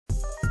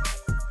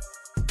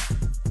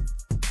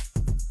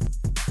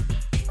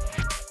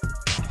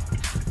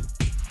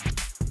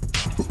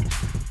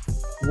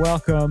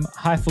Welcome,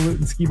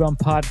 Highfalutin Ski Bum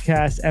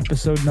Podcast,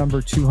 episode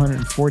number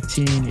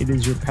 214. It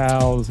is your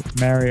pals,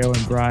 Mario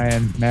and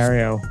Brian.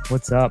 Mario,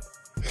 what's up?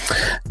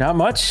 Not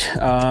much.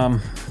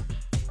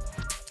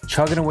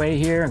 Chugging away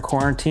here in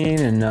quarantine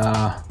and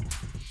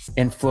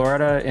in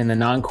Florida in the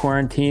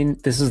non-quarantine.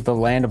 This is the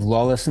land of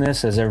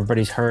lawlessness, as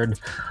everybody's heard.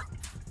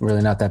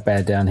 Really not that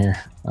bad down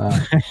here. Well,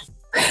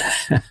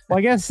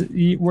 I guess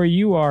where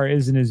you are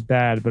isn't as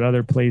bad, but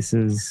other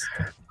places...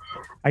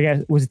 I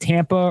guess, was it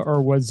Tampa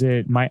or was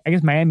it I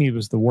guess Miami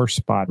was the worst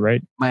spot,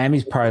 right?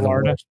 Miami's probably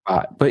Florida. The worst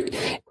spot.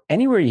 But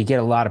anywhere you get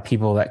a lot of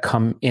people that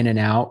come in and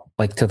out,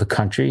 like to the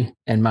country,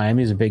 and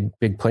Miami is a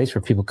big place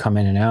where people come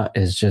in and out,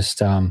 is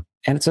just, and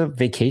it's a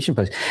vacation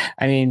place.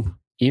 I mean,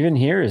 even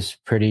here is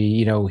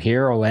pretty,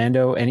 here,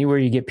 Orlando, anywhere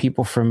you get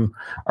people from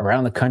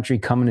around the country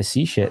coming to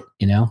see shit,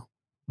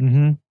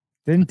 Mm-hmm.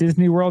 Didn't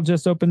Disney World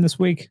just open this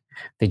week?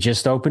 They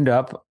just opened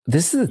up.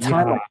 This is the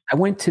time I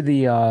went to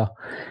the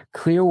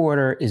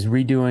Clearwater is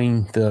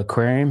redoing the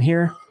aquarium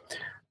here.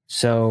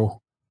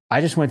 So I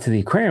just went to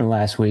the aquarium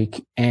last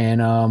week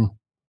and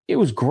it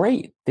was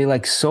great.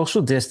 They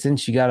social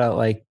distance. You got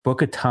to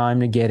book a time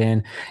to get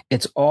in.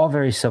 It's all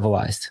very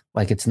civilized.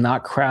 It's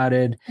not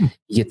crowded.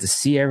 You get to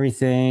see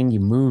everything. You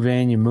move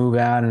in, you move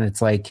out. And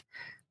it's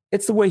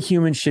it's the way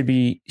humans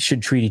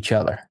should treat each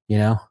other,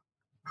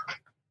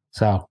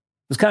 So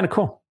it was kind of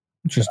cool.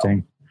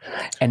 Interesting.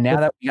 And now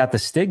that we got the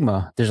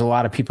stigma, there's a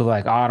lot of people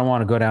I don't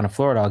want to go down to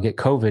Florida. I'll get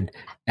COVID.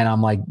 And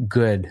I'm like,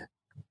 good.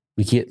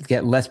 We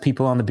get less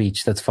people on the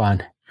beach. That's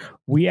fine.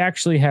 We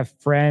actually have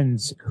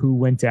friends who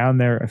went down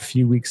there a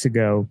few weeks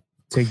ago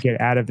to get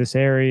out of this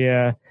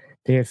area.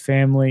 They have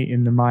family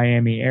in the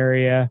Miami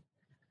area.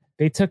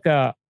 They took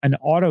an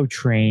auto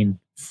train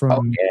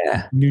from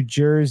New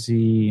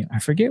Jersey. I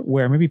forget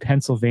where, maybe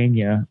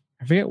Pennsylvania.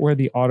 I forget where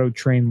the auto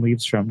train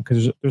leaves from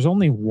because there's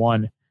only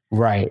one.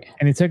 Right.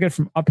 And they took it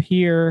from up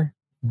here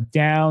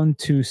down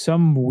to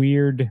some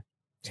weird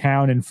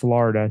town in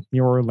Florida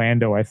near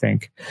Orlando, I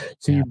think.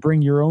 So you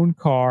bring your own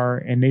car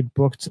and they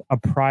booked a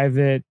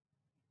private,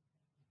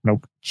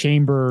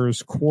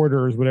 chambers,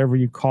 quarters, whatever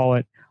you call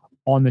it,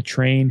 on the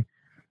train.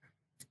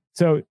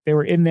 So they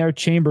were in their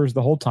chambers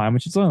the whole time,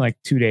 which is only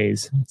 2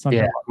 days. It's not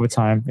that long of a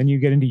time. And you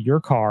get into your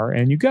car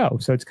and you go.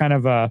 So it's kind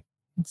of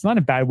it's not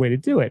a bad way to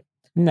do it.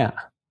 No.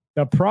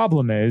 The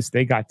problem is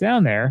they got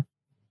down there.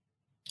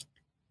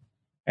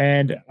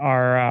 And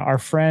our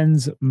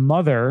friend's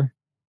mother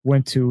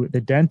went to the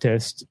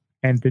dentist,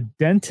 and the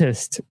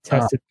dentist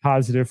tested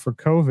positive for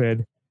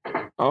COVID.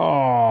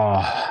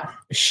 Oh,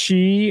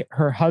 she,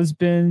 her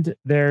husband,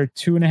 their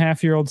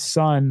 2.5-year-old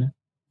son,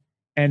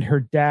 and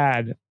her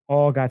dad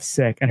all got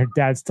sick, and her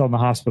dad's still in the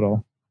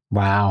hospital.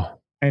 Wow.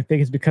 And I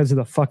think it's because of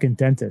the fucking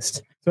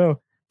dentist. So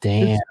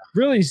damn, it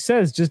really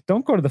says just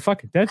don't go to the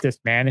fucking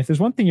dentist, man. If there's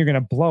one thing you're going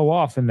to blow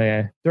off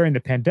during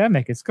the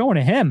pandemic, it's going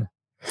to him,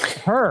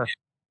 her.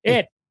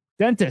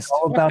 Dentist.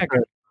 All about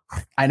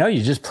I know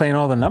you're just playing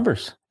all the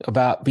numbers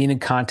about being in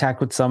contact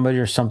with somebody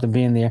or something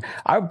being there.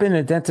 I've been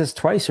a dentist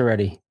twice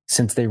already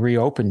since they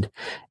reopened.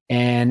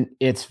 And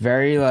it's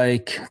very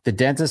the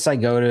dentist I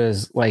go to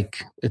is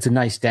it's a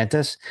nice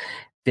dentist.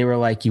 They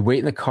were you wait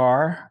in the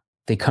car,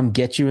 they come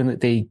get you and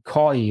they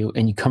call you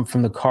and you come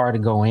from the car to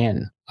go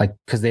in.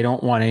 Because they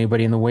don't want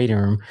anybody in the waiting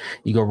room.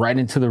 You go right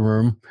into the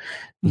room,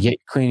 you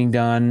get cleaning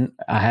done.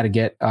 I had to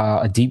get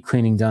a deep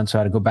cleaning done, so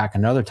I had to go back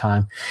another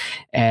time.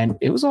 And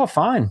it was all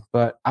fine,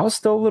 but I was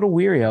still a little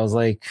weary. I was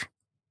like,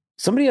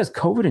 somebody has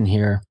COVID in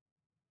here.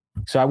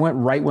 So I went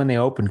right when they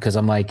opened because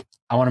I'm I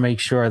want to make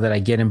sure that I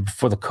get in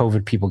before the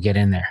COVID people get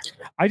in there.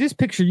 I just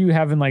picture you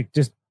having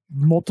just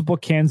multiple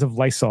cans of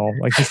Lysol,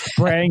 just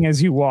spraying as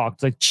you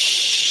walked.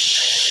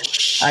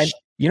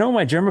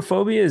 My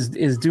germophobia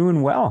is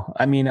doing well.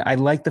 I mean, I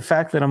like the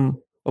fact that I'm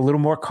a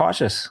little more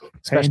cautious.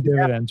 Paying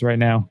dividends right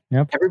now.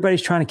 Yep.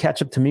 Everybody's trying to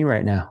catch up to me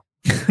right now.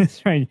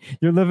 That's right.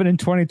 You're living in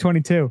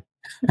 2022.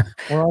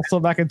 We're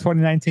also back in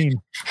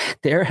 2019.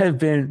 There have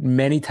been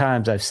many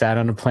times I've sat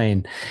on a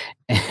plane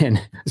and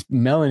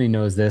Melanie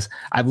knows this.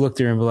 I've looked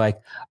at her and be like,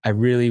 I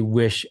really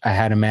wish I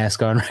had a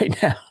mask on right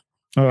now.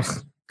 Ugh.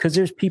 Because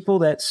there's people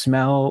that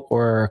smell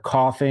or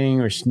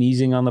coughing or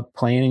sneezing on the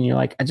plane and you're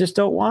like, I just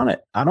don't want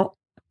it.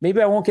 Maybe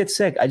I won't get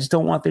sick. I just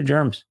don't want their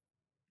germs.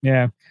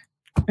 Yeah.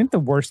 I think the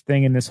worst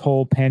thing in this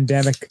whole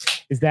pandemic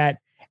is that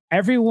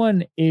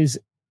everyone is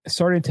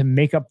starting to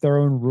make up their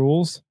own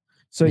rules.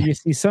 So you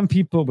see some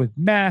people with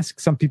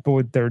masks, some people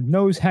with their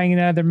nose hanging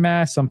out of their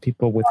mask, some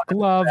people with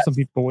gloves, some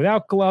people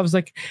without gloves.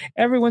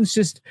 Everyone's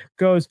just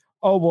goes,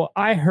 oh, well,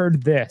 I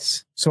heard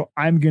this, so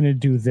I'm going to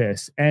do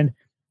this. And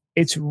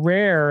it's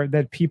rare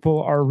that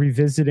people are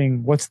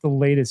revisiting what's the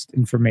latest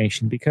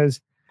information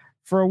because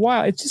for a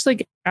while, it's just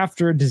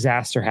after a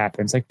disaster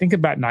happens, think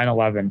about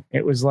 9/11.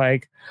 It was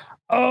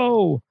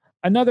oh,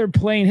 another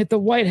plane hit the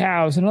White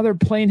House, another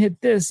plane hit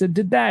this and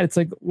did that. It's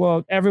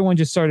well, everyone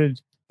just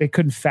they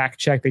couldn't fact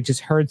check. They just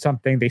heard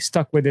something. They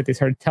stuck with it. They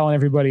started telling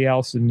everybody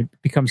else and it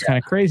becomes kind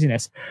of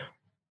craziness.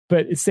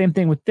 But it's the same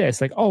thing with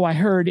this. Oh, I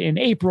heard in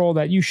April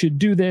that you should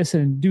do this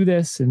and do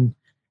this. And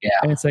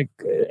it's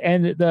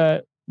and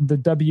the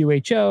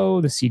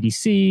WHO, the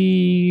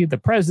CDC, the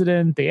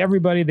president,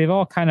 everybody, they've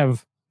all kind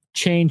of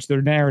changed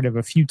their narrative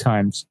a few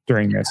times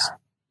during this.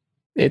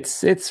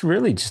 It's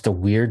really just a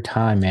weird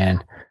time,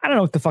 man. I don't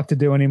know what the fuck to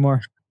do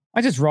anymore.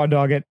 I just raw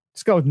dog it.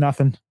 Just go with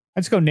nothing. I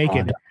just go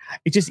naked.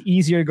 It's just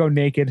easier to go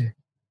naked.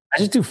 I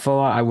just do full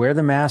on. I wear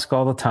the mask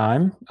all the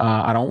time.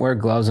 I don't wear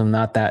gloves. I'm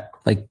not that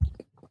like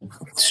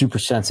super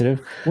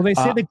sensitive. Well, they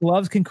say the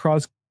gloves can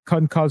cause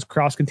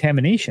cross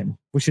contamination,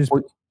 which is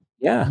one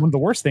of the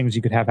worst things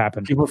you could have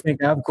happen. People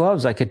think I have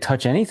gloves. I could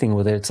touch anything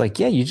with it. It's like,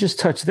 yeah, you just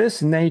touch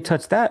this and then you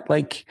touch that.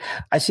 Like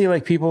I see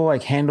like people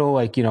like handle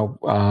like,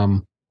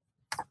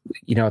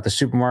 at the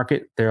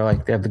supermarket, they're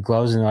like, they have the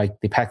gloves and like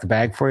they pack the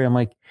bag for you. I'm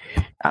like,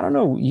 I don't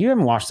know. You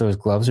haven't washed those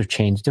gloves or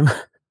changed them.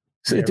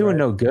 So they're doing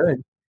no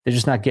good. They're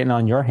just not getting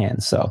on your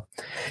hands. So,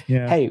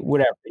 hey,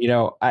 whatever.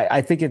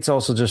 I think it's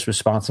also just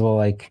responsible.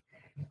 Like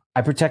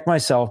I protect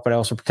myself, but I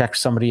also protect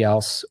somebody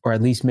else, or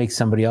at least make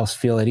somebody else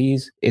feel at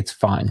ease. It's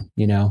fine.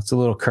 It's a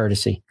little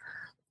courtesy.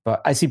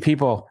 But I see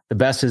people, the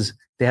best is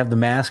they have the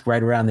mask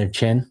right around their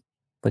chin,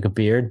 like a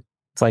beard.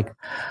 It's like,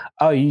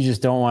 oh, you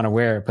just don't want to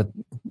wear it. But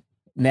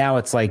now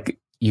it's like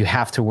you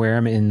have to wear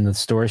them in the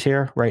stores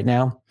here right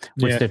now,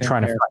 which they're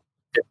trying to fight.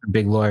 A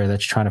big lawyer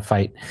that's trying to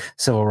fight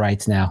civil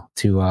rights now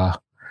to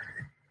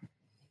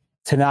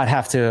not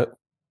have to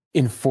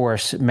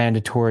enforce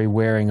mandatory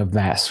wearing of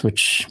masks,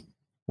 which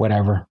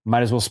whatever,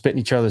 might as well spit in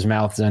each other's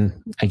mouths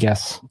then, I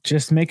guess.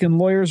 Just making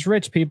lawyers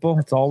rich, people.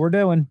 That's all we're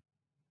doing.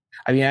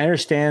 I mean, I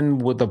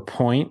understand with the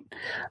point,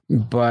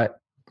 but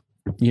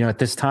at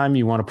this time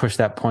you want to push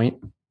that point.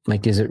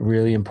 Like, is it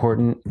really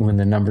important when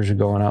the numbers are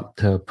going up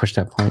to push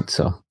that point?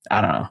 So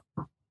I don't know.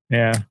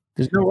 Yeah.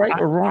 There's no right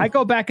or wrong. I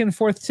go back and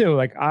forth too.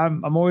 Like I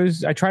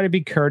try to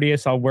be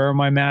courteous. I'll wear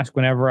my mask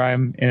whenever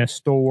I'm in a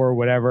store or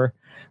whatever.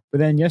 But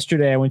then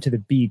yesterday I went to the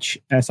beach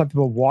and I saw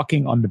people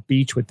walking on the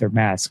beach with their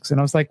masks. And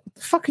I was like, what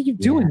the fuck are you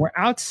doing? We're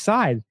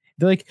outside.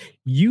 They're like,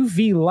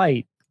 UV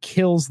light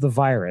kills the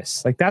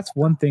virus. Like that's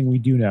one thing we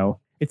do know.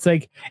 It's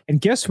like,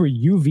 and guess where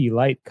UV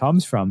light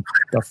comes from?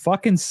 The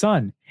fucking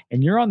sun.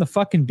 And you're on the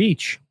fucking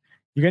beach.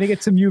 You're going to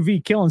get some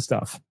UV killing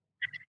stuff.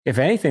 If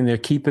anything, they're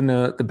keeping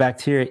the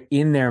bacteria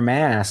in their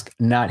mask,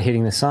 not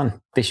hitting the sun.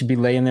 They should be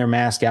laying their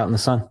mask out in the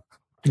sun.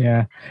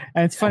 Yeah.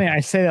 And it's funny. I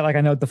say that like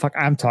I know what the fuck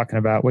I'm talking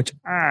about, which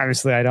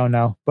obviously I don't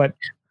know. But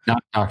not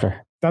a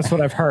doctor. That's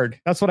what I've heard.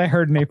 That's what I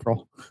heard in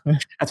April.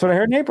 That's what I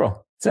heard in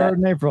April. I heard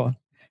in April.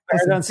 I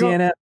heard on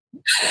CNN.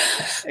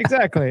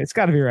 Exactly. It's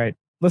got to be right.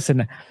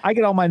 Listen, I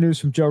get all my news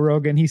from Joe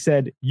Rogan. He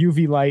said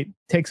UV light,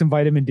 take some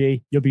vitamin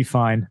D, you'll be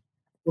fine.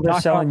 Well,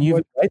 they're selling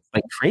UV lights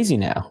like crazy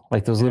now.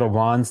 Like those little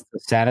wands to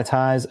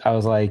sanitize. I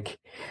was like,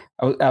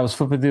 I was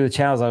flipping through the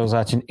channels. I was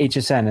watching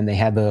HSN and they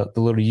had the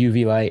little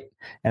UV light.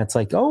 And it's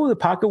like, oh, the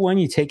pocket one,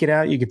 you take it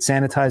out, you could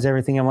sanitize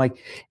everything. I'm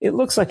like, it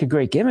looks like a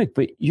great gimmick,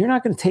 but you're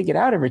not going to take it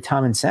out every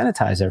time and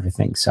sanitize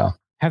everything. So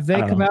have they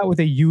come out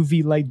with a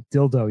UV light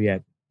dildo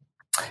yet?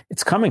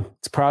 It's coming.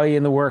 It's probably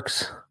in the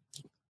works.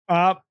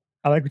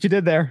 I like what you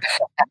did there.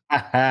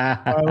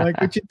 I like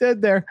what you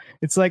did there.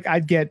 It's like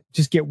I'd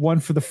just get one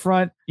for the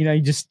front.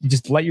 You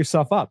just light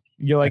yourself up.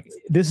 You're like,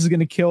 this is going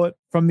to kill it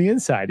from the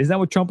inside. Isn't that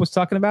what Trump was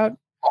talking about?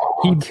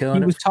 He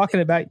was talking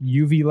about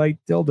UV light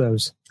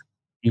dildos.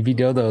 UV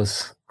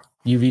dildos.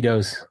 UV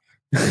dos.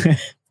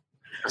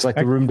 It's like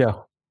the room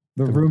dough.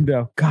 The room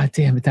dough. God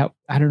damn it. That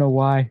I don't know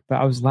why,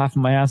 but I was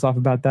laughing my ass off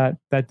about that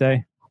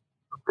day.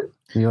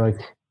 You're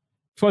like,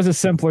 it was a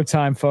simpler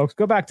time, folks.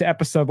 Go back to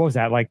episode, what was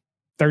that, like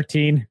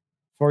 13?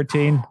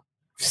 14,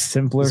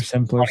 simpler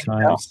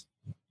times.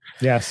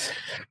 Yes.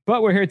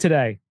 But we're here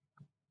today.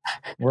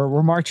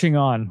 We're marching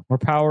on. We're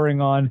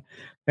powering on.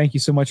 Thank you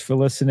so much for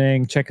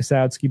listening. Check us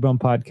out,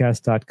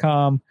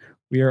 skibumpodcast.com.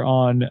 We are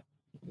on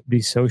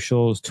the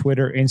socials,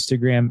 Twitter,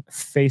 Instagram,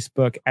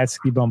 Facebook at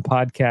Skibum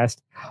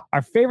Podcast.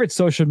 Our favorite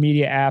social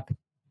media app,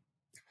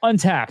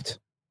 Untapped.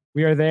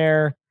 We are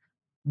there.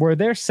 We're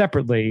there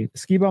separately.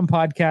 Skibum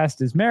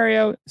Podcast is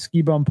Mario.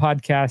 Skibum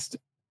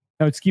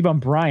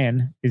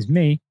Brian is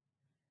me.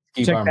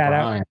 Check that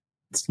out.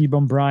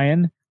 Skibum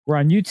Brian. We're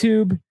on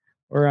YouTube.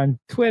 We're on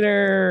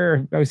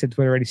Twitter. I always said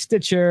Twitter already.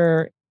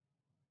 Stitcher.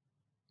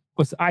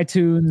 What's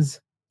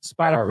iTunes?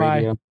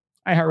 Spotify.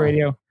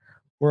 iHeartRadio.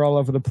 We're all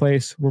over the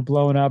place. We're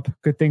blowing up.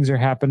 Good things are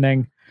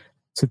happening.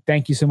 So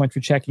thank you so much for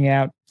checking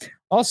out.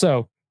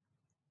 Also,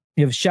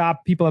 you have a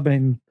shop. People have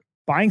been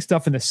buying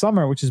stuff in the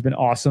summer, which has been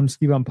awesome.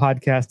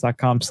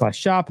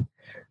 skibumpodcast.com/shop.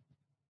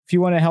 If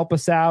you want to help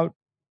us out,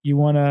 you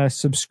want to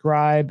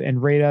subscribe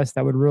and rate us,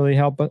 that would really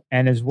help.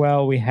 And as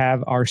well, we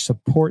have our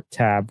support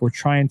tab. We're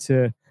trying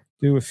to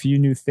do a few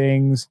new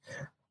things.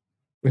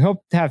 We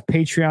hope to have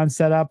Patreon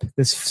set up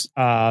this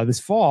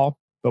fall,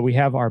 but we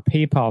have our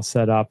PayPal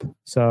set up.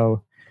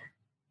 So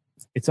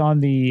it's on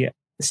the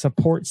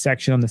support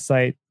section on the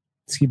site,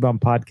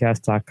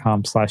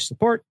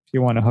 skibumpodcast.com/support. If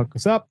you want to hook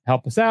us up,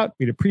 help us out,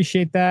 we'd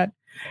appreciate that.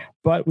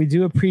 But we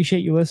do appreciate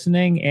you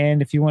listening.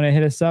 And if you want to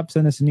hit us up,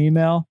 send us an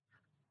email.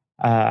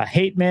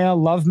 Hate mail,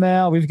 love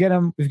mail. We've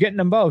getting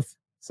them both.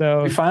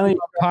 So we finally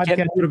get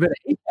a little bit of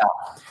hate mail.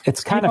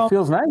 It's kind of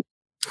feels nice.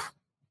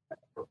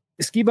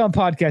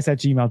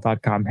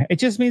 skibumpodcast@gmail.com. It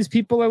just means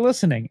people are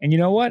listening. And you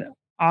know what?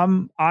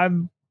 I'm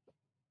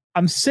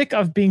sick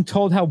of being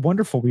told how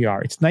wonderful we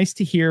are. It's nice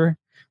to hear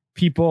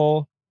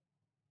people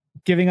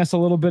giving us a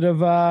little bit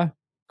of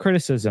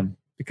criticism,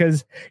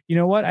 because you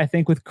know what? I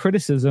think with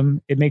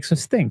criticism, it makes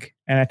us think.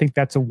 And I think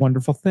that's a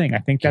wonderful thing. I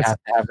think that's have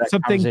to have that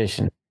something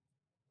conversation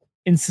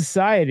in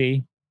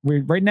society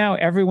where right now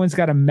everyone's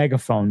got a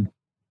megaphone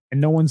and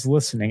no one's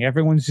listening.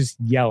 Everyone's just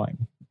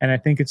yelling. And I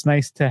think it's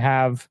nice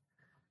to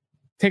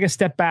take a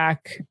step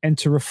back and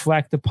to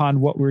reflect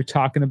upon what we're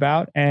talking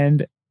about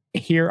and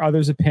hear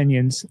others'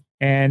 opinions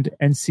and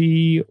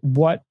see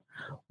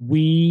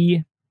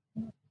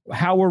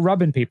how we're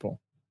rubbing people.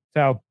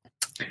 So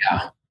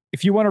yeah.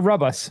 If you want to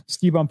rub us,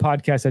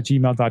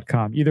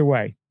 skibumpodcast@gmail.com. Either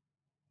way.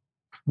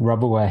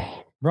 Rub away.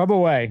 Rub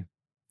away.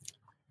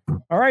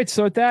 All right.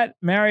 So with that,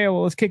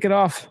 Mario, let's kick it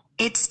off.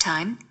 It's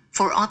time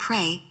for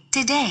Opry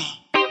Today.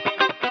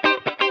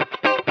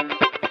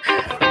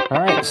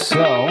 All right.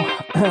 So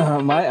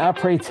my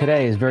Opry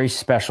Today is very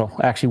special.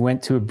 I actually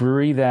went to a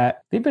brewery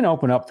that they've been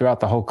open up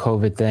throughout the whole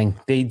COVID thing.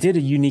 They did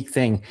a unique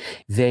thing.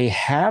 They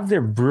have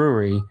their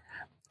brewery,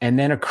 and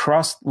then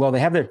they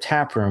have their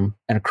tap room,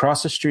 and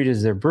across the street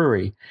is their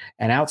brewery.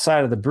 And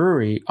outside of the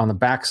brewery, on the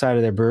back side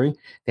of their brewery,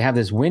 they have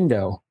this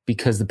window,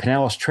 because the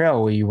Pinellas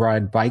Trail where you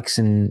ride bikes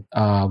and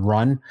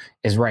run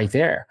is right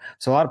there.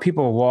 So a lot of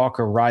people walk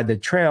or ride the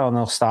trail, and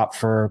they'll stop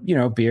for,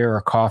 beer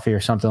or coffee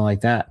or something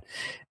like that.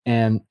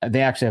 And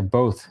they actually have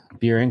both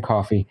beer and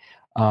coffee.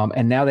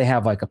 And now they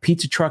have like a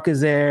pizza truck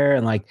is there.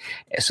 And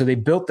so they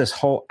built this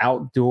whole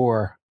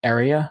outdoor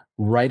area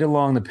right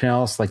along the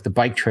Pinellas, like the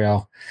bike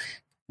trail,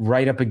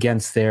 right up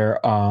against their,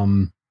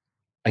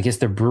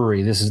 their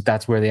brewery.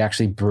 That's where they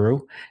actually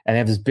brew, and they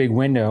have this big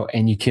window,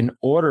 and you can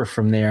order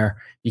from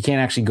there. You can't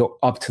actually go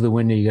up to the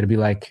window. You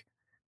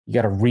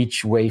got to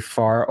reach way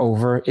far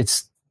over.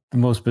 It's the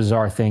most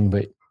bizarre thing,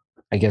 but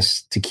I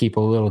guess to keep a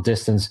little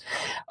distance.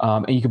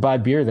 And you could buy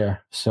beer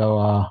there. So,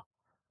 I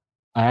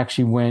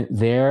actually went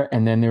there,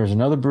 and then there was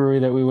another brewery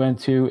that we went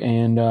to,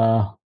 and,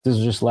 this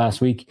was just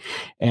last week.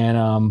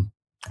 And,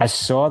 I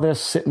saw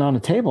this sitting on the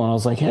table, and I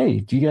was like,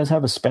 "Hey, do you guys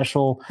have a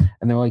special?"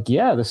 And they're like,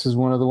 "Yeah, this is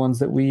one of the ones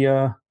that we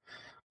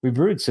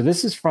brewed." So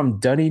this is from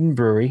Dunedin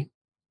Brewery,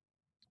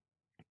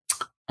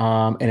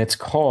 and it's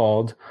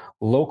called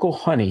Local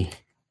Honey.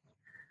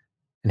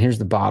 And here's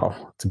the bottle.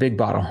 It's a big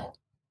bottle.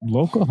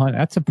 Local Honey.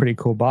 That's a pretty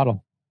cool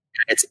bottle.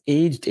 It's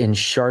aged in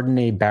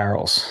Chardonnay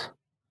barrels.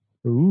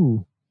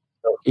 Ooh.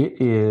 So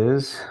it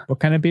is.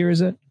 What kind of beer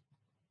is it?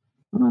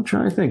 I'm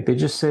trying to think. They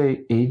just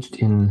say aged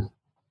in.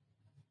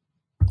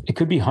 It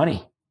could be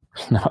honey.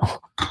 No.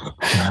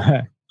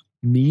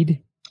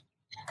 Mead?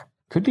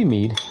 Could be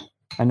mead.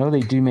 I know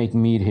they do make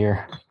mead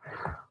here.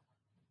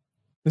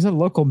 There's a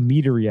local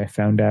meadery I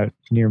found out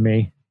near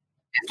me.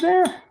 Is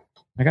there?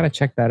 I got to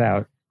check that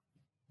out.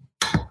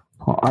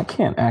 Well, I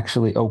can't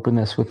actually open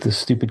this with this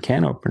stupid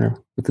can opener,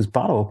 with this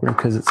bottle opener,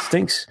 because it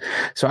stinks.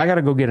 So I got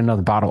to go get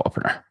another bottle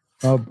opener.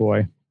 Oh, boy.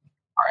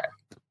 All right.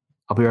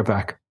 I'll be right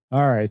back.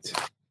 All right.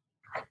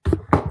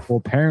 Well,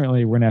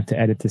 apparently we're going to have to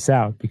edit this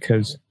out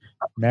because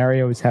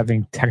Mario is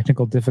having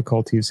technical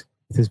difficulties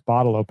with his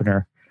bottle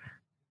opener.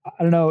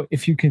 I don't know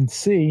if you can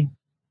see.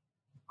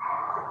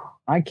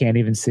 I can't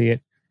even see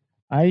it.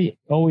 I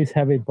always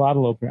have a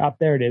bottle opener. Up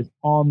there it is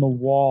on the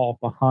wall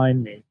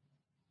behind me.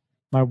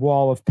 My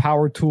wall of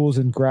power tools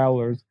and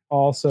growlers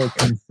also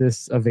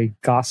consists of a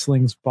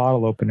Gosling's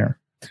bottle opener,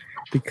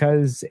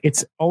 because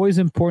it's always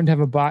important to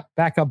have a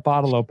backup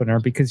bottle opener,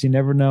 because you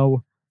never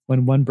know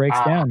when one breaks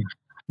down.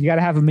 You got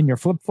to have them in your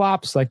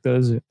flip-flops, like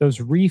those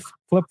Reef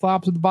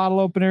flip-flops with the bottle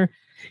opener.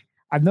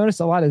 I've noticed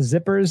a lot of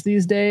zippers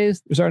these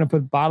days. They're starting to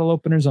put bottle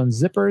openers on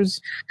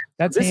zippers.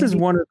 This is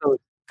one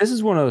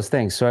of those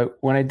things. So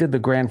when I did the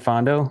Grand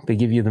Fondo, they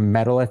give you the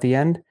metal at the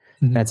end.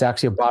 Mm-hmm. And it's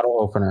actually a bottle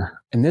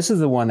opener. And this is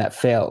the one that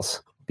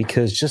fails,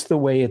 because just the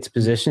way it's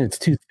positioned, it's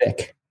too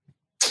thick.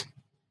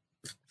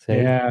 See?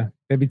 Yeah,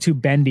 it'd be too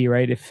bendy,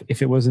 right?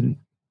 If it wasn't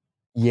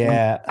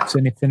it's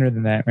any thinner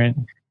than that, right?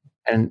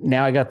 And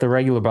now I got the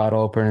regular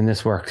bottle opener, and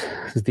this worked.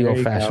 This is the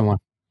old-fashioned one.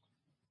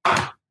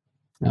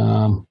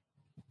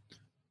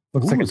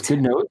 Looks like it's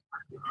good note.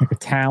 Like a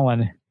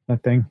Talon,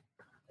 that thing.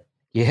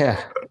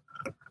 Yeah.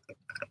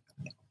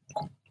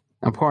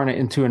 I'm pouring it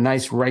into a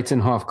nice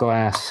Reitzenhoff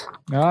glass.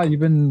 Oh, you've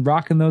been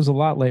rocking those a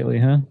lot lately,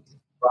 huh?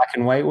 Black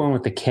and white one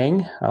with the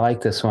king. I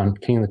like this one,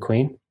 King and the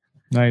Queen.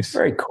 Nice.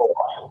 Very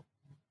cool.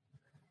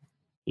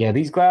 Yeah,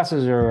 these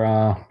glasses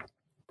are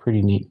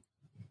pretty neat.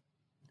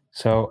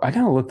 So I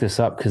got to look this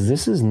up, because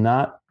this is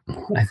not,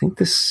 I think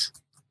this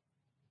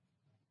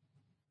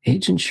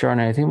Agent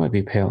Chardonnay, I think it might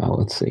be pale ale.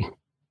 Let's see.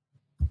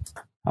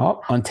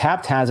 Oh,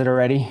 Untapped has it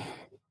already.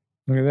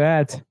 Look at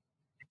that.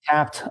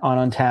 Tapped on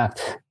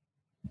Untapped.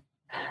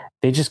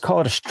 They just call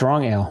it a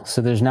strong ale,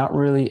 so there's not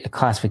really a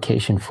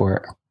classification for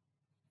it.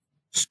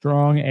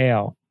 Strong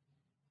ale.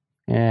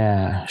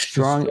 Yeah.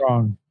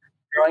 Strong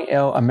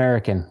ale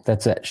American.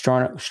 That's it.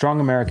 Strong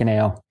American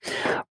ale.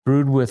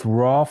 Brewed with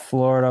raw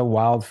Florida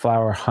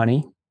wildflower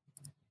honey.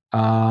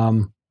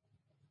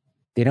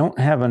 They don't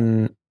have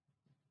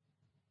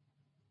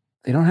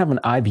they don't have an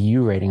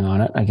IBU rating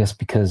on it, I guess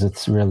because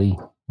it's really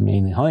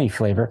mainly honey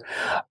flavor.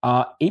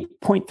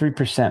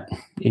 8.3%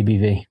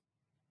 ABV.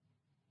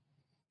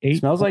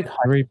 Smells like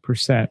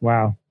 3%.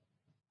 Wow.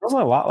 Smells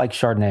a lot like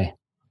Chardonnay.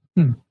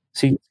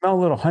 So you smell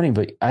a little honey,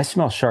 but I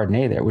smell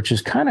Chardonnay there, which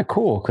is kind of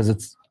cool because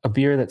it's a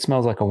beer that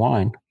smells like a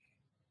wine.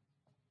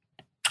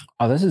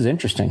 Oh, this is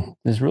interesting.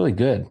 This is really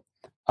good.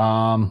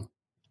 I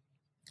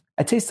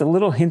taste a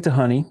little hint of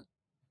honey.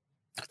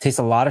 I taste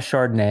a lot of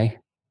Chardonnay.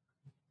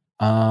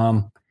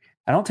 I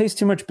don't taste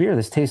too much beer.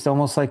 This tastes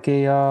almost like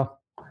a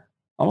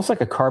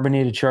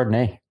carbonated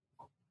Chardonnay.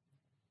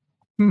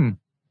 Not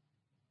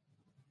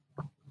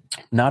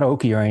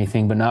oaky or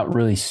anything, but not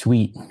really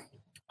sweet.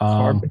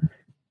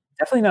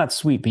 Definitely not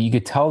sweet, but you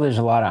could tell there's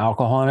a lot of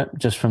alcohol in it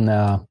just from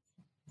the,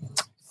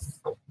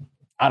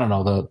 I don't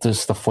know,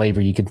 just the flavor.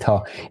 You can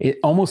tell it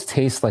almost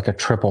tastes like a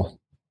triple.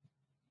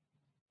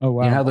 Oh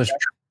wow! You know how those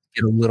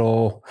get a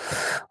little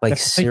like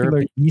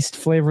syrup yeast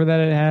flavor that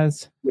it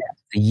has. Yeah,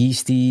 the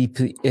yeasty.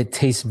 It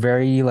tastes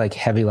very like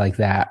heavy like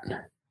that.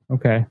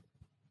 Okay.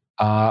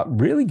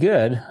 Really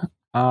good.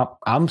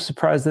 I'm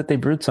surprised that they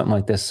brewed something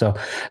like this. So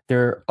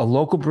they're a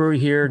local brewery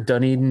here.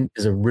 Dunedin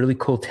is a really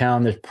cool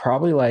town. There's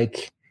probably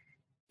like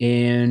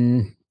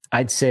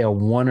I'd say a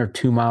 1 or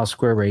 2 mile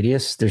square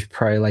radius. There's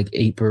probably like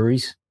 8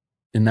 breweries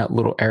in that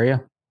little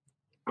area.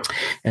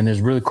 And there's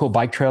a really cool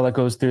bike trail that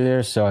goes through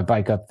there. So I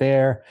bike up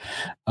there.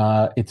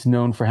 It's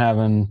known for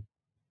having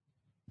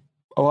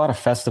a lot of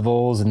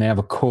festivals and they have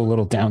a cool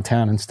little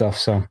downtown and stuff.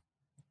 So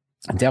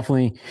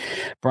definitely,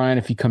 Brian,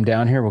 if you come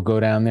down here, we'll go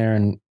down there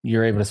and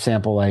you're able to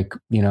sample like,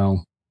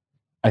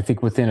 I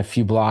think within a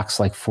few blocks,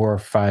 like 4 or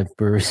 5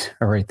 breweries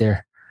are right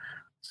there.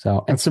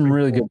 So, and some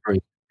really good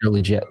breweries. They're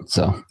legit.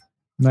 So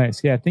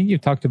nice. Yeah. I think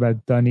you've talked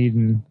about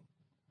Dunedin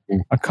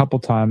a couple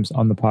times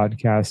on the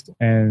podcast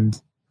and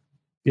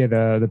yeah,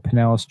 the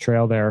Pinellas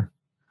Trail there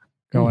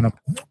going up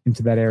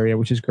into that area,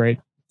 which is great.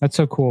 That's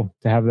so cool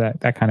to have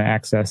that kind of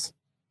access.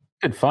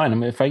 Good find. I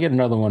mean, if I get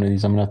another one of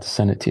these, I'm gonna have to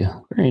send it to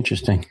you. Very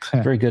interesting.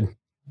 Very good.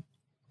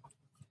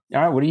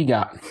 All right, what do you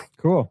got?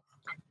 Cool.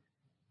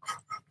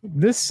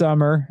 This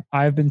summer,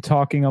 I've been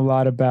talking a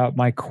lot about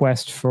my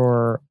quest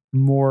for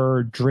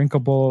more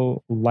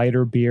drinkable,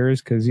 lighter beers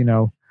because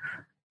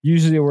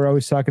usually we're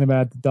always talking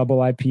about the double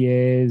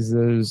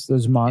IPAs,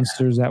 those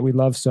monsters that we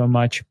love so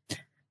much.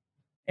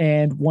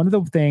 And one of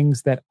the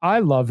things that I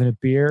love in a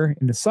beer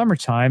in the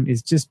summertime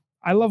is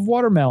I love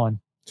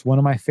watermelon. It's one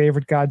of my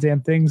favorite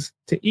goddamn things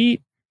to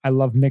eat. I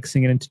love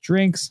mixing it into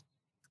drinks.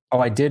 Oh,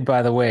 I did,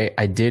 by the way,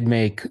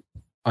 make,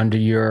 under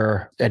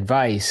your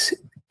advice,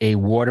 a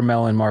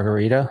watermelon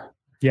margarita.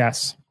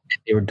 Yes.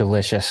 They were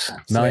delicious.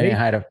 Melanie and I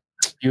had a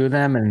few of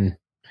them, and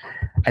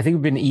I think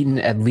we've been eating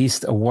at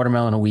least a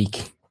watermelon a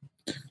week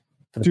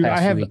for the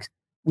past few weeks.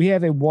 We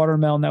have a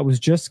watermelon that was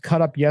just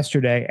cut up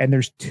yesterday, and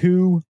there's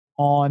 2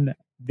 on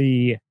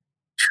the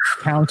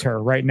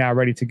counter right now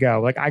ready to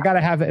go. Like I got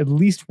to have at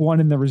least 1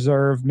 in the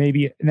reserve,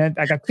 maybe, and then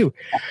I got 2.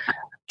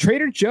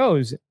 Trader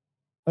Joe's, at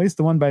least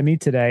the one by me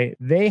today,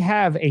 they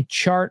have a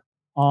chart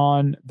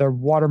on the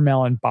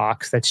watermelon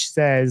box that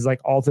says like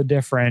all the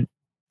different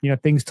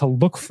things to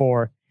look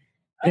for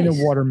in a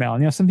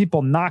watermelon. Some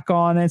people knock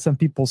on it, some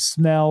people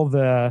smell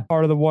the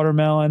part of the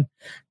watermelon.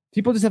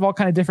 People just have all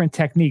kind of different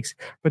techniques,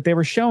 but they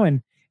were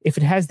showing if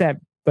it has that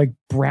like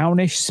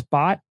brownish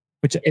spot,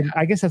 which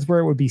I guess that's where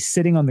it would be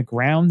sitting on the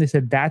ground. They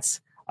said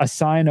that's a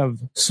sign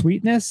of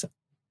sweetness.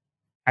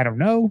 I don't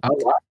know. Oh,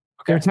 wow.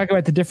 Okay. They were talking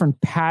about the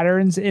different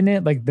patterns in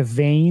it, like the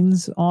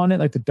veins on it,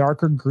 like the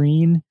darker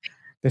green,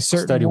 the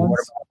certain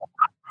ones.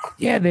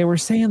 Yeah, they were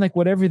saying like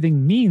what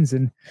everything means.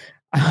 And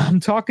I'm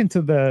talking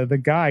to the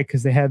guy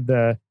because they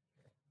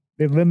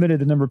limited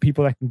the number of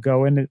people that can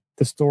go in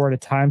the store at a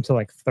time to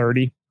like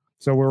 30.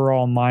 So we were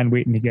all in line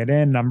waiting to get in.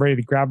 And I'm ready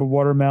to grab a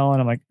watermelon.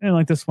 I'm like, I don't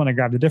like this one. I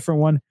grabbed a different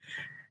one.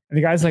 And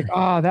the guy's like,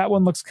 that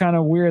one looks kind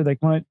of weird.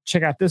 Like, want to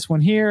check out this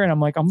one here? And I'm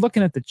like, I'm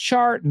looking at the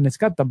chart and it's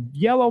got the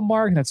yellow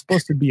mark and it's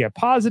supposed to be a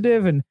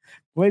positive. And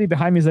the lady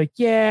behind me is like,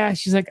 yeah.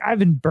 She's like, I've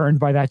been burned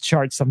by that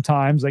chart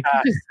sometimes. Like,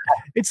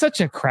 it's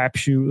such a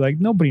crapshoot. Like,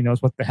 nobody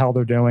knows what the hell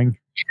they're doing.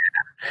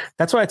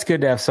 That's why it's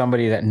good to have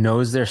somebody that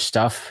knows their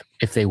stuff.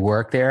 If they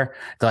work there,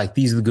 they're like,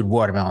 these are the good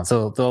watermelons.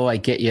 So they'll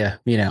like get you,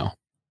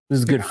 this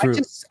is good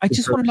fruit. I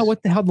just want to know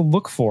what the hell to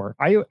look for.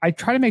 I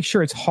try to make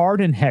sure it's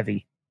hard and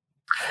heavy.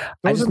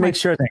 I just make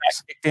sure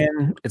it's kicked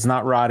in, it's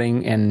not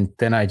rotting, and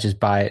then I just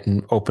buy it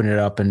and open it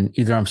up, and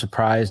either I'm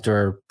surprised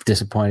or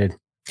disappointed.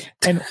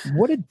 And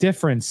what a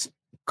difference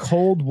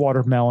cold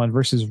watermelon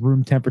versus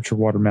room temperature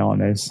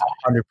watermelon is.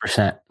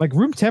 100%. Like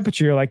room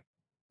temperature, you're like,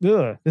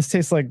 ugh, this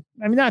tastes like,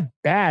 not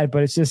bad,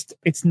 but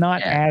it's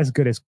not as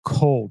good as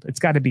cold. It's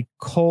got to be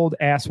cold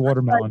ass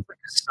watermelon. Like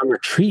a summer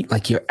treat.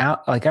 Like you're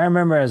out. Like I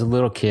remember as a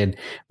little kid,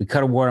 we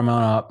cut a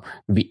watermelon up,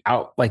 we'd be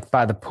out like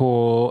by the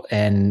pool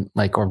and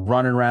like, or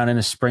running around in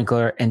a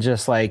sprinkler and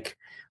just like,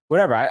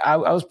 whatever. I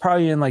was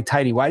probably in like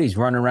tidy whities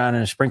running around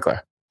in a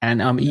sprinkler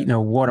and I'm eating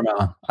a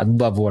watermelon. I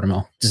love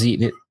watermelon. Just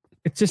eating it.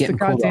 It's just the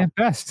goddamn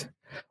best.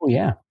 Oh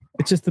yeah.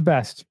 It's just the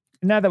best.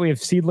 Now that we have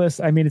seedless,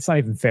 it's not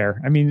even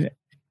fair.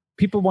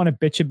 people want to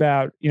bitch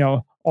about,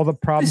 all the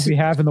problems we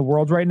have in the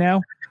world right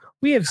now.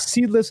 We have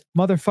seedless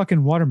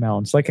motherfucking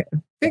watermelons. Like,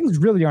 things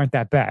really aren't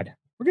that bad.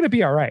 We're going to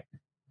be all right.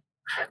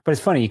 But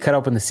it's funny. You cut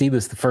open the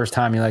seedless the first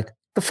time. You're like,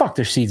 the fuck,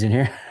 there's seeds in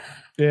here.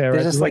 Yeah, right.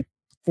 There's just like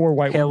 4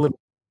 white ones. Little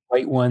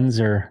white ones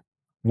or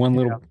one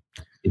little,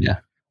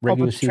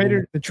 regular seed.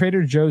 The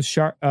Trader Joe's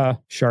chart. The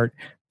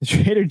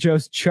Trader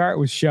Joe's chart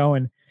was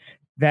showing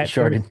that.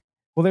 They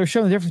were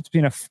showing the difference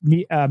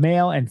between a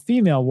male and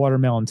female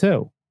watermelon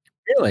too.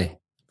 Really?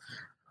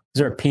 Is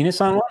there a penis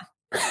on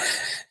one?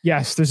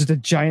 Yes, there's just a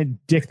giant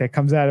dick that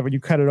comes out of it when you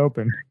cut it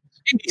open.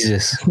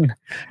 Jesus.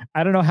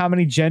 I don't know how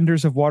many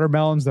genders of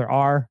watermelons there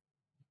are.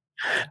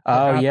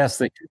 Oh, yes.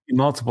 There could be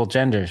multiple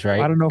genders, right?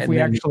 I don't know if we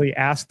actually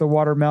asked the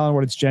watermelon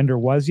what its gender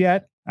was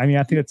yet. I mean,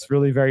 I think it's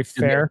really very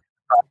fair.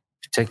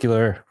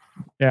 Particular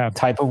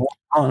type of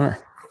watermelon.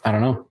 I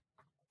don't know.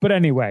 But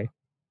anyway,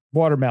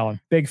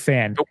 watermelon, big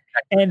fan.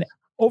 And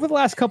over the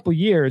last couple of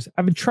years,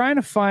 I've been trying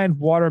to find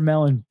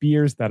watermelon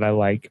beers that I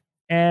like.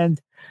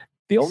 And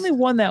the only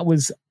one that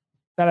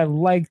I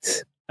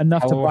liked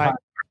enough to buy,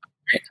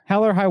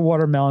 Hell or High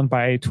Watermelon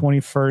by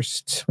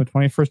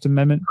 21st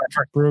Amendment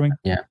Brewing.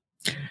 Yeah.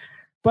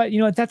 But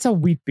that's a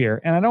wheat beer,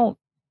 and I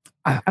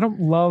don't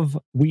love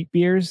wheat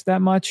beers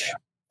that much.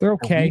 They're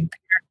okay.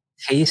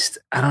 Taste,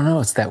 I don't know.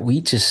 It's that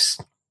wheat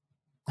just,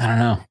 I don't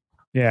know.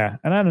 Yeah,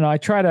 and I don't know. I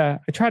try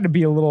to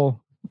be a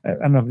little. I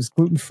don't know. Is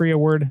gluten free a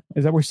word?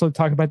 Is that we're still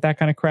talking about that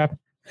kind of crap?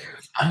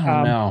 I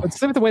don't know. It's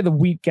the way the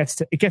wheat gets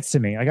to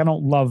me. Like, I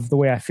don't love the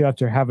way I feel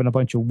after having a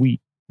bunch of wheat,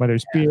 whether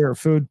it's beer or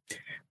food.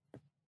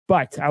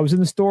 But I was in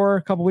the store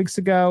a couple weeks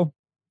ago,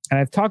 and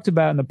I've talked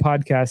about in the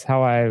podcast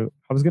how I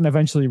was going to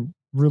eventually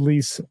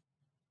release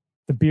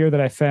the beer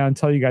that I found,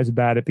 tell you guys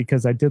about it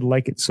because I did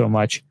like it so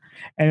much.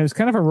 And it was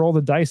kind of a roll of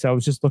the dice. I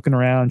was just looking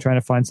around trying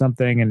to find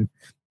something, and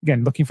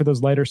again, looking for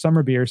those lighter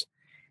summer beers.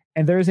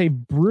 And there's a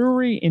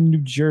brewery in New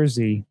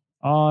Jersey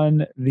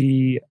on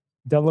the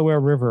Delaware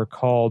River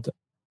called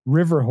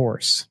River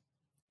Horse.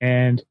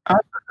 And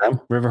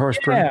River Horse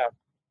Brew.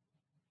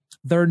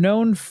 They're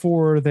known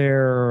for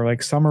their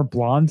like summer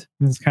blonde.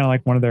 It's kind of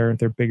like one of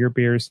their bigger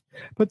beers,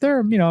 but they're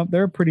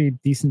a pretty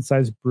decent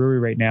sized brewery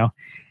right now.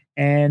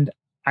 And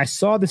I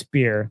saw this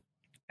beer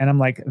and I'm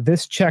like,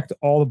 this checked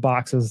all the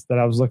boxes that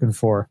I was looking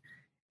for.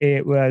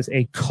 It was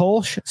a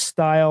Kolsch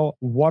style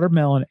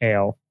watermelon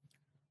ale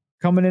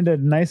coming in at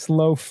a nice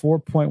low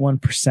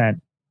 4.1%.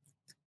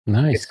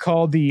 Nice. It's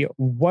called the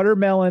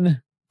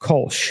Watermelon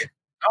Kolsch.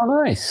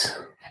 Oh, nice.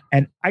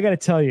 And I got to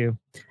tell you,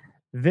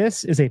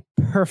 this is a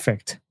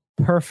perfect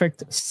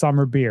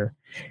summer beer.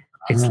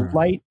 It's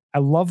light. I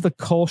love the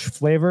Kolsch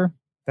flavor.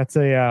 That's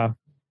a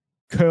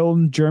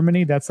Köln,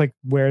 Germany. That's like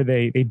where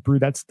they brew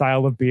that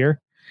style of beer.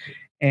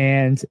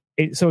 And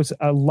so it's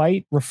a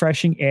light,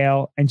 refreshing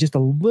ale and just a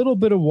little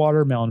bit of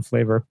watermelon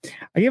flavor.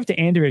 I gave it to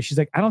Andrea. She's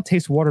like, I don't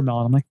taste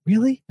watermelon. I'm like,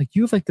 really? Like,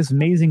 you have like this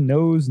amazing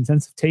nose and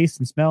sense of taste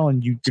and smell,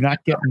 and you do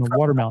not get in the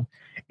watermelon.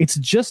 It's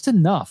just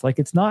enough. Like,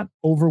 it's not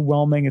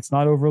overwhelming. It's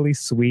not overly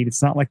sweet.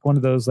 It's not like one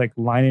of those like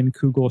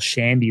Leinenkugel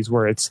shandies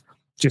where it's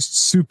just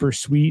super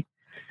sweet.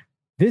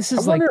 This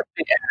is like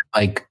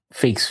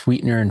fake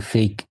sweetener and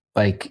fake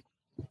like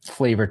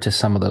flavor to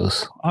some of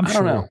those. I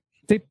don't know.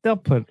 They'll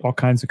put all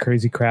kinds of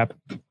crazy crap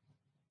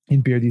in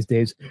beer these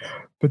days.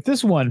 But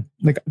this one,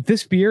 like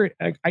this beer,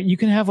 you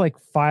can have like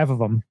 5 of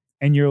them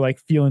and you're like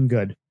feeling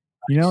good.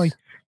 Like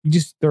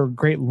they're a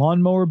great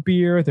lawnmower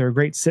beer. They're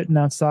great sitting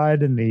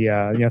outside in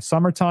the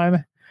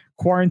summertime,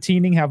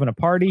 quarantining, having a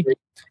party.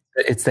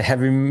 It's the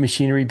heavy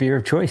machinery beer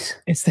of choice.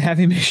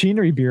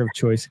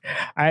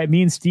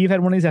 Me and Steve had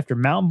one of these after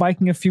mountain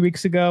biking a few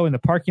weeks ago in the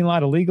parking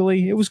lot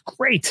illegally. It was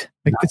great.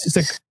 Like, nice. It's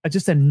just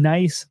just a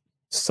nice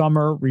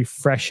summer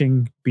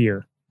refreshing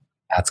beer.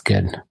 That's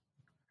good.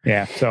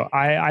 Yeah. So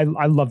I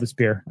love this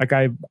beer. Like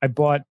I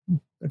bought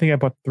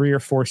 3 or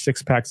 4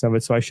 6-packs of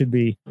it. So I should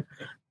be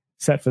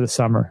set for the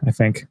summer, I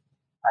think.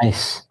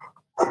 Nice.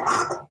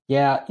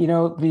 Yeah.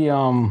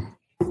 The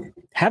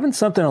having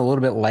something a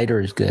little bit lighter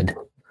is good.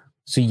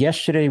 So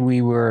yesterday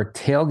we were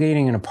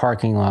tailgating in a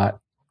parking lot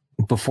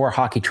before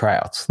hockey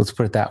tryouts. Let's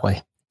put it that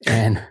way.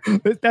 And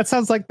that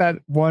sounds like that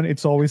one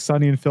It's Always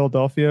Sunny in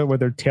Philadelphia where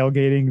they're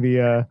tailgating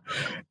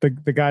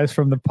the guys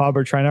from the pub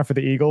are trying out for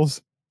the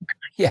Eagles.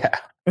 Yeah.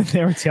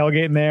 They were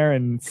tailgating there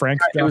and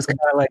Frank's it was kind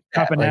of like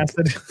dropping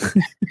acid.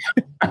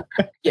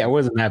 Yeah, it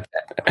wasn't that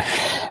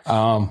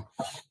bad.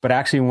 But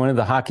actually one of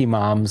the hockey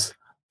moms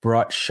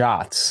brought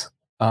shots.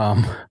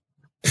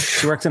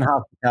 She works in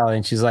hospitality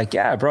and she's like,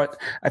 yeah,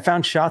 I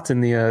found shots in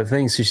the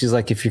thing. So she's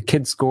like, if your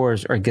kid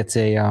scores or gets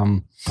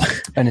an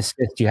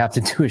assist, you have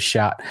to do a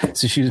shot.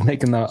 So she was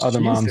making the other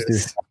moms do.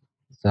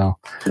 So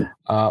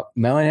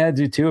Melanie had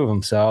to do 2 of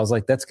them. So I was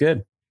like, that's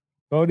good.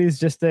 Bodie's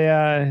just he's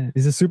a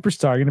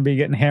superstar. Going to be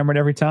getting hammered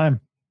every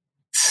time.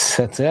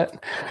 That's it.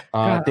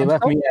 They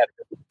left me at it.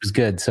 It was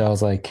good. So I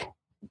was like,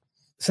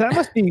 so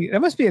that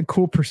must be a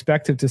cool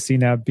perspective to see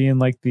now, being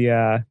like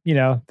the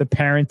the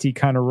parenty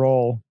kind of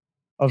role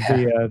of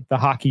the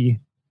hockey,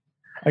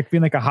 like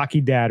being like a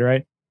hockey dad,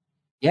 right?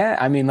 Yeah,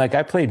 I mean, like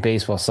I played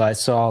baseball, so I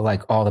saw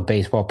like all the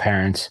baseball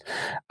parents.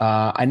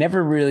 I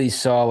never really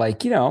saw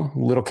like,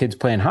 little kids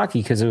playing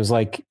hockey because it was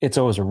like it's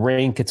always a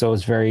rink. It's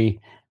always very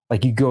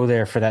like you go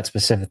there for that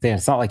specific thing.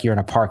 It's not like you're in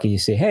a park and you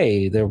say,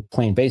 "Hey, they're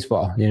playing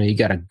baseball." You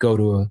got to go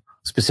to a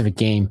specific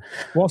game.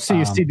 Well, so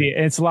you see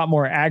it's a lot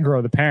more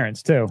aggro the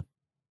parents too.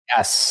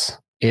 Yes,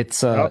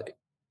 it's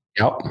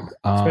Yep.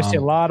 Especially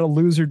a lot of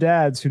loser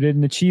dads who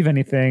didn't achieve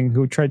anything,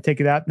 who try to take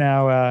it out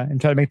now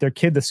and try to make their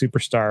kid the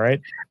superstar, right?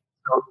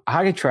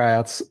 Hockey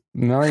tryouts.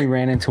 Melanie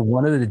ran into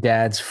one of the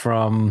dads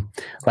from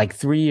like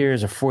 3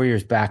 years or 4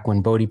 years back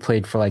when Bodie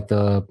played for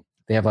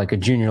they have like a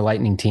junior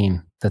Lightning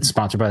team that's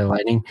sponsored by the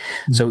Lightning.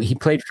 So he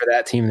played for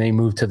that team and they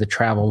moved to the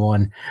travel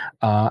one.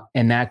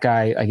 And that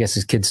guy, I guess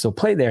his kids still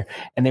play there.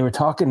 And they were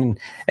talking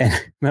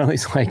and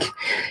Melanie's like,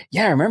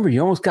 yeah, I remember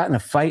you almost got in a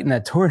fight in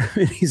that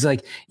tournament. He's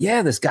like,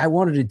 yeah, this guy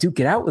wanted to duke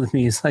it out with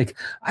me. He's like,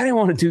 I didn't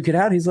want to duke it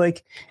out. He's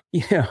like,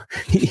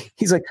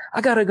 he's like,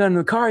 I got a gun in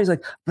the car. He's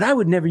like, but I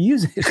would never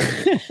use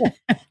it.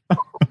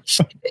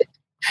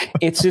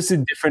 It's just a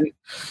different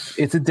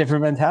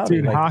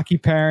mentality. Dude, hockey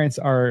parents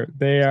are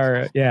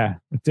a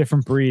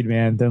different breed,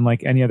 man, than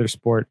like any other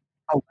sport.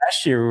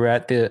 Last year we were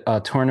at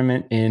the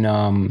tournament in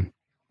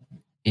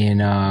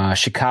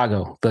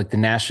Chicago, like the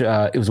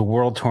national. It was a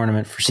world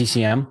tournament for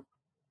CCM,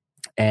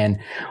 and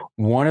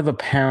one of the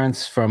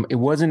parents it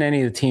wasn't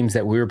any of the teams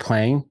that we were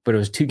playing, but it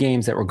was two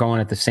games that were going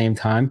at the same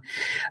time.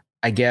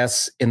 I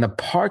guess in the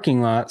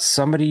parking lot,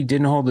 somebody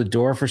didn't hold the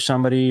door for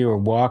somebody or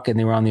walk and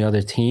they were on the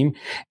other team.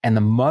 And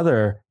the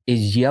mother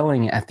is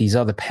yelling at these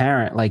other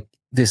parent like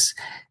this.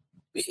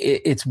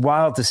 It's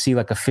wild to see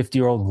like a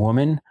 50-year-old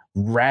woman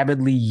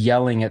rabidly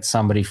yelling at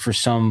somebody for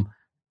some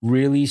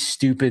really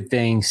stupid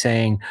thing,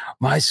 saying,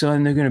 my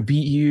son, they're going to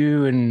beat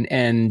you,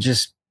 and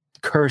just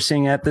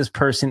cursing at this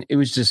person. It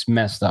was just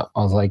messed up.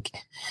 I was like,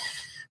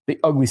 the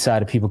ugly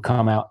side of people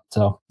come out.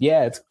 So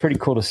yeah, it's pretty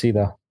cool to see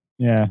though.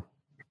 Yeah.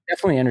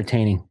 Definitely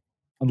entertaining.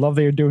 I love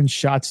that you're doing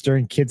shots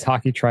during kids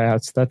hockey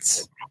tryouts.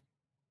 That's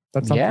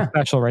something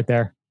special right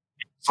there.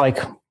 It's like,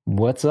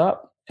 what's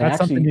up? That's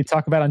something you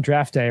talk about on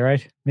draft day, right?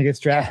 When he gets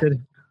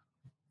drafted.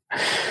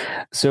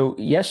 Yeah. So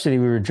yesterday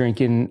we were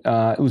drinking.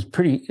 It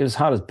was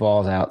hot as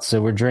balls out.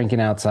 So we're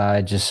drinking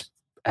outside, just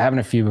having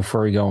a few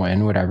before we go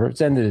in, whatever. It's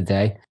the end of the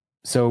day.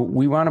 So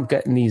we wound up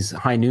getting these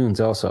high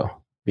noons also.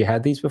 Have you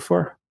had these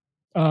before?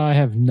 I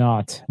have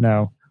not.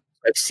 No.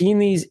 I've seen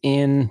these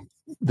in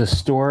the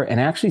store, and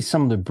actually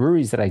some of the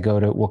breweries that I go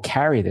to will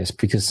carry this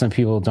because some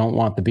people don't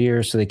want the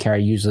beer, so they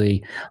carry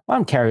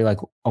like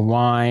a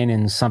wine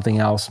and something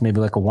else, maybe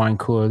like a wine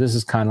cooler. This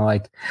is kind of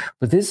like,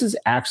 but this is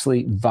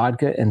actually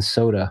vodka and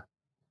soda,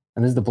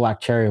 and this is the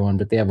black cherry one,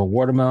 but they have a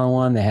watermelon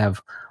one, they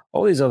have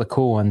all these other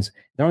cool ones.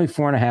 They're only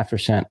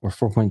 4.5% or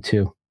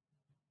 4.2. All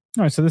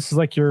right, so this is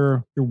like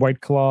your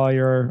White Claw,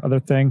 your other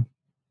thing.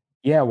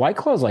 Yeah, White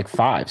Claw is like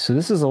 5, so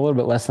this is a little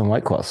bit less than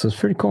White Claw, so it's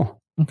pretty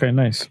cool. Okay,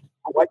 nice.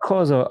 White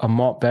Claw is a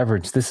malt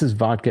beverage. This is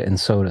vodka and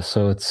soda,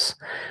 so it's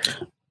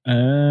like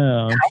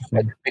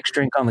a mixed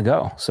drink on the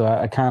go. So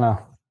I kind of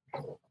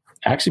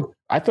I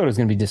thought it was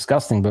going to be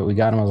disgusting, but we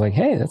got them. I was like,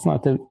 hey, that's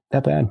not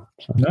that bad.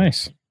 So.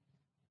 Nice.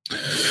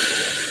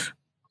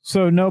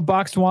 So no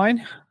boxed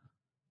wine.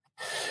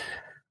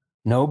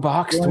 No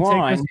boxed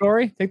wine. Take the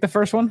story. Take the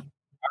first one.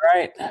 All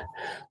right.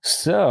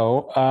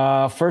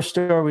 So first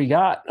story we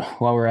got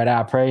while we're at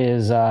Après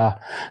is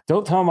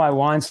don't tell my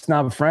wine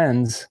snob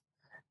friends.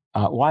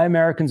 Why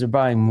Americans are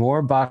buying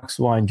more boxed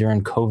wine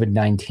during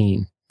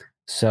COVID-19.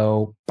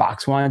 So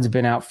boxed wines have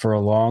been out for a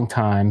long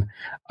time,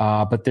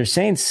 but they're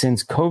saying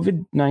since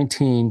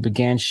COVID-19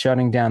 began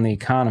shutting down the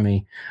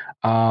economy,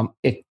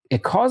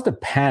 it caused a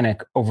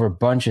panic over a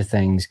bunch of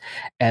things.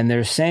 And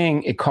they're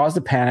saying it caused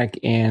a panic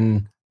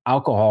in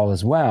alcohol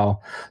as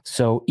well.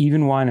 So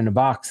even wine in a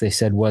box, they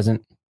said,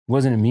 wasn't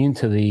immune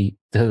to the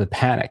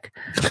panic.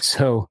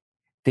 So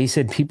they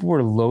said people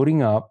were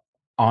loading up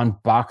on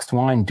boxed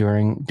wine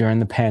during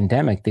the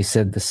pandemic. They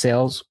said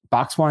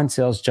boxed wine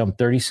sales jumped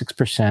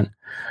 36%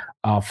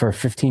 for a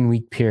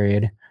 15-week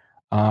period,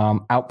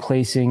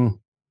 outplacing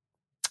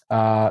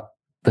the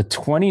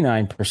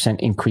 29%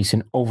 increase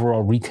in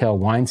overall retail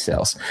wine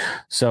sales.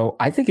 So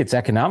I think it's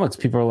economics.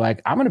 People are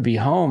like, I'm going to be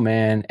home,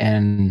 man,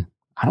 and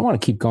I don't want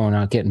to keep going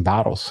out getting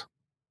bottles.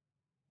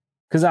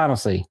 Because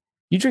honestly,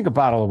 you drink a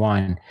bottle of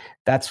wine,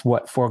 that's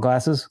what, 4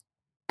 glasses?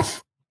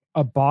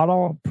 A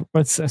bottle,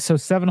 so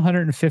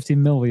 750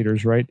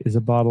 milliliters, right, is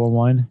a bottle of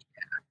wine.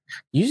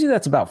 Usually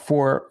that's about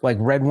 4, like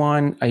red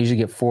wine. I usually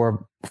get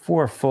four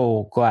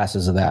full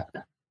glasses of that.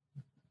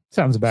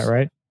 Sounds about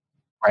right.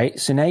 Right.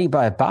 So now you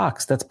buy a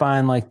box. That's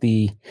buying like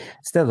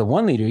instead of the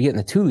 1 liter, you're getting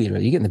the 2 liter.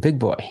 You're getting the big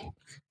boy.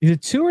 Is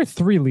it 2 or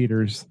 3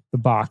 liters? The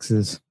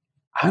boxes.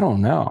 I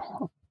don't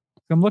know.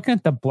 I'm looking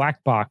at the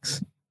black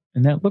box,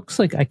 and that looks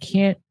like I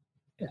think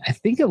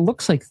it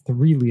looks like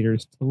 3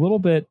 liters. A little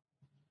bit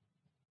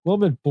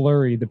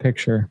blurry, the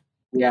picture.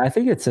 Yeah, I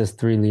think it says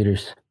 3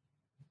 liters.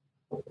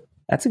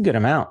 That's a good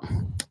amount.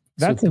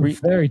 That's a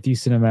very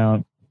decent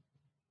amount.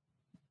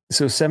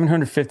 So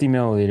 750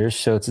 milliliters.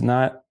 So it's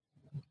not.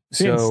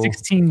 So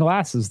 16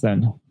 glasses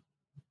then.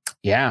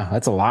 Yeah,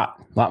 that's a lot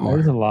That more.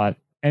 is a lot.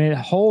 And it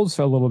holds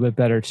a little bit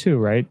better too,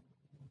 right?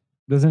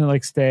 Doesn't it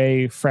like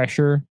stay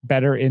fresher,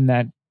 better in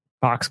that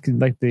box,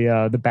 like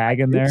the bag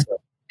in there? It's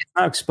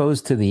not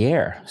exposed to the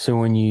air. So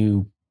when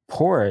you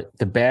pour it,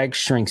 the bag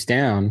shrinks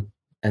down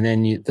and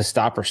then the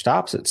stopper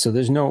stops it. So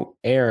there's no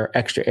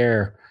extra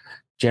air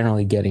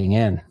generally getting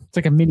in. It's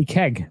like a mini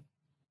keg.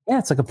 Yeah,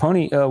 it's like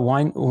a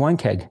wine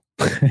keg.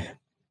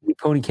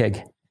 Pony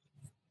keg.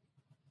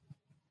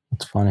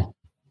 It's funny.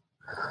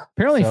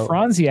 Apparently,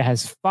 Franzia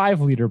has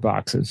 5-liter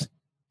boxes.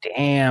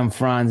 Damn,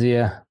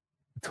 Franzia.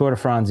 Tour de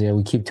Franzia.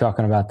 We keep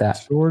talking about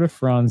that. Tour de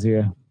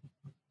Franzia.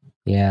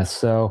 Yeah,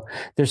 so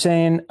they're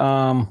saying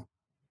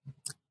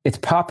its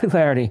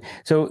popularity.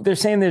 So they're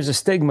saying there's a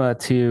stigma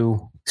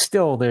to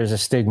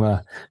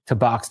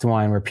boxed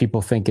wine where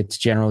people think it's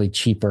generally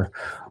cheaper.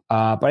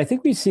 But I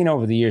think we've seen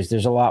over the years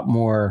there's a lot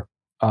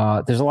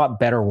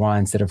better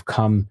wines that have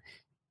come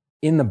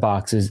in the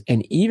boxes.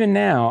 And even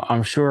now,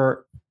 I'm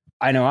sure,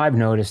 I know I've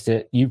noticed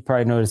it. You've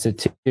probably noticed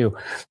it too.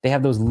 They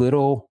have those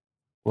little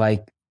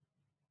like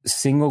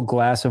single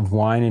glass of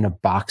wine in a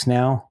box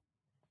now,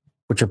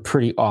 which are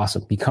pretty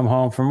awesome. You come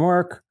home from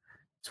work,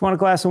 just want a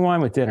glass of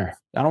wine with dinner.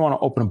 I don't want to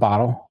open a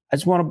bottle. I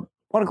just want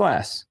a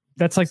glass.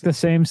 That's like the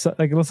same,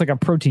 like it looks like a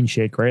protein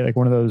shake, right? Like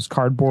one of those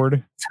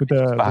cardboard with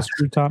the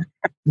screw top.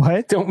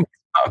 What? Don't mix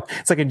them up.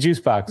 It's like a juice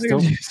box.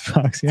 Don't mix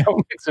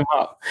them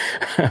up.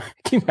 Can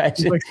you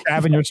imagine? Like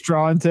stabbing your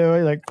straw into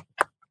it. Like,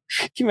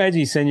 can you imagine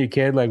you send your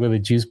kid like with a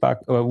juice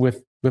box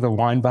with a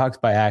wine box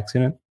by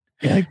accident?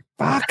 You're like,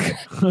 fuck.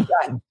 God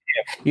damn.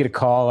 You get a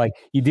call like,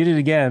 you did it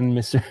again,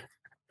 Mr.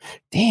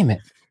 Damn it.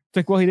 It's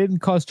like, well, he didn't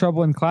cause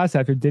trouble in class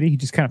after, did he? He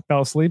just kind of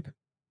fell asleep.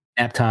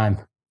 Nap time.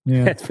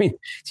 Yeah. That's me.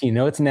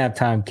 So it's nap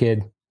time,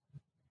 kid.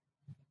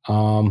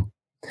 So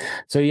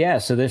they're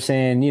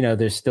saying,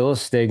 there's still a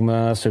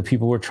stigma. So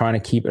people were trying to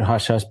keep it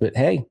hush hush, but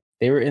hey,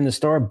 they were in the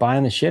store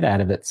buying the shit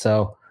out of it.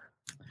 So,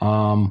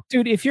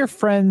 dude, if your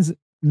friends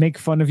make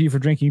fun of you for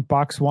drinking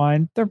box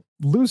wine, they're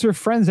loser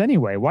friends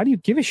anyway. Why do you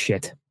give a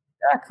shit?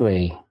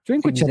 Exactly.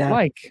 Drink what you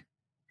like.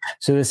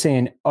 So they're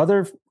saying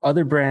other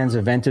brands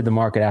have entered the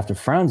market after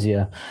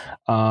Franzia,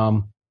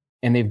 and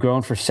they've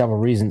grown for several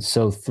reasons.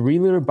 So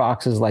 3-liter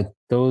boxes like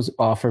those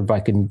offered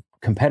by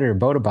competitor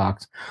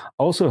Boda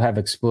also have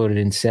exploded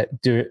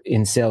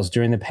in sales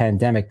during the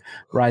pandemic,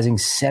 rising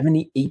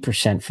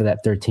 78% for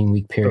that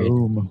 13-week period.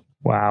 Boom.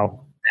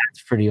 Wow.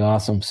 That's pretty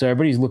awesome. So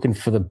everybody's looking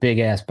for the big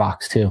ass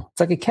box too. It's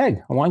like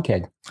a wine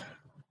keg.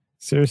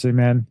 Seriously,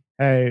 man.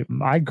 Hey,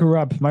 I grew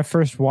up, my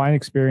first wine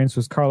experience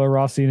was Carlo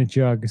Rossi in a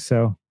jug.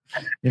 So,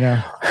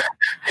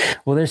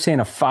 Well, they're saying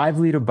a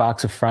 5-liter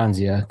box of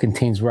Franzia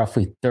contains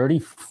roughly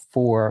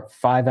 34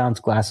 5-ounce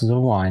glasses of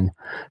wine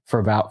for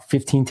about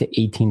 $15 to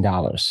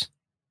 $18,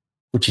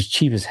 which is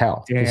cheap as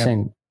hell. Damn. They're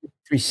saying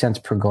 3 cents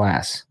per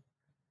glass.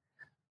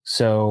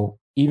 So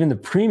even the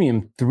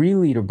premium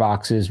 3-liter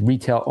boxes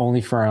retail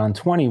only for around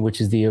 20,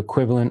 which is the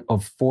equivalent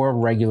of 4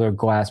 regular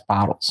glass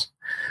bottles.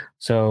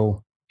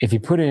 So if you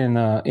put it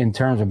in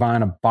terms of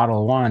buying a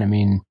bottle of wine, I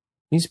mean,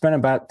 you spend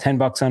about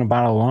 $10 on a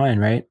bottle of wine,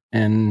 right?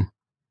 And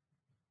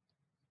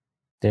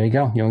there you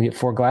go. You only get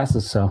 4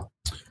 glasses. So, all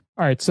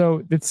right.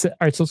 So let's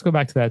go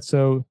back to that.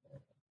 So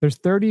there's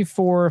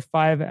 34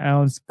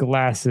 5-ounce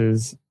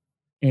glasses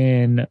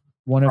in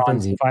one of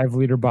those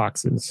 5-liter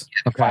boxes.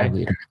 Okay.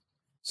 5-liter.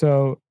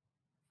 So,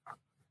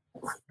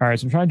 all right.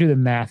 So I'm trying to do the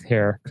math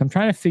here because I'm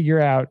trying to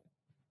figure out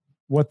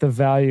what the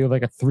value of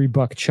like a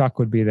 $3 chuck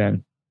would be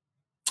then.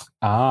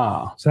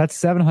 So that's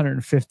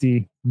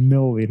 750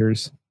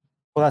 milliliters.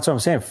 Well, that's what I'm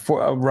saying.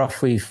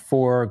 Roughly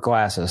 4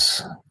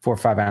 glasses, 4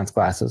 5-ounce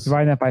glasses.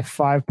 Dividing that by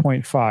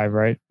 5.5,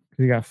 right?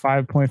 Because you got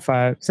 5.5,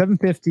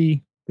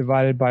 750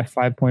 divided by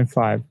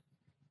 5.5.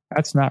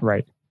 That's not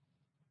right.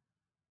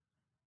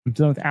 I'm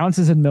dealing with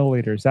ounces and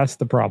milliliters. That's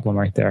the problem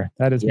right there.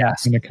 That is not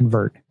going to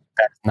convert.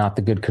 That's not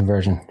the good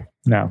conversion.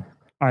 No.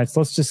 All right.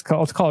 So let's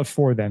call it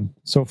 4 then.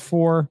 So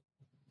 4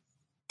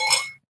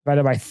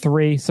 divided by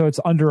 3. So it's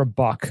under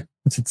 $1.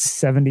 It's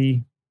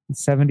 70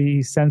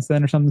 cents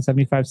then or something,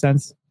 75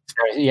 cents.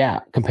 Yeah,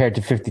 compared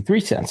to 53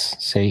 cents.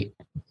 See,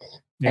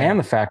 and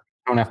the fact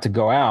you don't have to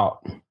go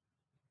out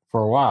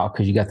for a while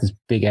because you got this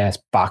big ass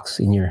box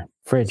in your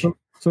fridge.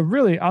 So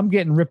really, I'm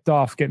getting ripped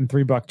off getting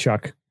 $3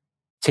 chuck.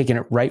 Taking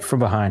it right from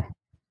behind.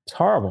 It's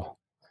horrible.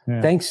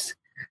 Yeah. Thanks,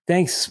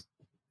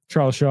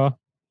 Charles Shaw.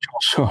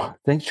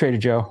 Thanks, Trader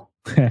Joe.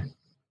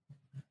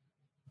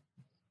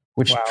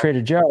 Which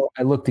Trader Joe,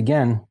 I looked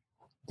again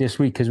this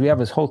week because we have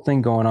this whole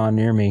thing going on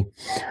near me.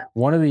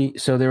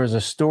 So there was a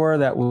store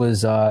that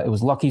was it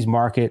was Lucky's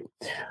Market.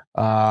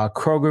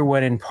 Kroger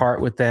went in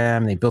part with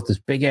them. They built this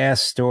big ass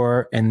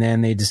store, and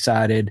then they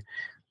decided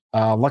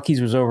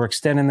Lucky's was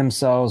overextending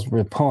themselves.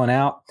 We're pulling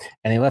out,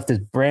 and they left this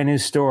brand new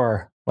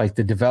store. Like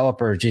the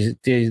developer,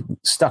 they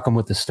stuck them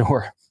with the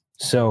store.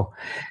 So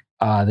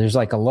there's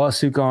like a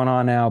lawsuit going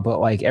on now, but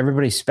like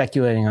everybody's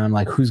speculating on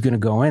like who's going to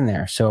go in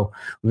there. So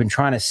we've been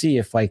trying to see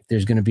if like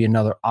there's going to be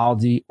another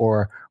Aldi,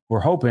 or we're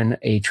hoping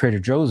a Trader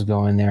Joe's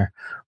go in there,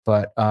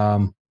 but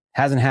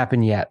hasn't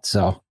happened yet.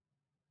 So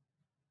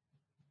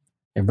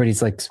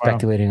Everybody's like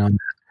speculating on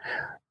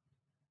that.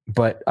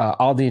 But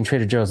Aldi and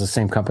Trader Joe's the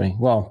same company.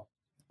 Well,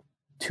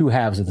 two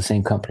halves of the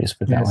same company, let's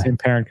put it that way. Same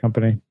parent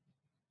company.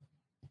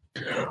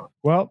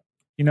 Well,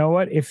 you know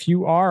what? If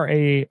you are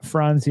a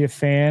Franzia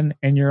fan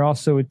and you're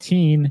also a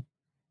teen,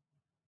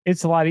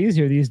 it's a lot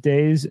easier these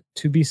days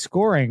to be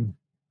scoring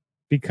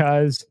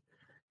because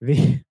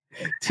the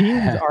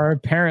teens are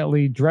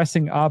apparently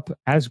dressing up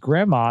as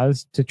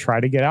grandmas to try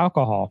to get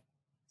alcohol.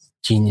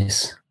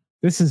 Genius.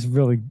 This is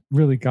really,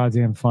 really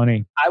goddamn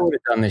funny. I would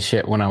have done this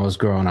shit when I was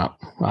growing up.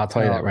 I'll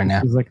tell you that right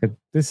now.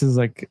 This is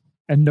like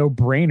a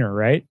no-brainer,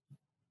 right?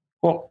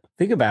 Well,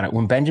 think about it.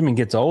 When Benjamin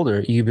gets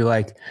older, you'd be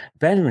like,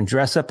 Benjamin,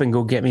 dress up and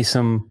go get me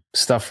some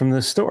stuff from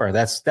the store.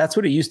 That's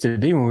what it used to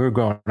be when we were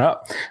growing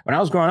up. When I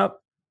was growing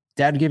up,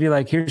 Dad would give you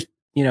like, here's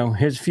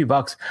a few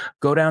bucks.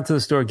 Go down to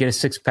the store, get a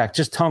 6-pack.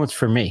 Just tell them it's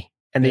for me.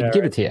 And they'd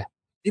give it to you.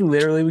 They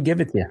literally would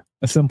give it to you.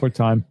 A simpler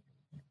time.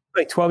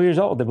 Like 12 years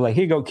old. They'd be like,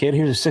 here you go, kid.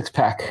 Here's a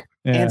 6-pack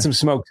and some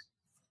smokes.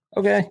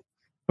 Okay.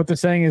 What they're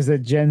saying is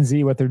that Gen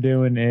Z, what they're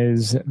doing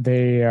is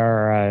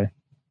they're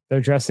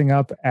dressing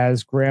up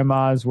as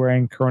grandmas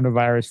wearing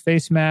coronavirus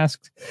face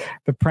masks.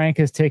 The prank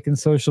has taken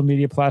social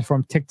media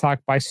platform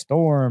TikTok by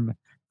storm,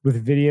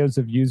 with videos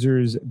of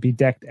users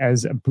bedecked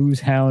as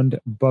booze hound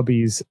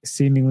bubbies,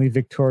 seemingly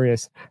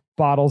victorious,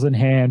 bottles in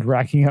hand,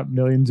 racking up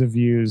millions of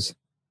views.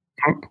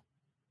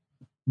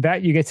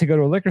 That you get to go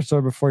to a liquor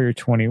store before you're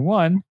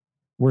 21,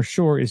 we're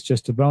sure is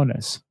just a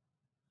bonus.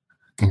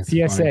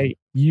 PSA, funny.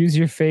 Use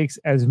your fakes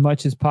as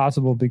much as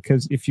possible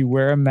because if you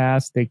wear a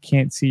mask, they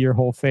can't see your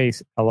whole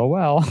face.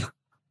 LOL.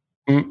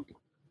 You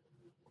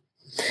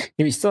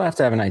still have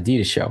to have an ID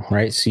to show,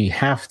 right? So you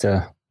have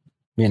to,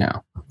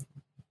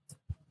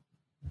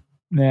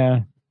 Yeah,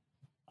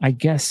 I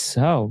guess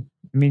so.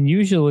 I mean,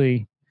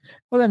 usually,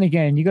 well, then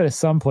again, you go to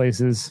some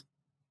places,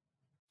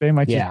 they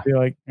might just be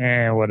like,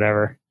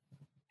 whatever.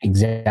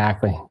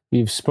 Exactly.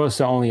 You're supposed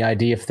to only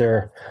ID if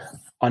they're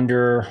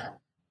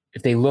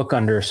if they look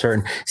under a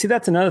certain. See,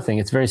 that's another thing.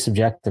 It's very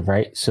subjective,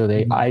 right? So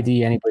they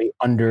ID anybody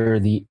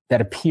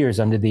that appears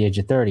under the age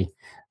of 30.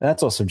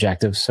 That's all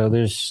subjective. So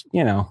there's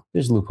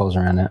loopholes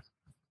around that.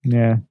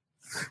 Yeah.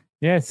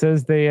 Yeah. It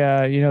says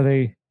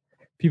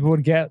people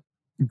would get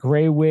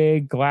gray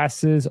wig,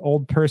 glasses,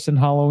 old person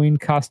Halloween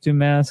costume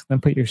mask,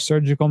 then put your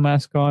surgical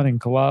mask on and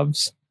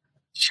gloves.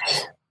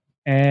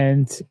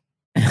 And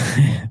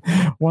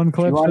one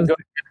clip shows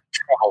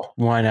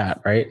why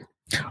not, right?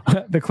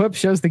 The clip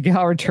shows the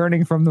gal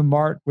returning from the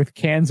mart with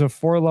cans of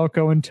Four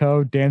Loko in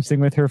tow, dancing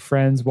with her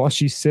friends while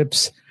she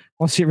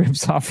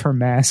rips off her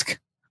mask.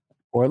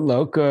 Four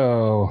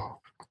Loko.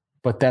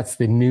 But that's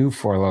the new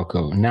Four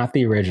Loko, not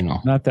the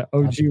original. Not the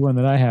OG one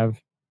that I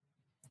have.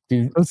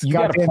 Dude,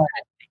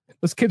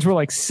 those kids were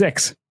like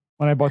 6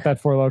 when I bought that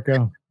Four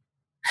Loko.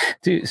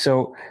 Dude,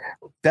 so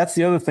that's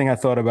the other thing I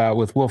thought about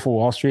with Wolf of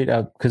Wall Street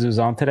because it was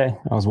on today.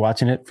 I was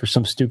watching it for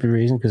some stupid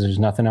reason because there's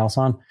nothing else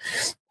on.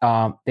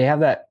 They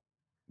have that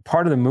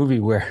part of the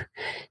movie where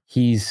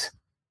he's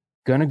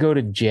going to go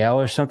to jail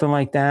or something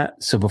like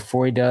that. So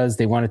before he does,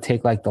 they want to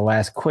take like the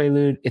last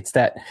Quaalude. It's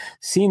that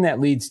scene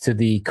that leads to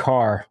the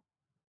car,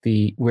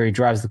 where he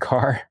drives the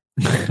car.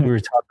 We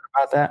were talking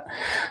about that.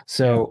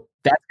 So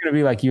that's going to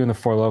be like you in the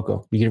Four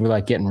Loko. You're going to be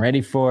like getting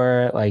ready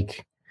for it.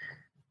 Like,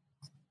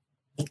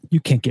 you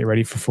can't get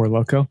ready for Four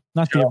Loko.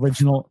 Not the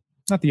original,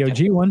 not the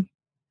OG one.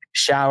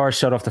 Shower,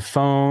 shut off the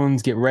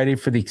phones, get ready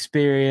for the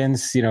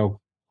experience,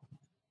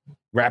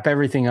 wrap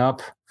everything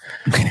up.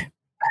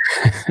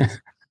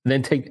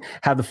 Then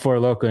have the Four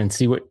Loko and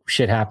see what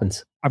shit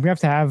happens. I'm going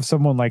to have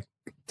someone like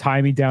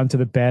tie me down to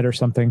the bed or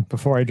something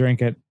before I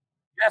drink it.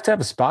 You have to have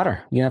a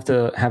spotter. You have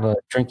to have a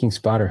drinking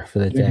spotter for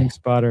the day.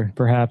 Spotter,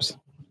 perhaps.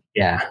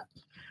 Yeah.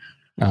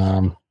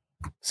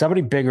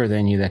 Somebody bigger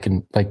than you that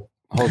can like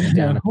hold you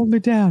down. Hold me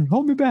down.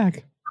 Hold me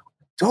back.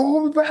 Don't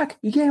hold me back.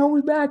 You can't hold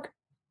me back.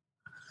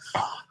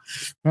 All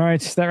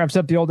right. So that wraps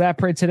up the old app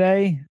parade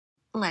today.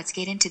 Let's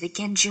get into the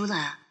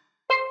Ginjula.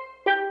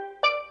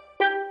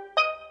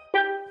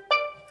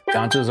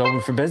 Gonjo's open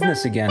for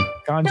business again.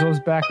 Gonjo's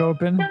back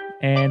open,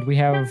 and we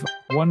have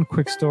one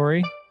quick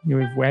story.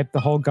 We've wiped the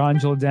whole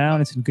Gonjo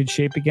down. It's in good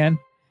shape again.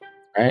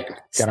 All right.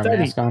 Got our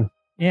mask on.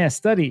 Yeah,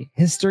 study.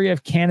 History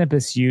of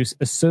cannabis use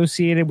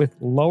associated with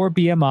lower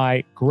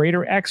BMI,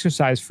 greater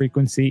exercise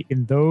frequency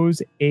in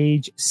those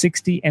age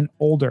 60 and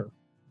older.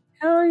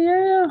 Oh,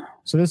 yeah.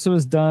 So this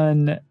was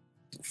done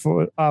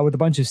with a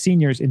bunch of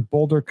seniors in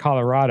Boulder,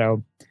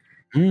 Colorado.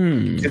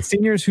 And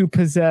seniors who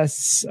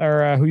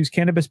who use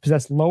cannabis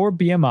possess lower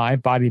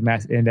BMI, body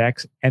mass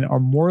index, and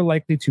are more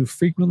likely to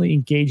frequently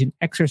engage in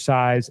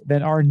exercise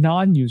than are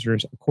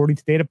non-users, according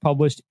to data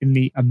published in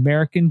the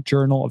American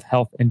Journal of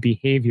Health and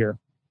Behavior.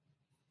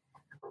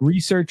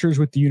 Researchers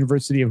with the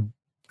University of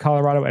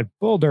Colorado at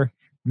Boulder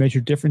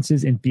measured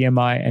differences in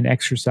BMI and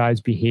exercise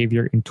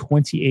behavior in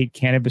 28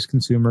 cannabis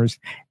consumers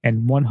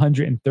and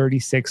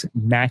 136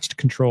 matched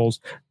controls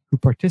who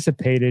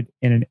participated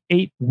in an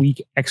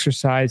 8-week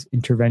exercise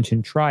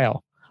intervention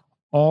trial.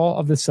 All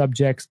of the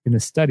subjects in the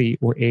study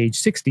were age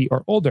 60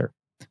 or older.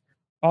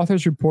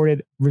 authors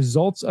reported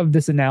results of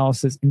this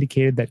analysis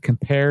indicated that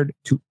compared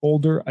to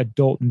older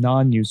adult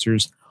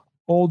non-users,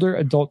 older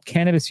adult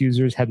cannabis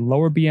users had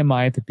lower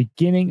BMI at the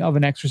beginning of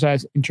an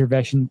exercise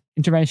intervention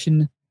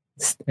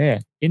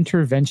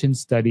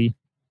study,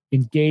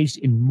 engaged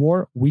in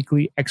more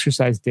weekly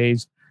exercise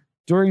days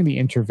during the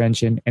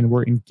intervention, and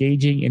were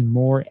engaging in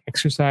more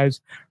exercise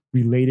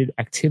related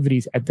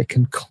activities at the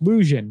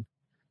conclusion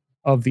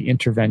of the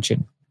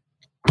intervention.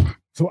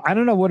 So I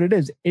don't know what it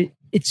is.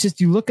 It's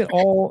just, you look at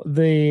all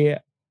the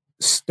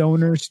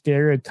stoner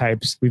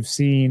stereotypes we've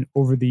seen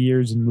over the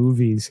years in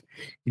movies,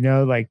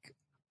 like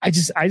I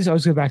just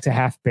always go back to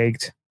Half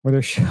Baked, where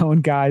they're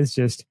showing guys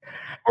just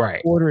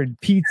ordering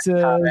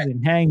pizzas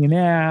and hanging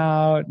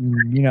out,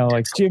 and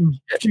like Jim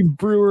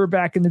Brewer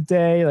back in the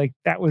day, like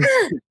that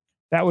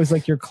was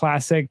like your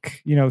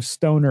classic,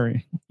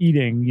 stoner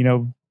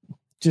eating,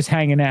 just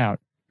hanging out.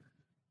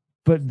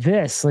 But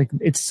this, like,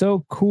 it's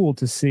so cool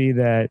to see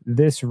that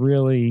this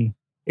really,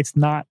 it's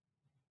not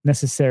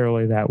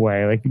necessarily that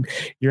way. Like,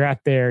 you're out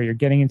there, you're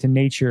getting into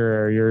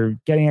nature, you're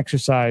getting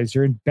exercise,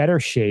 you're in better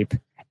shape,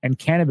 and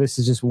cannabis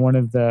is just one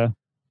of the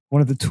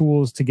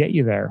tools to get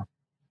you there.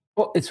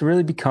 Well, it's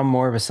really become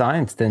more of a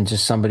science than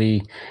just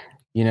somebody,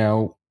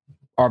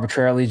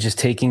 arbitrarily just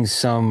taking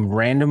some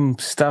random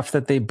stuff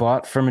that they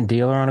bought from a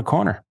dealer on a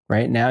corner.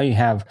 Right now you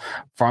have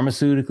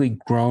pharmaceutically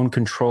grown,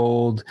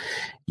 controlled,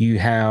 you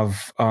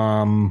have,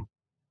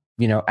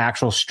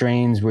 actual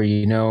strains where,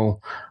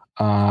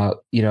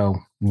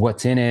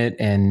 what's in it,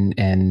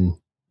 and,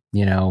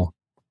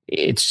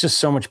 it's just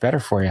so much better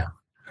for you.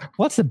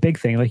 Well, that's the big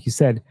thing. Like you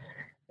said,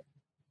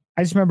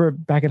 I just remember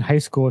back in high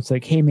school, it's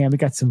like, hey man, we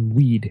got some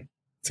weed.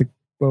 It's like,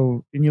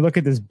 well, and you look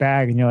at this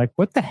bag and you're like,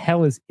 what the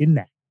hell is in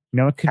that?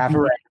 It could half be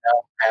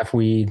half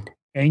weed,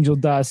 angel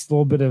dust, a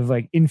little bit of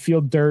like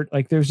infield dirt.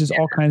 Like there's just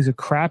all kinds of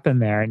crap in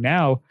there. And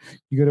now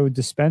you go to a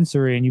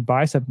dispensary and you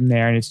buy something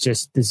there, and it's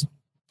just this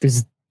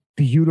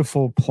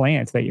beautiful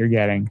plant that you're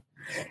getting.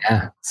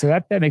 Yeah. So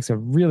that makes a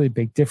really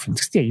big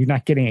difference. Yeah, you're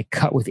not getting it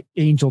cut with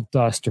angel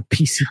dust or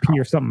PCP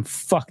or something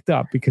fucked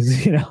up,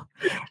 because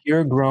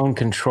pure grown,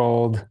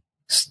 controlled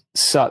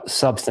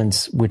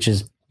substance, which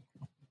is,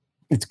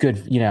 it's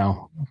good.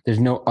 There's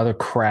no other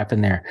crap in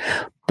there.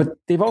 But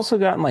they've also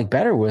gotten like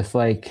better with,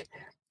 like,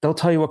 they'll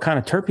tell you what kind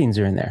of terpenes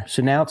are in there.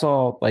 So now it's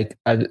all like,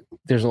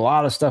 there's a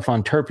lot of stuff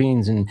on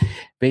terpenes, and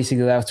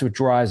basically that's what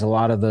drives a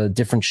lot of the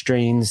different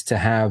strains to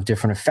have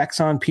different effects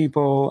on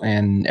people,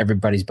 and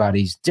everybody's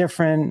body's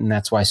different. And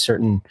that's why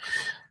certain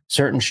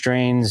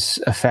strains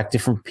affect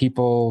different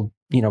people,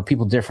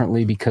 people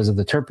differently because of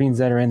the terpenes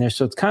that are in there.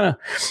 So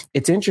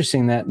it's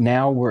interesting that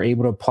now we're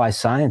able to apply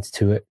science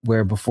to it,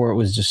 where before it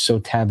was just so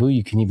taboo,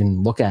 you can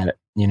even look at it,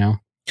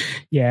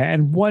 Yeah.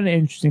 And one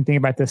interesting thing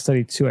about this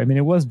study too, I mean,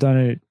 it was done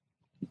at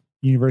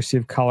University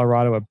of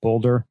Colorado at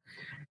Boulder,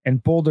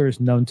 and Boulder is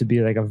known to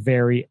be like a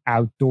very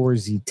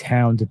outdoorsy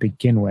town to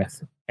begin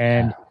with.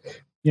 And,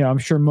 I'm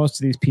sure most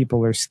of these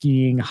people are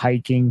skiing,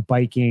 hiking,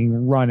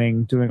 biking,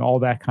 running, doing all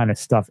that kind of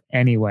stuff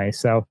anyway.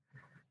 So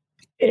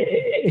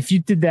if you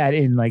did that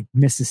in like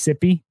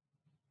Mississippi,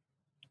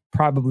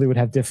 probably would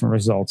have different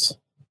results.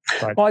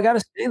 But, well, I got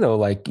to say though,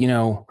 like,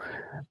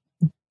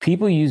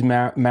 people use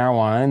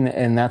marijuana,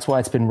 and that's why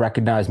it's been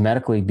recognized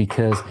medically,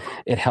 because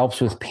it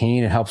helps with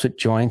pain, it helps with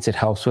joints, it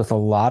helps with a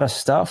lot of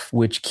stuff,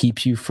 which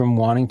keeps you from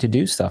wanting to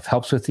do stuff,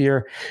 helps with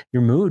your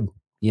mood.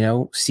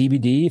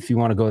 CBD, if you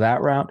want to go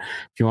that route,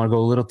 if you want to go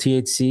a little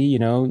THC,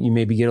 you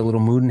maybe get a little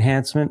mood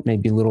enhancement,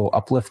 maybe a little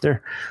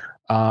uplifter.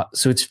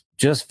 So it's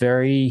just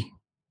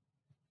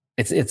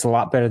it's a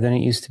lot better than it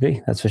used to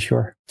be. That's for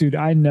sure. Dude,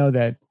 I know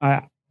that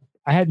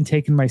I hadn't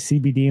taken my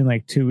CBD in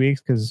like 2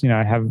 weeks because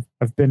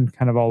I've been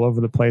kind of all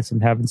over the place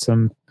and having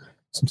some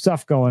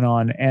stuff going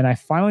on, and I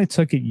finally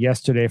took it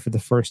yesterday for the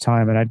first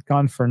time, and I'd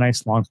gone for a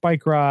nice long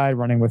bike ride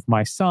running with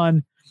my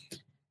son,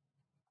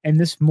 and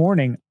this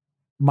morning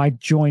my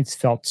joints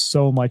felt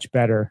so much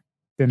better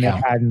than they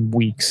had in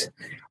weeks.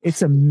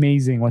 It's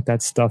amazing what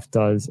that stuff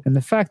does, and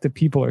the fact that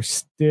people are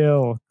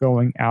still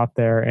going out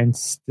there and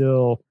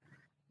still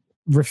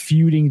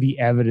refuting the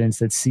evidence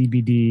that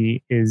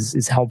CBD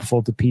is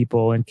helpful to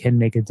people and can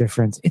make a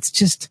difference. It's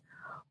just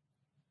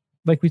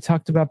like we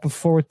talked about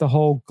before with the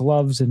whole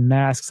gloves and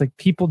masks. Like,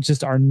 people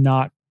just are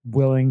not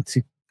willing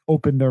to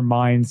open their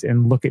minds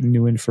and look at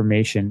new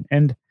information.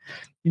 And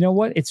you know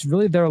what? It's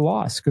really their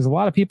loss, because a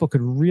lot of people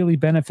could really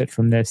benefit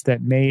from this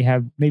that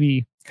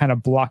maybe kind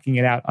of blocking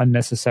it out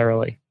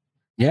unnecessarily.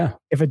 Yeah.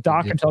 If a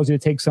doctor tells you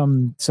to take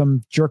some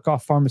jerk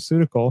off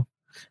pharmaceutical,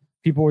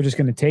 people are just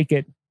going to take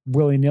it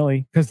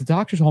willy-nilly because the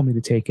doctor told me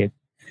to take it.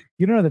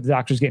 You don't know that the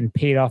doctor's getting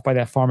paid off by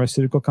that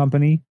pharmaceutical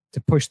company to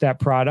push that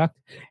product,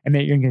 and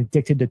that you're going to get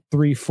addicted to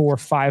 3, 4,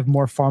 5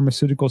 more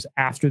pharmaceuticals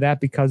after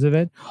that because of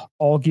it,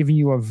 all giving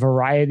you a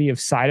variety of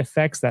side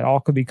effects that all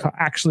could be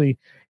actually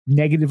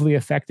negatively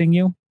affecting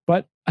you.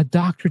 But a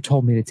doctor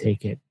told me to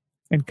take it,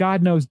 and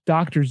God knows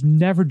doctors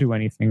never do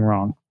anything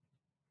wrong.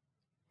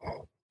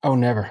 Oh,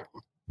 never.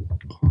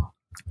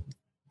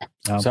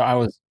 So I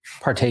was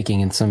partaking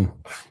in some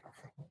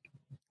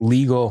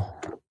legal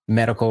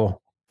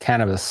medical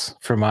cannabis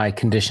for my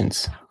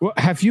conditions. Well,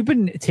 have you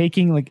been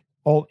taking like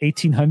all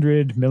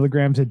 1,800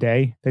 milligrams a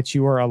day that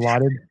you are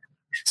allotted?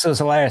 So it's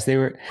hilarious. They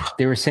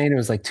were saying it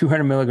was like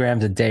 200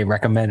 milligrams a day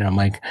recommended. I'm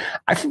like,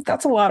 I think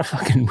that's a lot of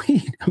fucking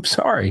weed. I'm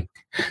sorry.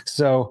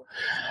 So,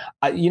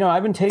 I've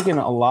been taking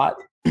a lot.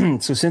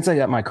 So since I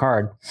got my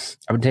card,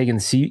 I've been taking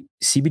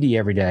CBD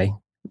every day,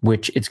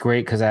 which it's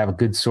great because I have a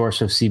good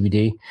source of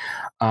CBD.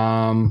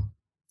 And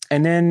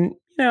then,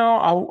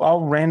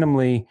 I'll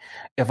randomly,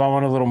 if I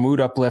want a little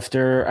mood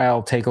uplifter,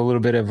 I'll take a little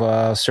bit of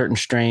a certain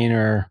strain,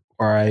 or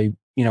I,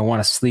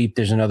 want to sleep.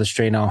 There's another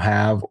strain I'll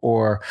have,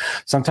 or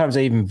sometimes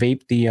I even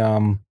vape the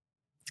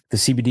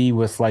CBD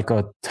with like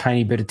a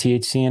tiny bit of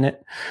THC in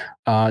it,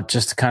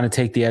 just to kind of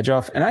take the edge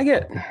off. And I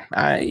got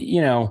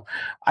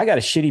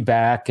a shitty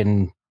back,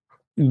 and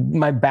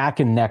my back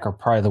and neck are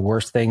probably the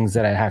worst things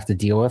that I have to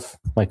deal with,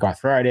 like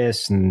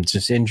arthritis and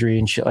just injury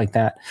and shit like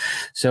that.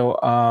 So,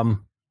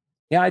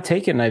 I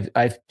take it, and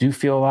I do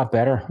feel a lot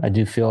better. I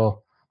do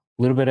feel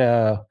a little bit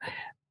of,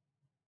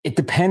 it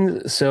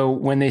depends. So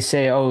when they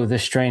say, oh,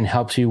 this strain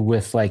helps you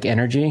with like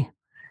energy,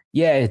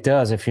 yeah, it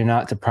does if you're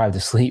not deprived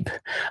of sleep.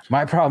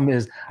 My problem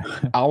is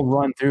I'll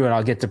run through and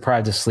I'll get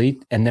deprived of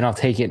sleep, and then I'll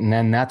take it, and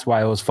then that's why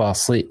I always fall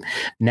asleep.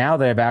 Now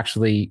that I've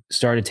actually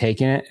started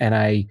taking it, and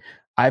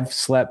I've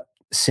slept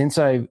since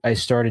I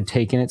started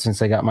taking it,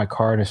 since I got my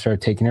card and I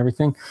started taking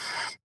everything.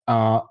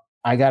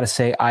 I got to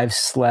say, I've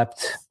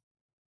slept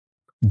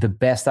the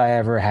best I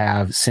ever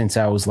have since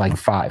I was like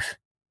 5.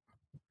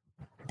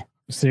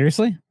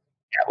 Seriously?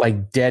 Yeah,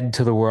 like dead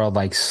to the world,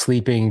 like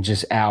sleeping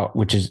just out,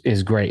 which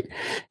is great.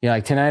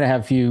 Like tonight I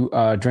have a few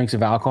drinks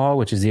of alcohol,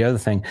 which is the other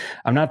thing.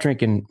 I'm not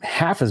drinking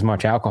half as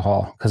much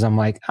alcohol because I'm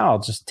like, I'll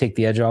just take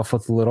the edge off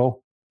with a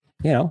little,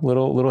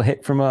 little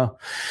hit from a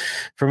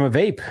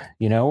vape,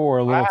 or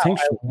a little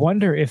tincture. I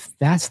wonder if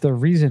that's the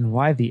reason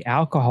why the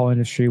alcohol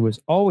industry was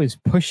always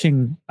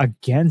pushing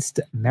against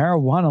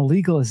marijuana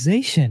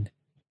legalization.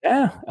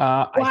 Yeah.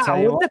 Wow, I tell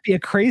you wouldn't that be a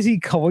crazy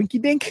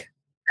coinkydink?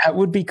 That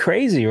would be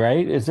crazy,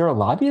 right? Is there a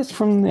lobbyist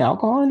from the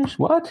alcohol industry?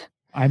 What?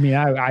 I mean,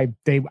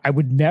 I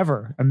would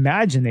never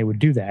imagine they would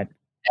do that.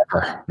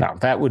 Ever. No,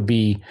 that would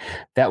be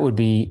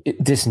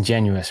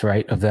disingenuous,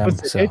 right? Of them.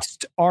 It's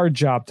our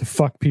job to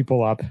fuck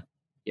people up.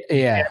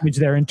 Yeah. Damage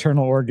their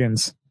internal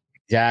organs.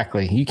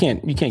 Exactly. You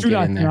can't Do get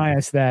not in there. deny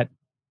us that.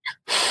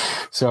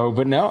 So,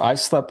 but no,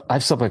 I've slept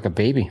like a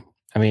baby.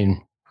 I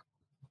mean,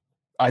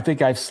 I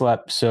think I've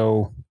slept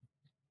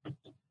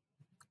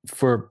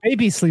for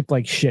babies sleep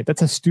like shit.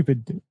 That's a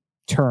stupid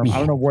term. I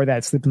don't know where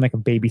that sleeping like a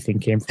baby thing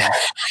came from.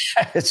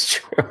 It's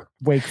true.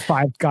 Wake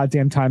 5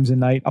 goddamn times a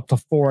night, up to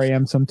 4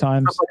 a.m.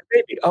 sometimes. Like a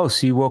baby. Oh,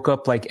 so you woke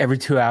up like every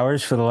 2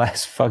 hours for the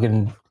last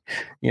fucking,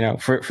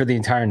 for the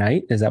entire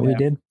night? Is that what you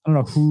did? I don't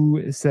know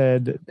who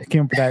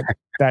came up with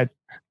that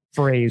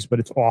phrase, but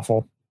it's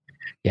awful.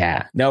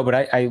 Yeah. No, but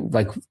I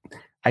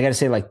got to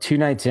say, like 2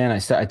 nights in, I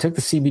took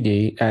the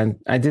CBD and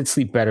I did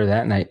sleep better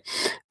that night.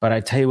 But I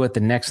tell you what, the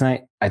next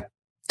night I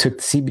took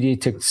the CBD,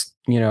 took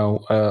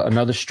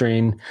another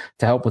strain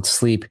to help with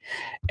sleep,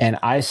 and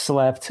I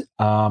slept.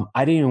 I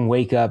didn't even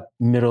wake up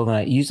middle of the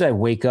night. Usually I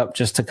wake up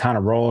just to kind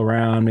of roll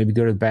around, maybe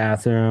go to the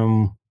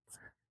bathroom,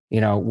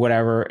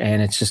 whatever.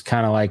 And it's just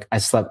kind of like I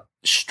slept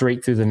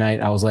straight through the night.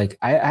 I was like,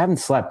 I haven't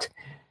slept,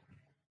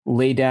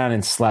 lay down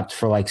and slept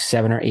for like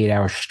 7 or 8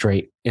 hours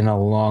straight in a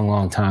long,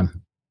 long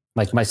time.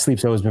 Like my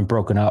sleep's always been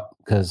broken up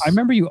because I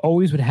remember you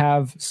always would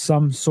have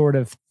some sort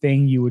of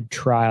thing you would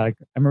try. Like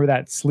I remember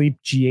that sleep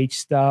GH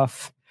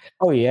stuff.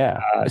 Oh yeah,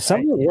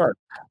 some of it worked.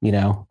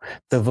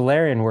 The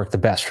Valerian worked the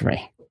best for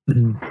me.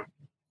 Mm-hmm.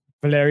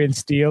 Valerian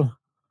Steel.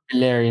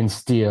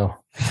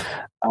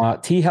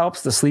 Tea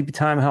helps. The sleepy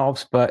time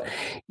helps, but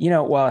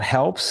while it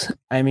helps,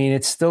 I mean,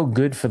 it's still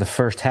good for the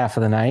first half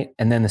of the night,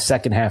 and then the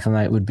second half of the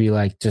night would be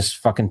like just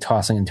fucking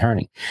tossing and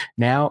turning.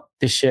 Now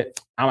this shit,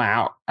 I'm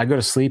out. I go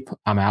to sleep,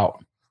 I'm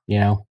out.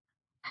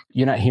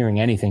 You're not hearing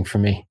anything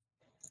from me.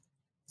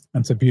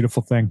 That's a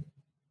beautiful thing.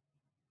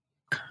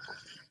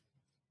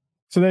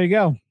 So there you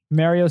go.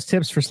 Mario's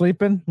tips for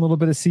sleeping. A little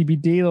bit of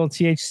CBD, a little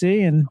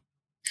THC, and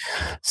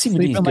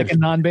sleeping like a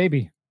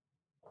non-baby.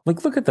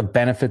 Like, look at the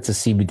benefits of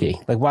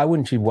CBD. Like, why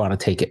wouldn't you want to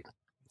take it?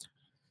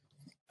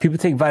 People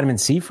take vitamin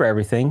C for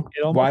everything.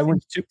 Why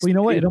wouldn't you? Well, you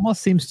know what? It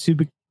almost seems too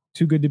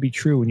good to be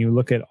true when you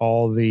look at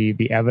all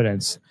the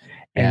evidence.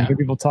 And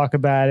people talk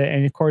about it.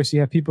 And of course,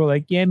 you have people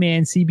like, yeah,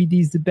 man, CBD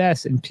is the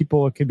best. And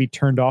people can be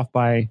turned off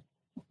by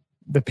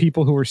the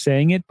people who are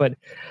saying it. But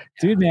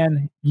dude,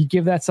 man, you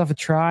give that stuff a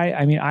try.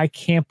 I mean, I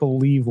can't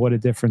believe what a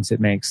difference it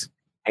makes.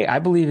 Hey, I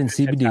believe in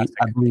CBD. Fantastic.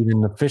 I believe in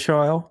the fish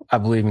oil. I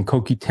believe in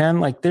CoQ10.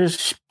 Like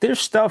there's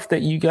stuff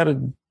that you got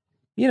to,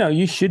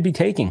 you should be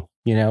taking,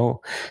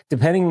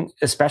 depending,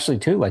 especially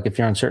too, like if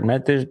you're on certain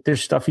med,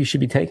 there's stuff you should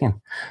be taking.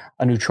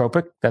 A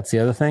nootropic. That's the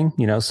other thing,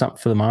 something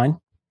for the mind.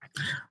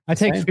 I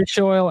take fish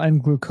oil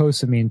and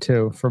glucosamine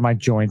too for my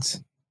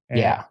joints.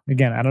 And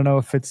again, I don't know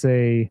if it's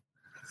a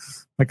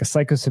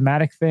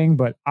psychosomatic thing,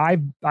 but I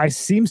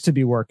seems to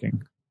be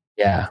working.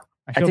 Yeah.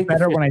 I feel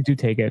better when I do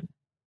take it.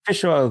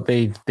 Fish oil,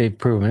 they've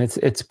proven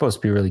it's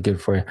supposed to be really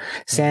good for you.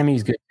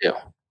 Sammy's good too.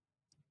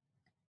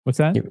 What's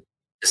that?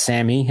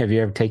 Sammy, have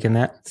you ever taken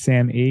that?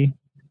 Sam E.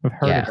 I've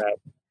heard of that.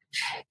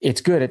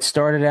 It's good. It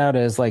started out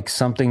as like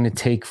something to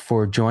take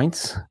for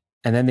joints.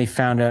 And then they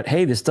found out,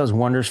 hey, this does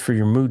wonders for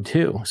your mood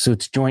too. So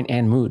it's joint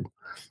and mood.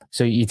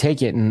 So you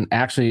take it and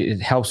actually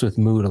it helps with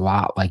mood a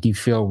lot. Like you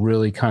feel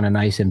really kind of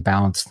nice and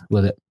balanced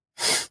with it.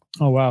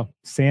 Oh, wow.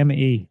 Sam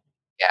E.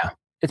 Yeah.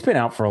 It's been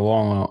out for a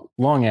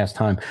long ass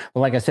time.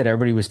 But like I said,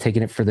 everybody was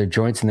taking it for their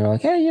joints and they were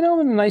like, hey, I'm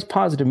in a nice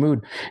positive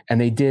mood. And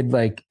they did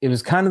like, it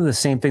was kind of the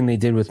same thing they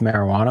did with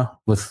marijuana,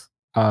 with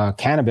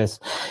cannabis,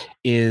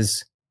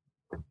 is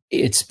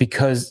it's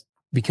because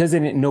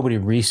nobody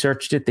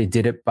researched it. They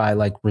did it by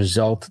like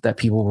result that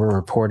people were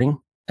reporting.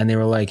 And they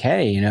were like,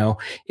 hey,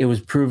 it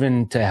was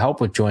proven to help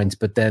with joints,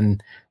 but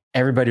then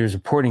everybody was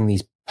reporting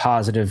these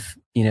positive,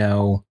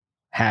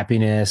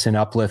 happiness and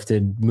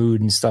uplifted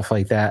mood and stuff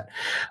like that.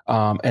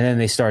 And then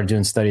they started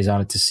doing studies on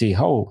it to see,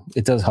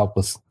 it does help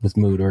with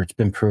mood, or it's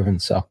been proven.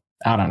 So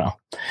I don't know.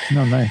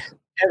 No, nice.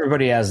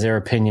 Everybody has their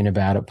opinion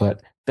about it,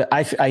 but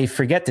I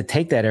forget to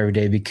take that every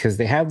day because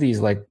they have these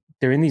like,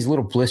 they're in these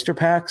little blister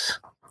packs.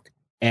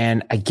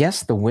 And I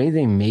guess the way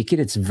they make it,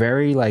 it's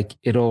very like,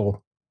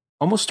 it'll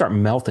almost start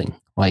melting.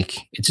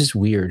 Like it's just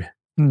weird.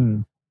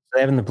 They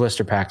have in the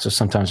blister pack. So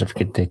sometimes I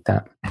forget to take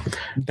that.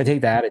 If I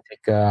take that,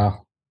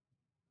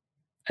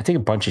 I take a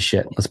bunch of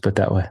shit. Let's put it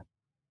that way.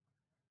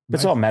 Nice.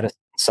 It's all medicine,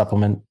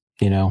 supplement,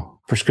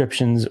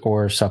 prescriptions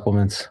or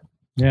supplements.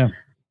 Yeah.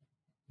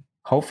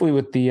 Hopefully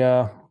with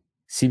the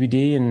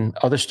CBD and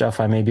other stuff,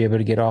 I may be able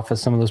to get off of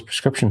some of those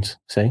prescriptions.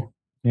 See?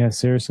 Yeah,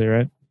 seriously,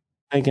 right?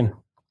 Thinking.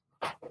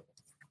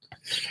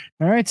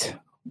 All right.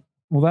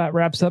 Well, that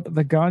wraps up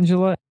the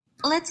gondola.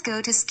 Let's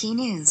go to ski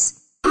news.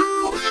 So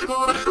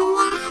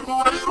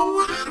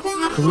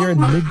we are in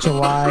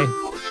mid-July,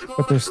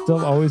 but there's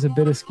still always a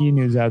bit of ski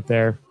news out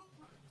there.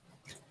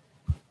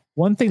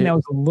 One thing that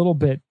was a little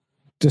bit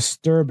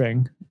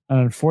disturbing and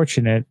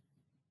unfortunate,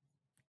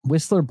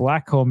 Whistler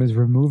Blackcomb is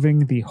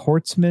removing the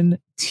Horstman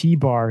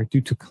T-bar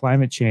due to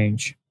climate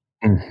change.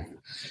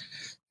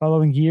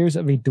 Following years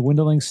of a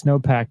dwindling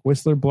snowpack,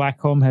 Whistler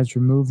Blackcomb has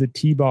removed the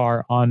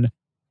T-bar on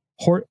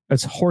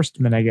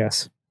Horstman, I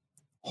guess.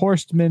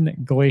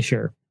 Horstman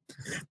Glacier.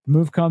 The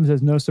move comes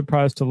as no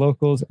surprise to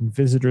locals and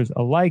visitors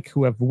alike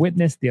who have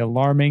witnessed the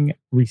alarming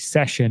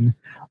recession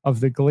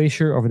of the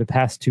glacier over the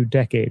past 2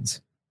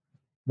 decades.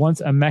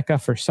 Once a mecca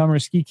for summer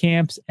ski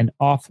camps and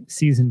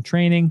off-season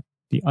training,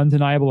 the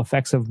undeniable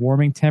effects of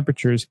warming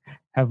temperatures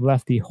have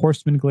left the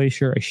Horstman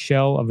Glacier a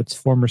shell of its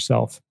former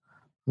self.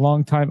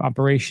 Longtime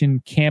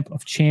operation Camp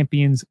of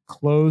Champions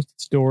closed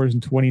its doors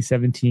in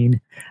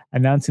 2017,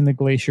 announcing the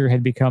glacier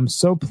had become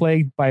so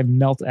plagued by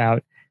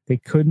melt-out they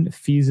couldn't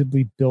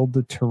feasibly build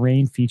the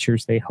terrain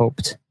features they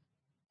hoped.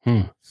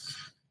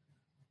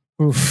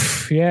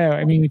 Oof. Yeah,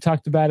 I mean, we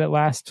talked about it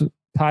last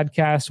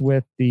podcast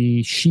with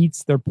the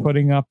sheets they're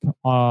putting up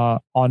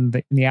in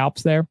the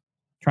Alps there,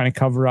 trying to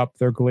cover up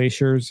their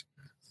glaciers.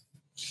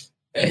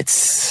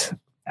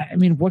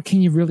 What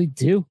can you really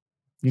do?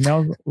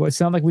 It's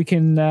not like we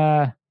can,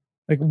 can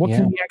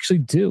we actually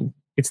do?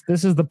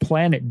 This is the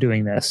planet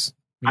doing this.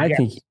 I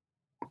think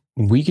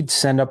we could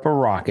send up a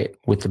rocket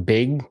with a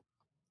big,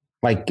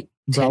 like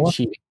umbrella? 10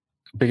 sheet,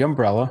 big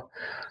umbrella,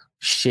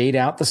 shade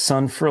out the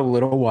sun for a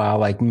little while,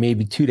 like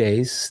maybe 2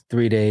 days,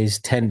 3 days,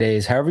 10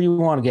 days, however you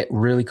want to get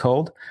really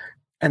cold,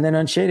 and then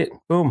unshade it.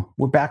 Boom.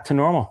 We're back to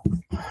normal.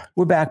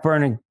 We're back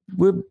burning.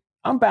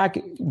 I'm back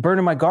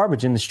burning my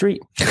garbage in the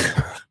street.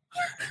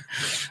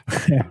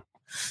 Yeah.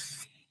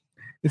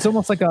 It's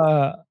almost like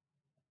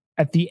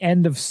at the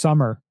end of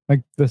summer,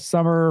 like the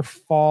summer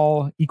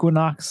fall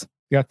equinox,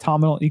 the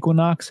autumnal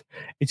equinox.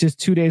 It's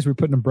just 2 days we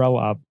put an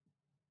umbrella up.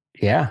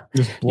 Yeah.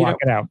 Just block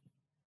it out.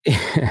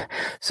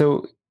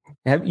 So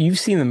you've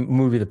seen the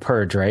movie The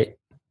Purge, right?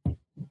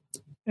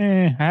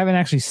 I haven't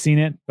actually seen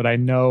it, but I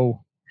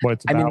know what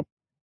it's about.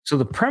 So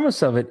the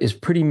premise of it is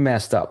pretty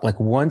messed up. Like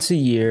once a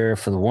year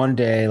for the one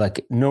day,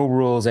 like no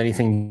rules,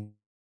 anything.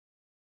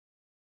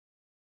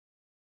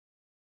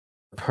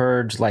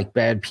 Purge like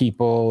bad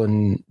people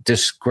and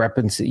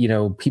discrepancy,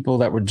 people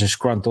that were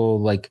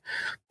disgruntled, like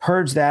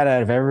purge that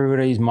out of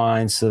everybody's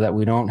minds so that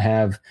we don't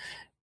have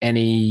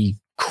any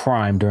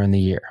crime during the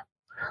year.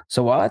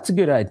 So while that's a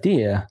good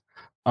idea,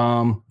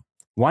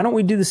 why don't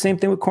we do the same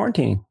thing with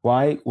quarantining?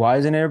 Why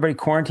isn't everybody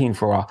quarantined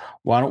for a while?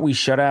 Why don't we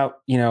shut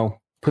out,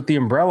 put the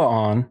umbrella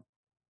on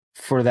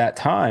for that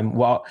time?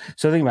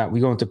 So think about it.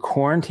 We go into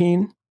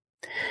quarantine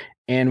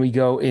and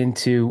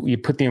you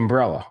put the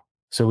umbrella.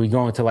 So we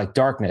go into like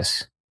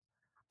darkness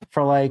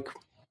for like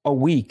a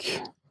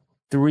week,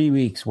 3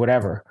 weeks,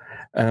 whatever.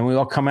 And then we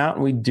all come out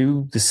and we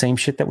do the same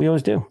shit that we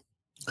always do.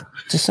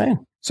 Just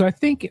saying. So I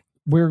think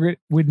we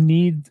would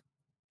need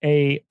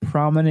a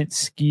prominent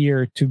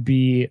skier to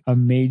be a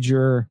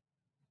major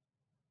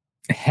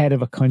head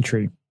of a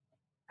country.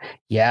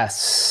 Yes.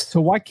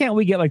 So why can't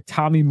we get like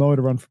Tommy Moe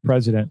to run for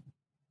president?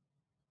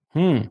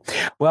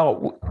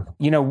 Well,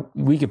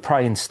 we could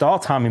probably install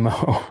Tommy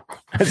Moe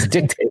as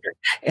dictator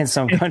in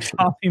some country.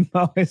 Tommy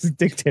Moe as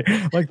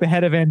dictator, like the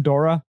head of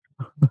Andorra.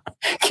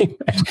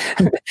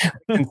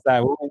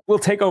 Liechtenstein. We'll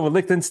take over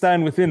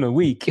Liechtenstein within a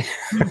week.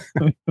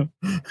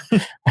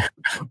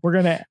 We're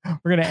gonna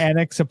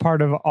annex a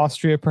part of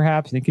Austria,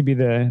 perhaps, and it could be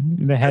the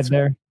head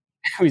there.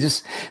 We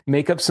just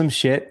make up some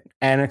shit,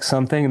 annex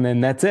something, and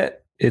then that's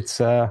it. It's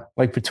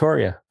like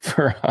Pretoria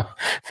for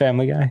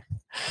Family Guy.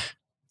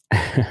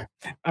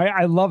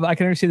 I love. I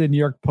can never see the New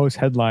York Post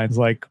headlines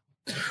like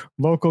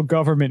 "Local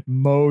government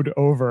mowed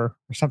over"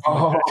 or something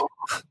like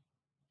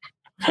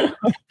that.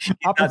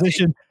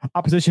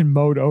 Opposition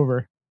mowed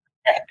over.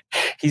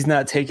 He's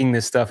not taking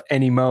this stuff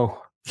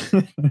anymore.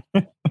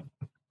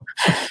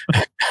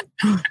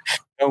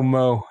 No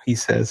mo, he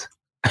says.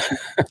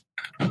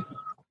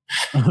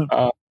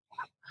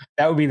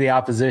 That would be the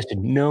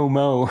opposition. No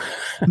mo.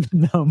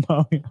 No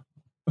mo.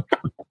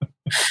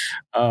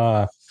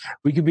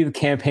 We could be the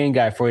campaign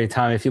guy for you,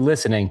 Tom, if you're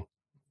listening.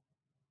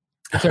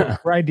 That's right.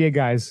 Our idea,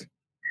 guys.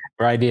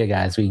 Our idea,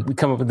 guys. We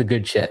come up with the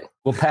good shit.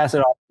 We'll pass it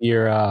off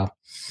to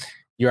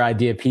your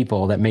idea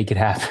people that make it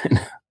happen.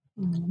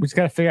 We just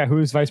got to figure out who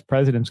his vice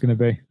president's going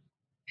to be.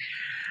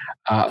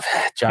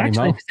 Johnny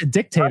Mo. He's a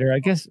dictator, I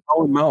guess.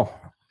 Oh, Mo.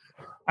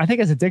 I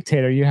think as a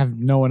dictator, you have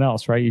no one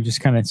else, right? You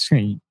just kind of,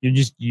 you're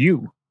just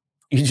you.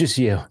 You're just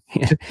you.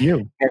 Just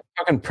you.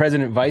 Fucking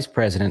president, vice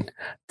president,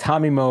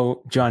 Tommy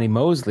Mo, Johnny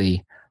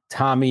Mosley,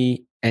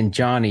 Tommy and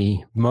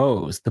Johnny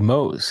Mose, the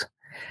Mose.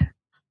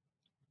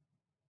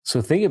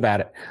 So think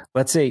about it.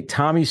 Let's say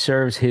Tommy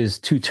serves his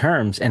 2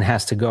 terms and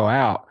has to go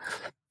out.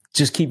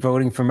 Just keep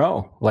voting for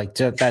Mo. Like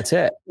that's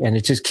it. And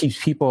it just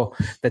keeps people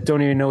that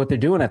don't even know what they're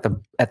doing at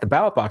the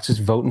ballot box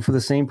just voting for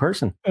the same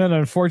person. And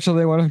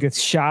unfortunately, one of them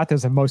gets shot.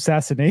 There's a Mo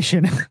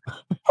assassination.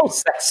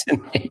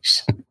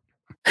 Assassination.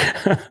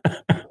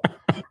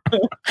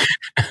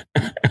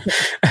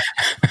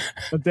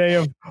 A day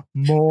of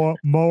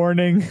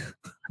mourning.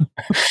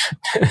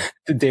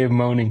 The day of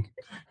moaning.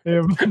 Day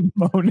of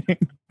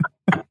moaning.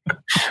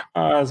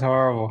 Oh, that's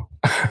horrible.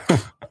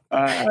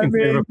 I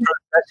mean,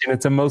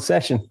 it's a Mo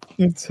session.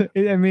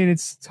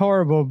 It's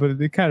horrible, but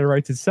it kind of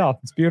writes itself.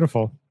 It's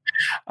beautiful.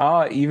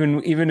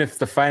 Even if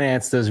the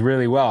finance does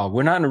really well,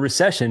 we're not in a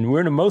recession.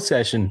 We're in a Mo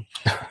session.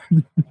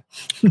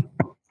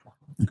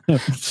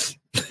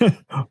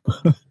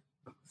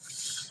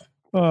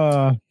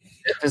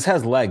 This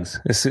has legs.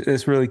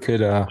 This really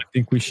could. I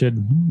think we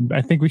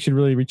should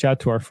really reach out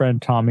to our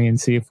friend Tommy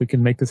and see if we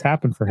can make this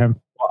happen for him.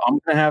 Well, I'm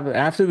gonna have,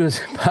 after this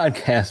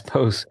podcast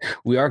post,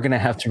 we are gonna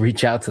have to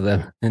reach out to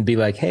them and be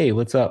like, "Hey,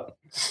 what's up?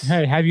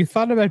 Hey, have you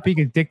thought about being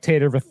a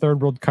dictator of a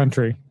third world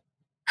country?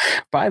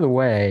 By the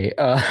way,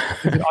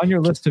 is it on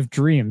your list of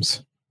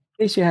dreams?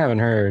 In case you haven't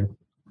heard,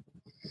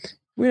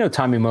 we know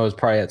Tommy Mo is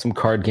probably at some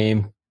card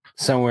game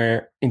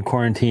somewhere in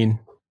quarantine,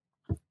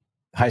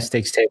 high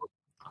stakes table.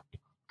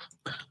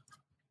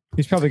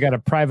 He's probably got a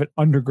private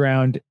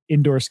underground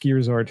indoor ski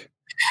resort.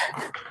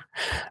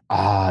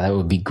 That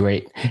would be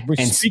great.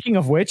 Speaking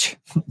of which,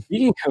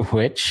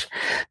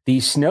 the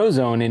snow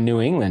zone in New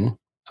England,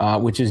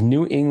 which is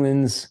New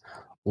England's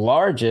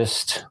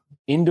largest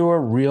indoor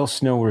real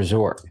snow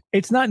resort.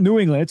 It's not New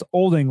England. It's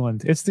Old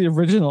England. It's the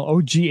original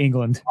OG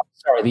England.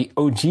 Sorry, the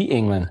OG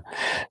England.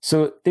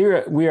 So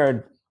we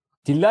are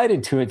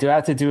delighted to it. Do I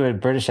have to do a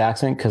British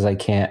accent? Because I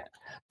can't.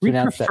 We'd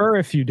prefer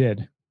if you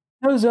did.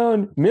 Snow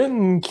Zone,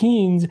 Milton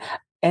Keynes,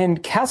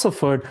 and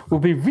Castleford will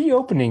be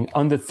reopening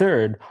on the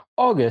 3rd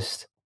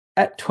August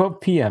at 12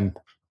 p.m.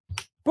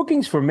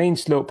 Bookings for main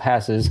slope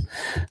passes.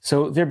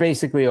 So they're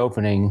basically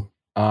opening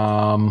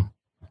on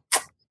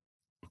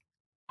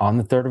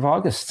the 3rd of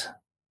August.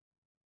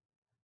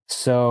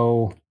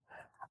 So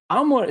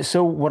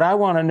what I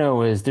want to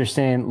know is they're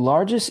saying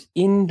largest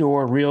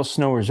indoor real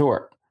snow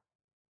resort.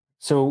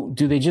 So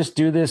do they just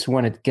do this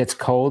when it gets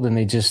cold and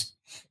they just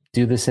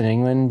do this in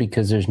England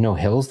because there's no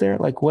hills there?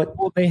 Like what?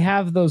 Well, they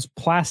have those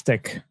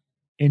plastic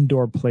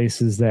indoor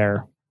places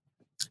there.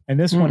 And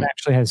this one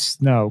actually has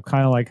snow,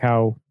 kind of like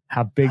how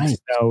big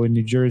snow in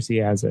New Jersey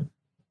has it.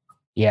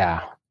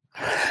 Yeah.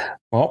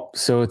 Well,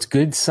 so it's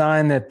good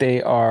sign that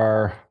they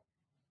are.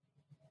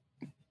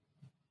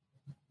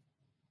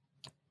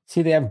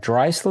 See, they have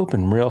dry slope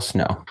and real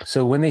snow.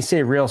 So when they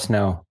say real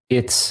snow,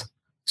 it's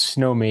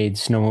snow-made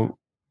snow.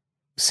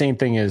 Same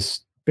thing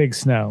as big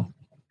snow.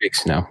 Big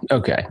snow.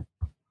 Okay.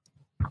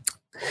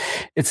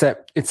 It's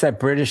that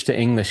British to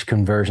English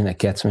conversion that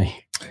gets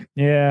me.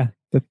 Yeah,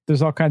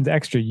 there's all kinds of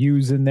extra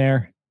U's in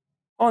there.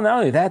 Oh, not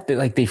only that,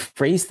 they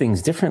phrase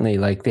things differently.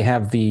 Like they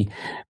have the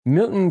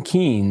Milton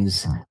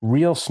Keynes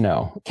real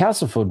snow,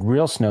 Castleford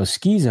real snow,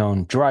 ski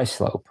zone, dry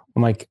slope.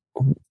 I'm like,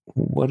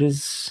 what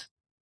is?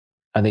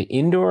 Are they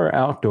indoor or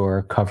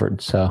outdoor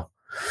covered? So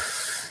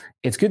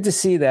it's good to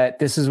see that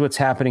this is what's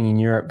happening in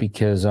Europe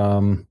because,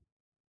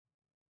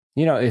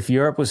 if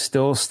Europe was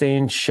still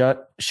staying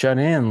shut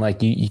in,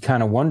 like you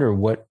kind of wonder,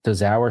 what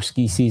does our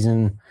ski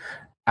season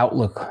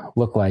outlook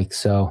look like?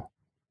 So,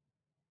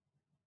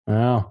 I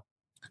don't know.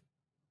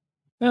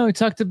 Well, we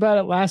talked about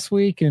it last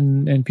week,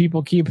 and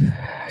people keep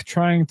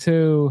trying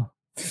to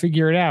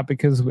figure it out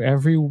because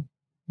every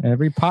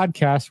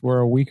podcast we're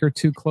a week or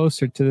two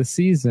closer to the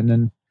season,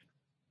 and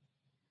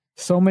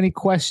so many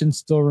questions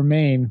still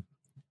remain.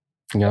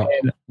 Yeah.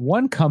 And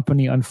one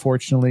company,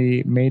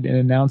 unfortunately, made an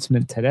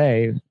announcement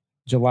today,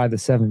 July the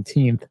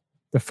 17th.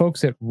 The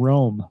folks at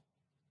Roam,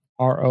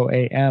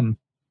 ROAM,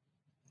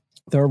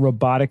 they're a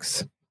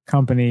robotics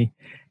company,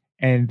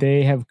 and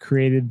they have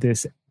created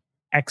this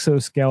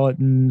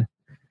exoskeleton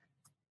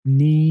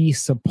knee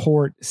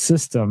support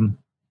system.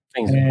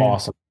 Thing's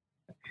awesome.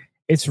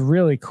 It's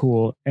really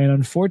cool. And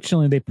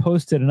unfortunately, they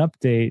posted an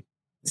update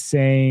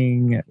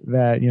saying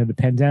that, the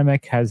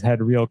pandemic has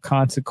had real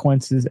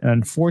consequences. And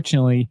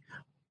unfortunately,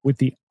 with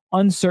the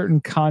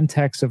uncertain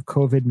context of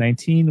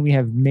COVID-19, we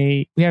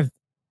have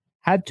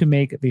had to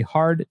make the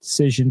hard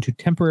decision to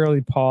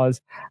temporarily pause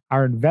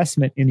our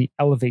investment in the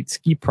Elevate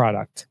ski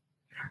product.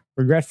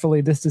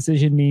 Regretfully, this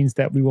decision means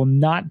that we will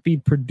not be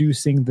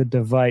producing the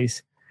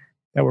device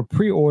that were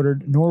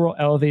pre-ordered, nor will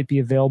Elevate be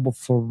available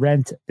for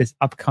rent this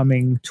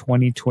upcoming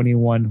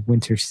 2021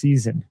 winter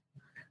season.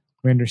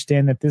 We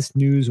understand that this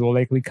news will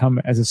likely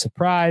come as a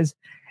surprise,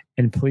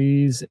 and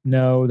please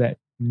know that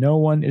no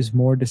one is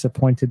more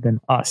disappointed than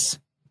us.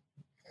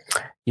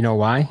 You know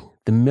why?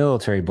 The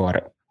military bought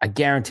it. I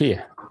guarantee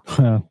you.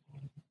 I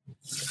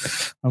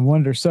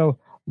wonder. So,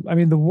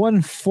 the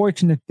one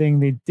fortunate thing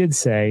they did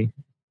say,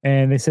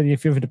 and they said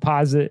if you have a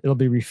deposit, it'll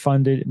be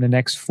refunded in the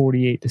next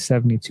 48 to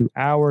 72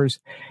 hours.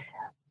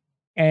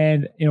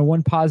 And,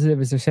 one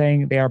positive is they're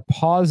saying they are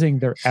pausing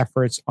their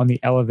efforts on the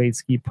Elevate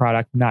ski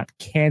product, not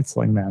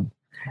canceling them.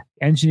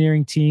 The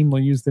engineering team will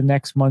use the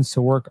next months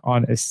to work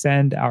on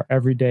Ascend, our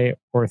everyday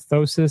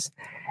orthosis,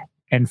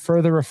 and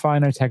further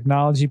refine our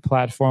technology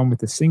platform with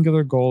the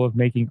singular goal of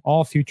making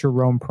all future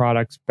Roam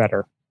products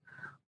better.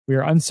 We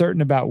are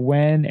uncertain about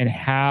when and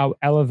how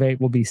Elevate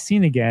will be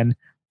seen again.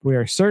 We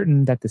are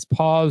certain that this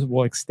pause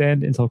will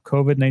extend until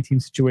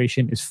COVID-19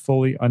 situation is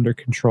fully under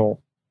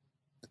control.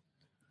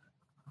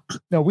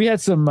 Now, we had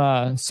some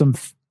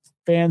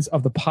fans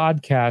of the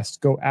podcast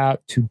go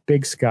out to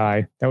Big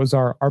Sky. That was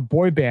our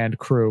boy band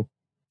crew.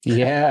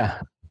 Yeah.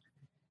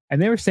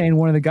 And they were saying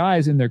one of the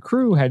guys in their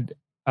crew had,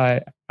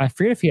 I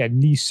forget if he had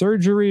knee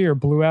surgery or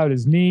blew out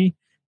his knee,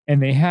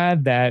 and they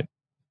had that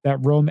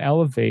Roam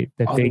Elevate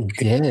that they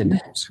did.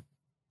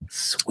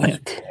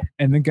 Sweet.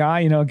 And the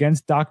guy,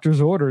 against doctor's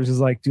orders is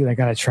like, dude, I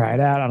got to try it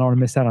out. I don't want to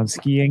miss out on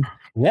skiing.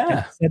 Yeah. And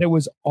he said it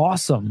was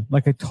awesome,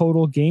 like a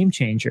total game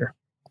changer.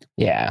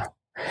 Yeah.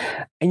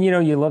 And,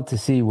 you love to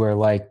see where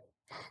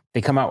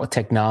they come out with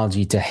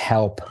technology to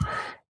help,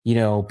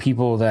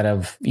 people that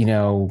have,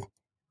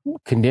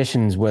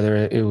 conditions, whether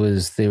it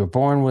was they were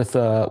born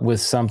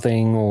with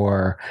something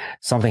or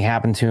something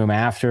happened to them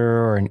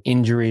after, or an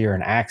injury or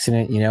an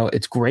accident.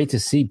 It's great to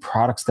see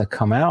products that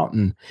come out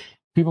and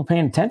people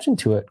paying attention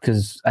to it,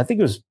 because I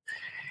think it was,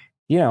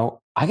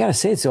 I got to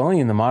say, it's only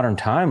in the modern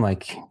time,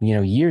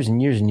 years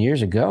and years and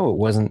years ago, it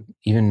wasn't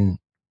even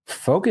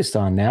focused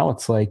on. Now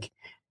it's like,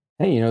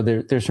 hey,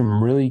 there's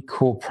some really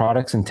cool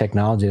products and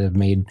technology that have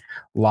made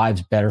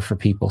lives better for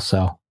people.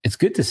 So it's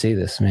good to see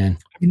this, man.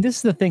 This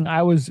is the thing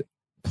I was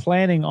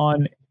planning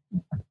on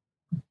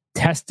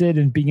tested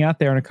and being out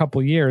there in a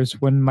couple of years.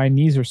 When my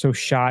knees are so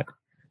shot,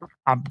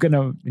 I'm going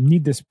to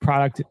need this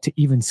product to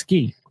even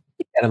ski.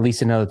 At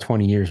least another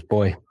 20 years,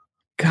 boy.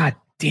 God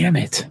damn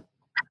it.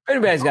 If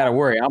anybody's got to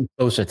worry, I'm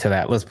closer to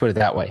that. Let's put it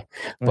that way.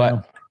 But I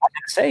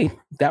gotta say,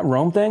 that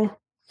Roam thing,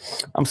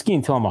 I'm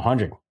skiing till I'm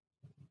 100.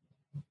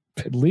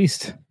 At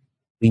least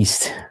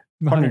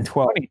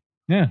 112.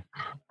 Yeah.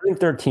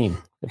 113.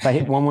 If I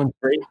hit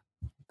 113,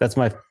 that's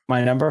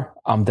my number.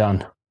 I'm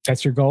done.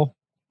 That's your goal?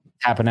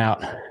 Tapping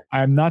out.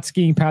 I'm not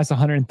skiing past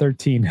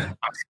 113. I'm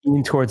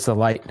skiing towards the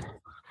light.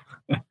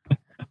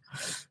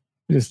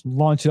 Just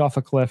launch it off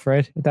a cliff,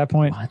 right? At that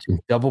point.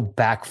 Double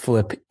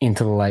backflip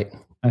into the light.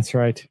 That's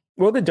right.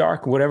 Well, the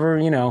dark, whatever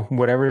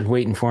is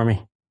waiting for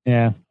me.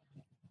 Yeah.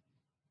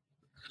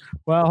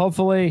 Well,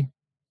 hopefully,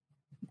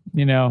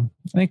 I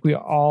think we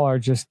all are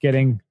just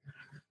getting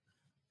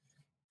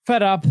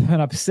fed up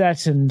and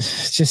upset, and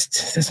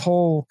just this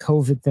whole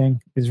COVID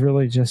thing is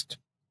really just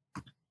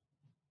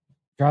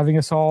driving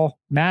us all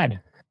mad,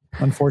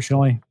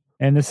 unfortunately.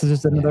 And this is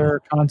just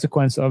another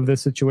consequence of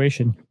this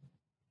situation.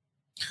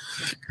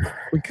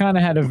 We kind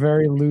of had a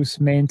very loose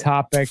main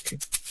topic.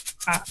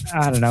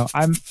 I don't know.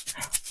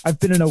 I've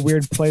been in a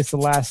weird place the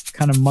last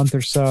kind of month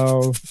or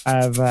so.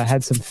 I've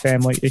had some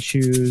family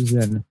issues,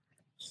 and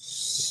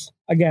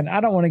again, I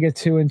don't want to get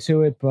too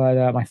into it,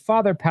 but my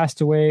father passed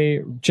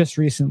away just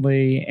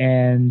recently,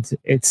 and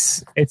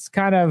it's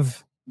kind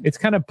of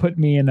put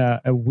me in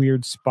a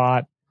weird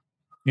spot.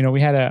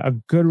 We had a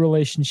good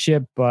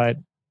relationship, but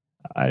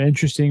an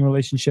interesting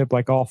relationship,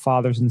 like all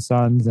fathers and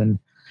sons. And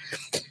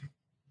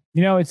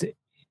it's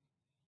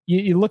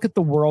you look at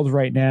the world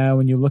right now,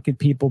 and you look at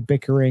people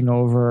bickering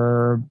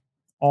over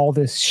all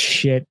this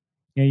shit.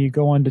 You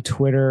go onto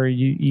Twitter,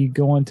 you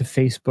go onto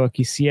Facebook,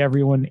 you see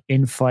everyone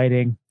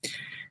infighting.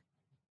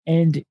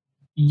 And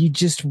you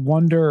just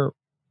wonder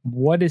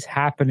what is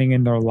happening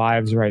in their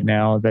lives right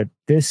now that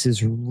this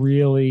is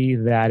really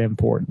that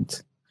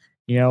important.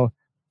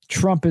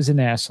 Trump is an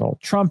asshole.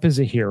 Trump is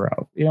a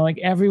hero. Like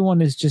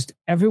everyone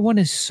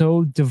is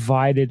so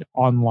divided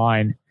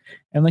online.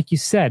 And like you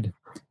said,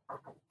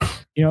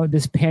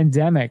 this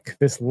pandemic,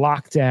 this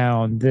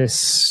lockdown,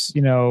 this,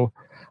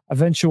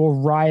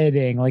 eventual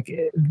rioting,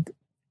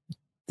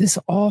 this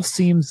all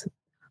seems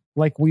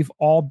like we've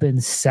all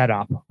been set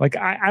up. Like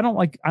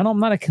I'm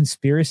not a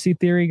conspiracy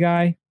theory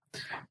guy,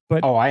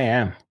 but I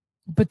am.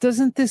 But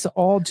doesn't this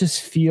all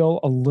just feel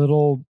a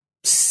little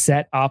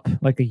set up,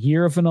 like a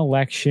year of an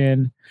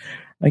election?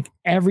 Like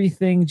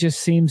everything just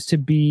seems to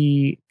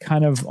be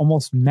kind of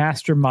almost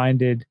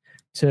masterminded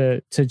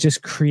to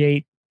just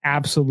create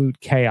absolute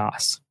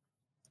chaos.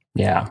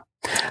 Yeah.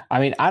 I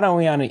mean, I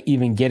don't want to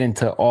even get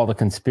into all the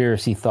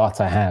conspiracy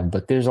thoughts I have,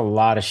 but there's a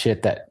lot of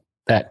shit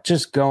that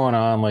just going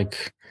on,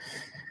 like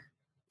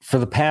for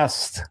the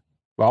past,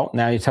 well,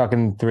 now you're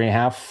talking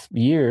 3.5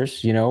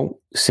 years,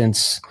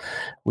 since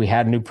we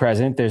had a new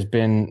president. There's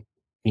been,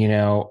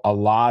 a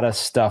lot of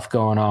stuff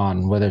going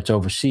on, whether it's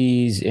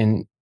overseas,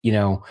 in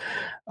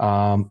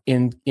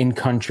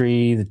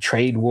country, the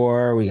trade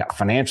war, we got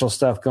financial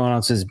stuff going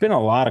on. So there's been a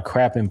lot of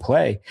crap in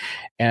play.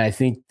 And I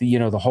think,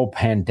 the whole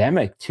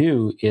pandemic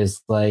too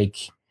is like,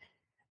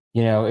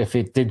 if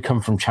it did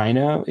come from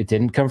China, it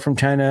didn't come from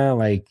China.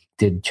 Like,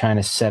 did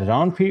China set it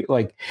on people?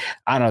 Like,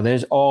 I don't know.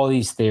 There's all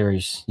these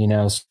theories,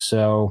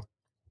 so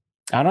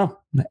I don't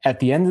know. At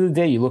the end of the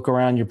day, you look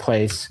around your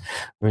place,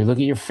 or you look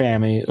at your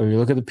family, or you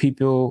look at the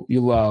people you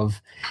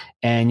love,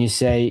 and you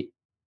say,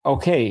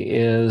 okay,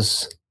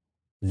 is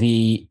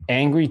the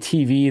angry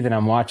TV that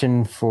I'm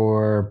watching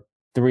for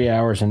 3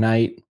 hours a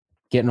night,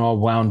 getting all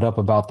wound up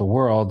about the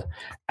world,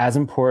 as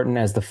important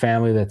as the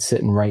family that's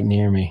sitting right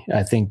near me?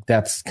 I think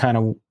that's kind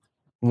of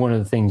one of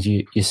the things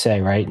you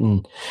say, right?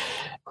 And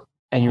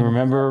you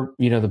remember,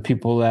 the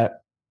people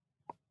that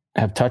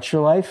have touched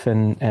your life,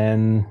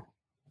 and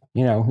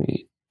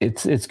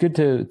it's good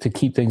to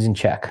keep things in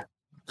check.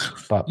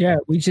 But yeah,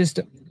 we just,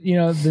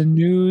 the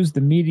news,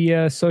 the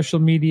media, social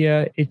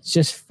media, it's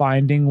just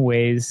finding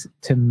ways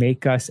to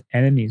make us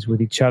enemies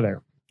with each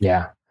other.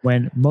 Yeah.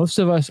 When most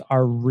of us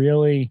are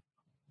really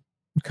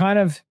kind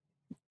of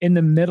in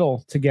the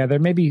middle together,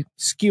 maybe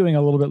skewing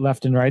a little bit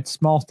left and right,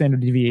 small standard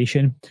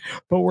deviation,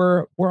 but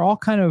we're all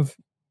kind of,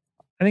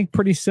 I think,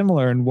 pretty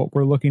similar in what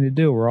we're looking to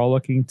do. We're all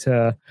looking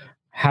to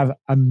have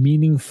a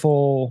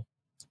meaningful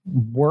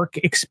work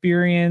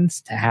experience,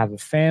 to have a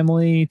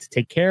family, to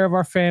take care of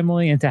our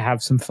family, and to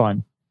have some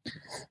fun.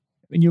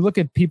 When you look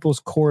at people's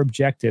core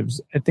objectives,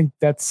 I think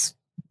that's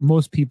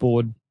most people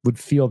would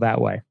feel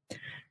that way.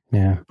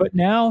 Yeah. But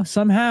now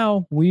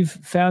somehow we've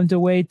found a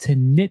way to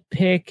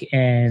nitpick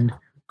and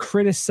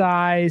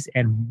criticize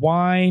and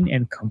whine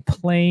and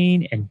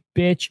complain and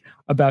bitch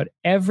about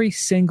every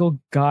single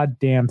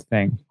goddamn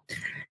thing.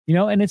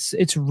 And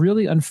it's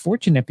really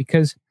unfortunate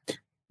because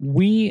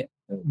we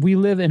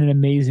live in an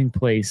amazing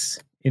place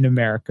in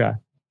America.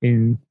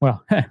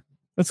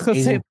 Let's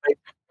say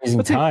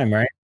amazing time,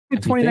 right? In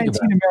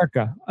 2019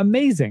 America,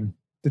 amazing.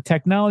 The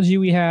technology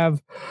we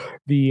have,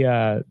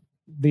 the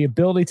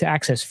ability to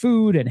access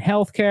food and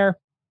healthcare,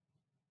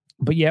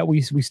 but yet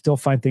we still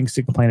find things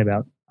to complain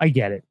about. I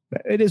get it.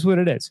 It is what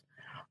it is.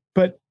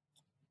 But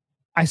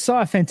I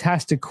saw a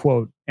fantastic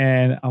quote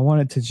and I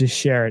wanted to just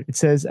share it. It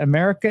says,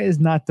 "America is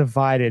not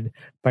divided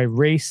by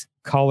race,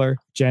 color,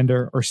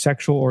 gender, or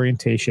sexual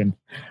orientation.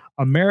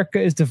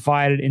 America is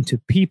divided into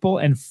people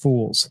and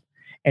fools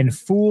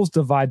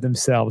divide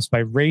themselves by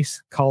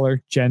race,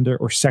 color, gender,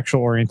 or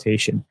sexual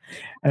orientation."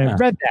 And I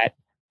read that.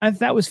 I thought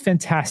that was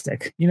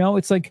fantastic.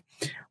 It's like,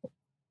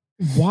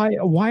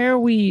 why are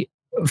we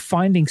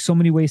finding so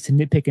many ways to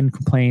nitpick and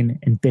complain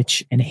and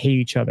bitch and hate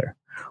each other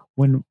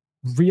when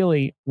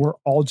really we're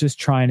all just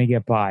trying to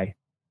get by?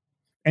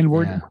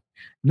 And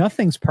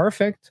nothing's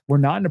perfect. We're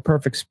not in a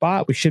perfect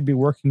spot. We should be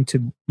working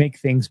to make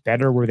things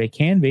better where they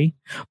can be,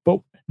 but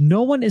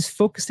no one is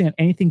focusing on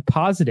anything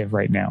positive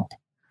right now.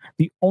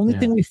 The only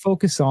thing we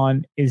focus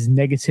on is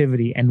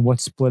negativity and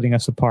what's splitting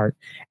us apart.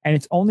 And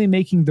it's only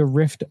making the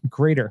rift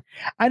greater.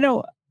 I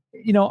know,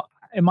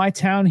 in my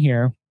town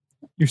here,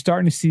 you're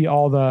starting to see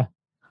all the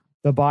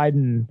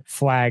Biden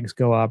flags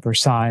go up or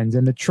signs,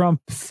 and the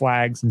Trump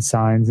flags and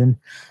signs. And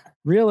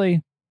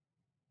really,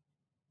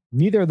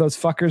 neither of those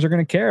fuckers are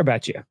going to care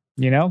about you.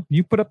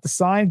 You put up the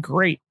sign,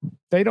 great.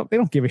 They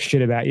don't give a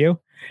shit about you.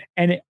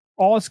 And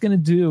all it's going to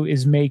do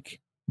is make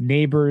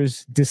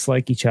neighbors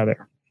dislike each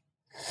other.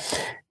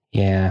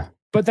 Yeah.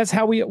 But that's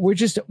how we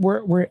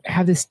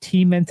have this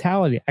team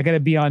mentality. I got to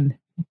be on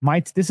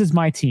this is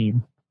my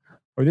team,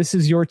 or this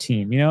is your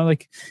team,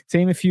 like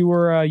same if you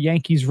were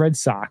Yankees, Red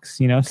Sox,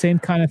 same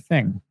kind of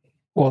thing.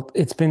 Well,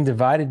 it's been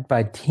divided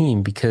by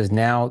team because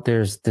now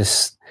there's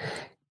this,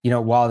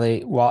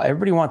 while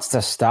everybody wants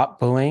to stop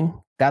bullying,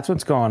 that's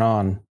what's going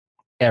on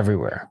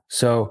everywhere.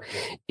 So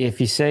if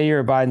you say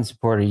you're a Biden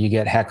supporter, you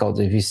get heckled.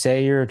 If you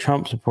say you're a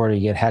Trump supporter, you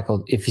get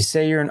heckled. If you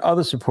say you're an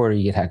other supporter,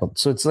 you get heckled.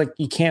 So it's like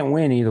you can't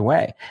win either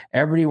way.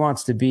 Everybody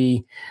wants to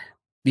be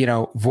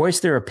voice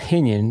their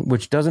opinion,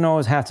 which doesn't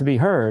always have to be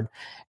heard,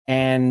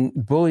 and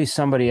bully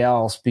somebody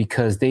else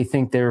because they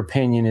think their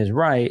opinion is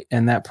right,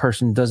 and that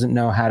person doesn't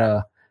know how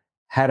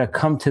to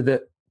come to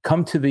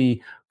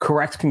the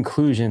correct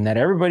conclusion that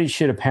everybody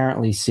should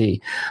apparently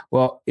see.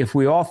 Well, if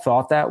we all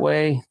thought that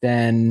way,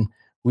 then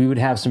we would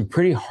have some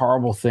pretty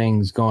horrible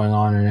things going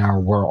on in our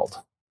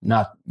world,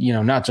 not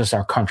just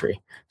our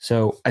country.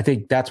 So I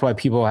think that's why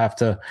people have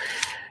to,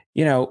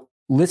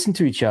 listen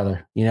to each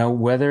other,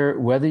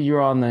 whether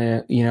you're on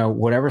the,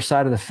 whatever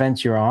side of the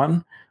fence you're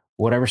on,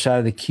 whatever side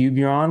of the cube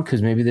you're on,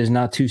 because maybe there's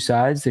not two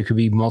sides, there could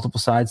be multiple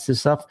sides to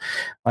stuff.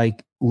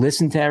 Like,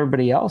 listen to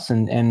everybody else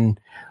and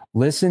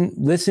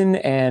listen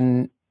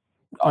and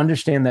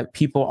understand that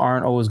people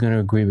aren't always going to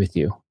agree with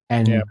you.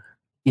 And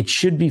it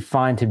should be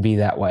fine to be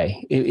that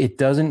way. It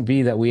doesn't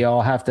be that we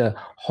all have to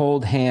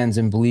hold hands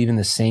and believe in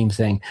the same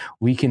thing.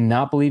 We can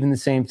not believe in the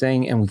same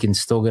thing and we can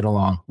still get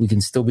along. We can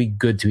still be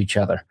good to each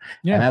other.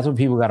 Yeah. And that's what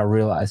people got to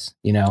realize,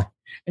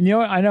 And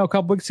I know a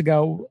couple weeks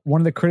ago,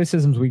 one of the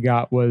criticisms we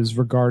got was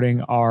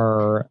regarding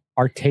our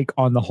take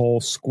on the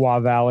whole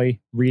Squaw Valley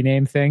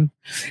rename thing.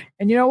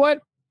 And you know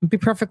what? To be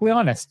perfectly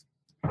honest,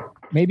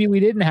 maybe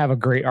we didn't have a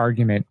great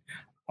argument.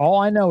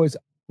 All I know is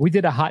we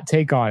did a hot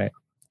take on it.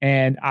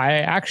 And I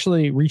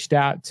actually reached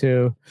out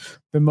to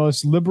the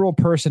most liberal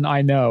person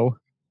I know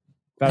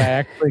that I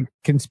actually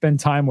can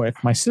spend time with,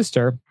 my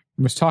sister.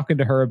 I was talking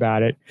to her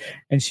about it,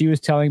 and she was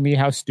telling me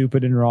how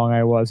stupid and wrong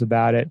I was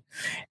about it.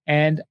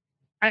 And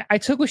I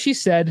took what she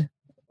said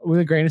with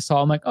a grain of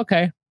salt. I'm like,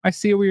 okay, I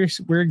see where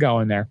you're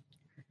going there.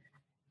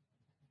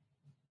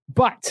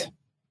 But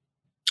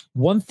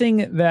one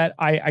thing that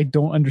I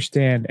don't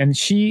understand, and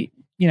she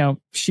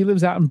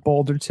lives out in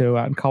Boulder too,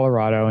 out in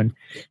Colorado, and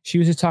she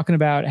was just talking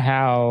about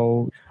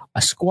how a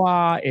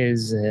squaw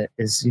is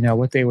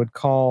what they would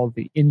call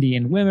the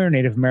Indian women,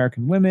 Native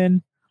American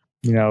women.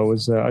 It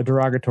was a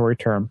derogatory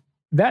term.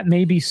 That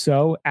may be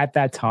so at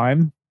that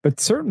time, but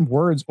certain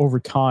words over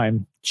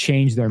time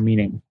change their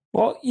meaning.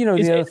 Well, the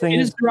other thing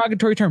is a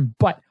derogatory term,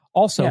 but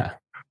also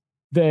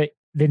the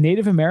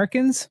Native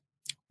Americans,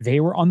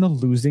 they were on the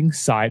losing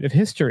side of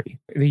history.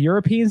 The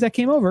Europeans that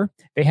came over,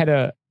 they had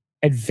a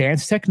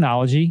advanced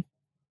technology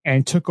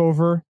and took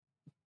over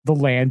the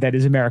land that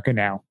is America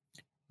now.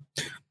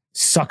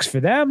 Sucks for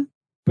them,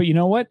 but you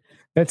know what?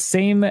 That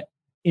same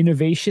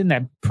innovation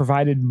that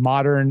provided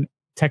modern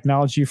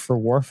technology for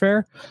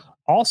warfare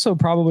also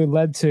probably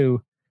led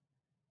to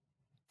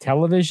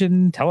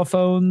television,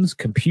 telephones,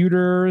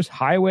 computers,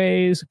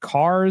 highways,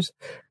 cars.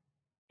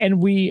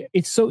 And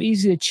it's so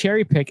easy to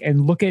cherry pick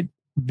and look at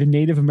the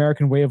Native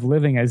American way of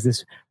living as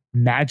this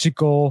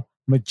magical,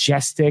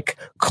 majestic,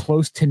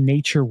 close to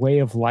nature way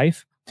of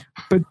life.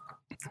 But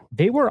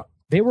they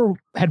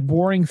had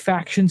warring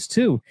factions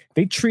too.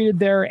 They treated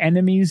their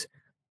enemies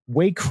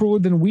way crueler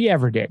than we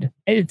ever did.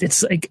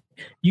 It's like,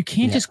 you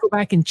can't just go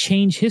back and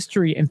change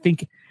history and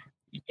think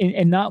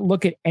and not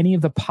look at any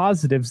of the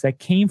positives that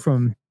came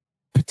from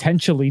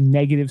potentially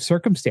negative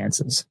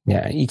circumstances.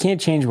 Yeah, you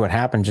can't change what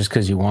happened just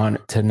because you want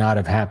it to not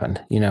have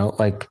happened.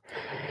 Like,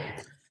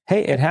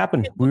 hey, it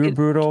happened. We were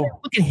brutal.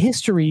 Look at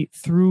history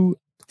through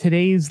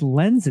today's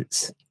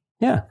lenses.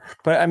 Yeah,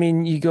 but I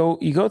mean, you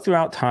go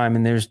throughout time,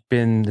 and there's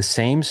been the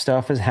same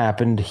stuff has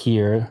happened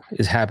here,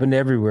 has happened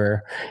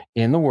everywhere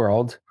in the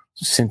world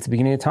since the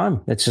beginning of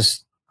time. It's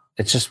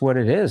just what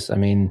it is. I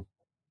mean,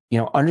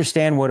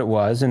 understand what it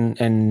was,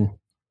 and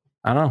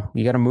I don't know,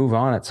 you got to move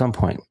on at some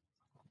point.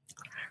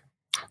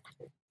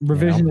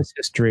 Revisionist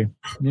history,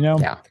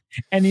 Yeah.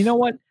 And you know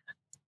what?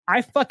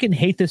 I fucking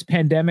hate this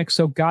pandemic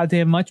so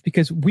goddamn much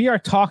because we are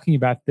talking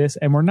about this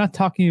and we're not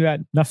talking about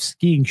enough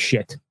skiing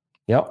shit.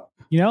 Yep.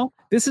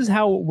 This is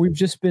how we've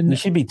just been. We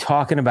should be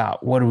talking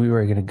about what we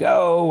were going to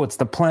go, what's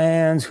the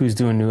plans, who's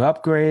doing new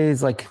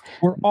upgrades. Like,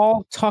 we're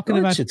all talking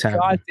about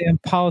goddamn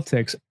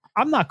politics.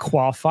 I'm not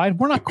qualified.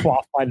 We're not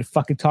qualified to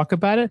fucking talk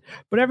about it,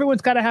 but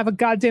everyone's got to have a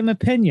goddamn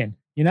opinion,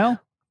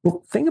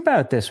 Well, think about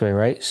it this way,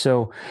 right?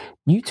 So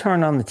you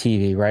turn on the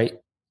TV, right?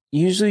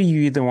 Usually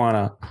you either want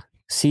to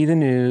see the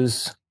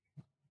news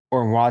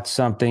or watch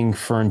something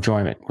for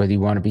enjoyment, whether you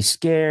want to be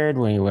scared,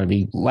 when you want to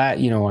be, want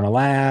to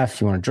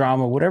laugh, you want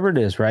drama, whatever it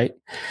is, right?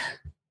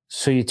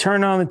 So you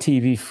turn on the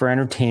TV for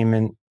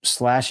entertainment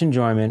 /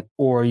 enjoyment,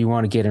 or you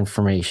want to get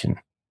information,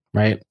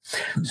 right?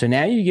 So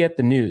now you get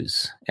the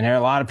news, and there are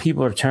a lot of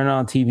people are turning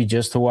on TV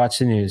just to watch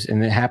the news.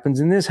 And it happens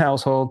in this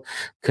household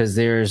because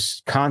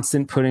there's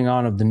constant putting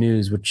on of the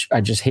news, which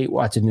I just hate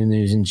watching the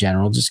news in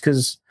general, just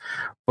because.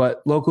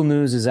 But local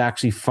news is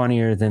actually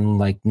funnier than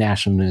like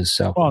national news.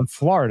 So, in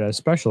Florida,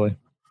 especially.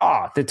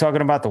 They're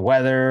talking about the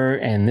weather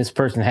and this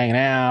person hanging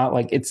out.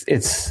 Like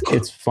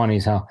it's funny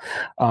as hell.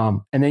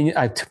 And then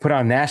I put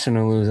on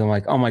national news. I'm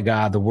like, oh my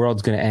God, the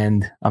world's going to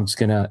end.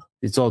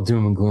 It's all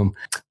doom and gloom.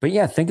 But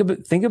yeah, think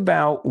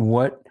about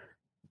what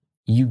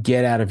you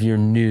get out of your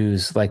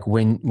news. Like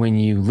when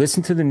you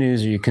listen to the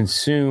news or you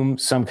consume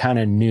some kind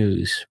of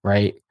news,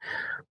 right?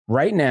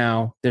 Right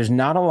now, there's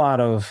not a lot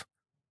of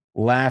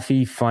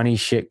laughy, funny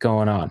shit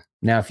going on.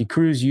 Now, if you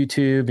cruise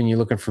YouTube and you're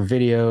looking for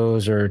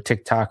videos or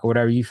TikTok or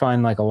whatever, you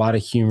find like a lot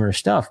of humorous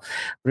stuff.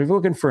 But if you're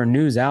looking for a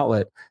news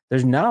outlet,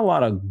 there's not a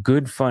lot of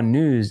good, fun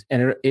news.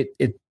 And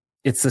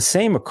it's the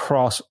same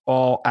across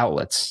all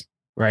outlets,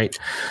 right?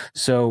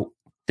 So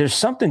there's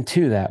something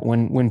to that.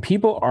 When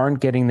people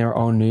aren't getting their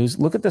own news,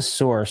 look at the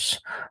source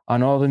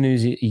on all the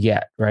news you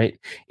get, right?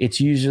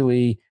 It's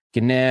usually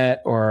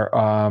Gannett or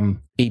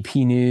AP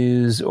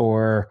News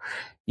or,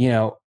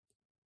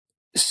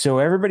 so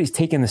everybody's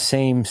taking the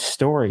same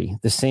story,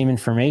 the same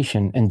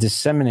information and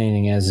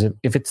disseminating as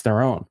if it's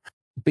their own.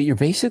 But you're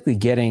basically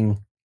getting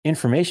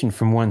information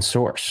from one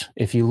source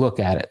if you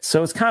look at it.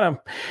 So it's kind of,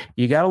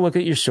 you got to look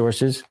at your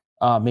sources,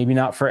 maybe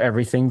not for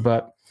everything,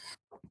 but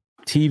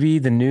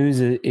TV, the news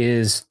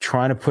is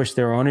trying to push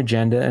their own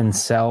agenda and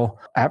sell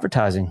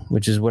advertising,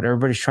 which is what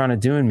everybody's trying to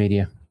do in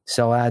media,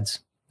 sell ads.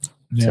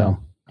 Yeah. So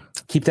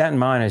keep that in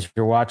mind as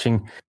you're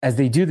watching, as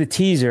they do the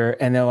teaser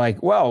and they're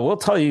like, well, we'll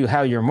tell you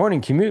how your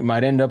morning commute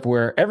might end up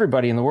where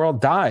everybody in the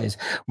world dies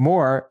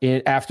more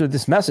after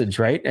this message,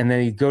 right? And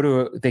then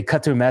they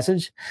cut to a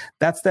message.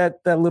 That's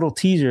that little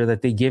teaser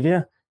that they give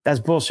you.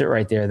 That's bullshit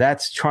right there.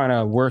 That's trying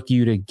to work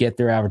you to get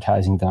their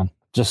advertising done.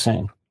 Just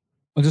saying.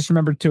 Well, just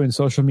remember too, in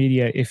social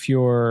media,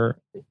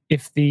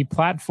 if the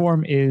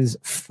platform is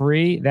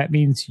free, that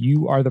means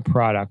you are the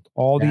product.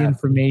 All the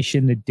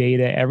information, the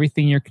data,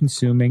 everything you're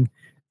consuming,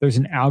 there's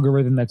an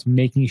algorithm that's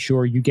making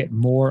sure you get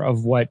more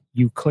of what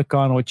you click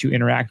on, what you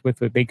interact with,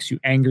 what makes you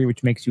angry,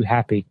 which makes you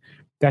happy.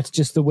 That's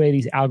just the way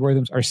these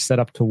algorithms are set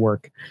up to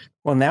work.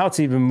 Well, now it's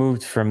even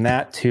moved from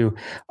that to,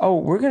 oh,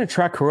 we're going to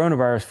track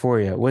coronavirus for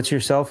you. What's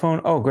your cell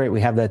phone? Oh, great.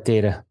 We have that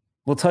data.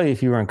 We'll tell you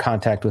if you were in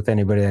contact with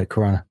anybody that had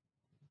corona.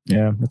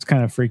 Yeah, that's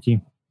kind of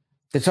freaky.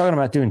 They're talking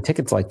about doing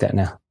tickets like that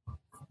now.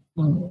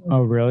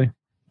 Oh, really?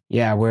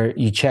 Yeah, where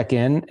you check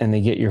in and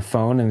they get your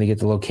phone and they get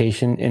the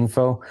location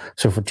info.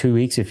 So for 2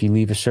 weeks, if you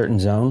leave a certain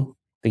zone,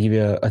 they give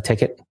you a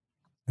ticket.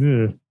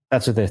 Ugh.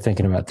 That's what they're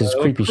thinking about. This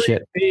creepy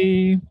shit.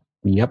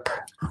 Yep.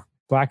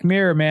 Black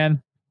Mirror,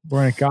 man.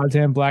 We're in a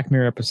goddamn Black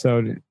Mirror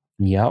episode.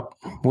 Yep.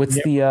 What's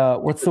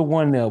the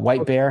one, the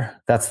white bear?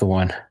 That's the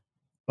one.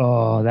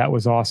 Oh, that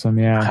was awesome.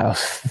 Yeah.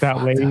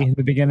 That lady in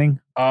the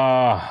beginning.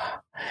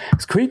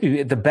 It's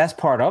creepy. The best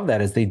part of that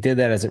is they did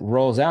that as it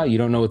rolls out. You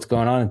don't know what's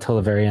going on until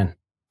the very end.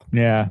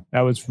 Yeah,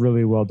 that was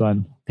really well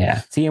done. Yeah.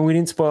 See, and we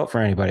didn't spoil it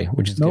for anybody,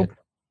 which is good.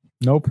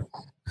 Nope.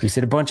 We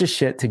said a bunch of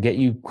shit to get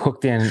you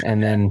hooked in.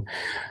 And then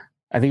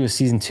I think it was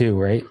season 2,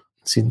 right?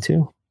 Season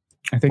 2?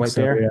 I think White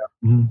so, Bear? yeah.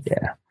 Mm-hmm.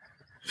 Yeah.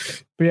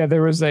 But yeah,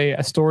 there was a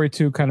story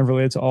too kind of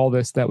related to all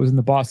this that was in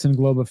the Boston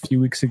Globe a few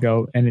weeks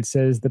ago. And it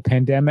says the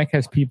pandemic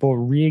has people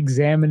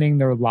re-examining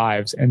their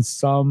lives and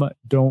some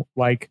don't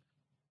like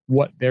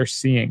what they're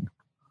seeing.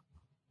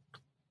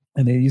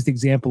 And they used the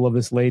example of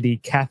this lady,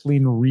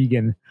 Kathleen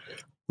Regan,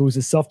 who was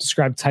a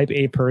self-described type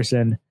A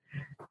person,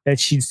 that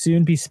she'd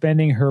soon be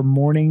spending her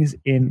mornings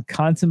in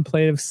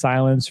contemplative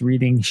silence,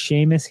 reading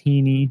Seamus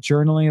Heaney,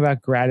 journaling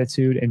about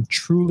gratitude, and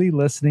truly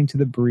listening to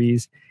the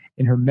breeze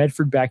in her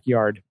Medford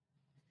backyard.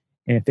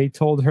 And if they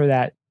told her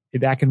that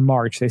back in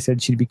March, they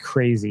said she'd be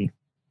crazy.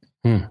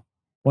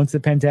 Once the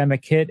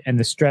pandemic hit and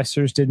the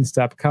stressors didn't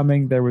stop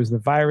coming, there was the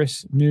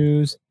virus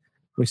news,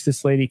 which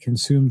this lady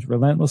consumed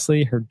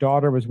relentlessly. Her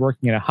daughter was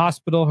working in a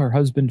hospital. Her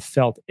husband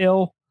felt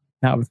ill,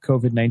 not with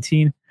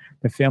COVID-19.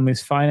 The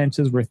family's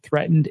finances were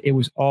threatened. It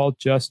was all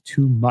just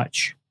too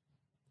much.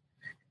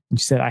 And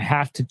she said, I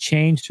have to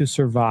change to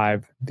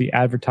survive, the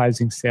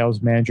advertising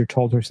sales manager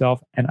told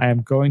herself, and I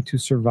am going to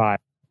survive.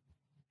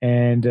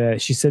 And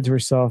she said to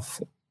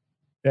herself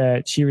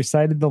that she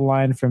recited the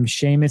line from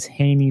Seamus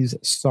Heaney's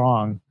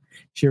song.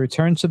 She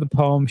returned to the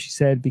poem, she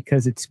said,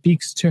 because it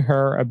speaks to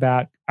her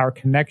about our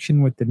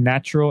connection with the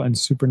natural and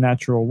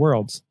supernatural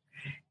worlds.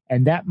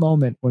 And that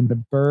moment when the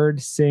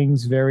bird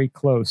sings very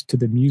close to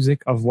the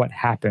music of what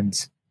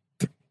happens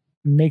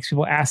makes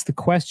people ask the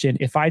question,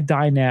 if I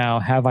die now,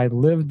 have I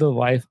lived the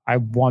life I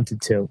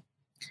wanted to?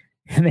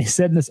 And they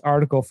said in this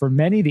article, for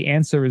many, the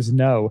answer is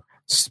no.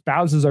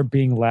 Spouses are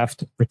being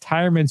left,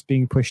 retirements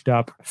being pushed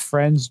up,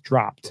 friends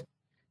dropped.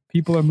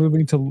 People are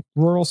moving to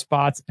rural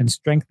spots and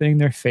strengthening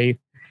their faith.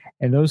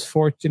 And those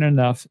fortunate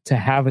enough to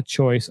have a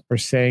choice are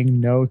saying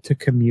no to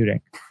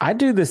commuting. I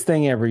do this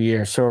thing every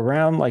year. So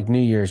around like New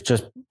Year's,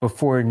 just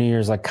before New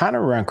Year's, like kind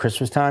of around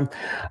Christmas time.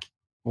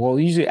 Well,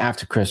 usually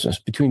after Christmas,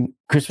 between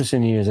Christmas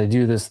and New Year's, I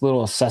do this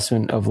little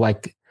assessment of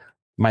like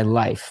my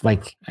life,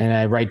 and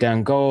I write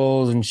down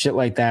goals and shit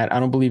like that. I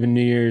don't believe in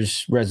New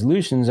Year's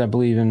resolutions. I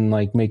believe in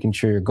like making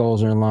sure your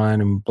goals are in line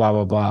and blah,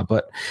 blah, blah.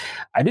 But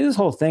I do this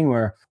whole thing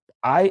where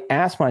I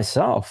ask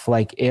myself,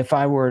 like, if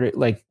I were to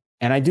like,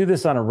 and I do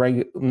this on a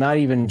regular, not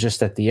even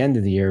just at the end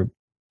of the year.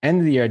 End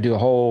of the year, I do a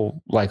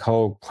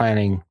whole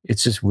planning.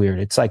 It's just weird.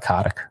 It's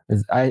psychotic.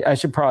 I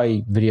should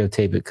probably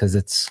videotape it because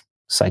it's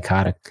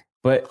psychotic.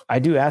 But I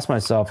do ask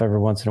myself every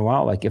once in a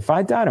while, like, if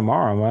I die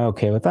tomorrow, am I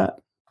okay with that?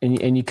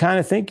 And you kind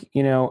of think,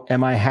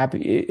 am I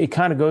happy? It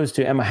kind of goes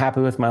to, am I happy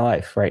with my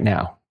life right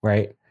now?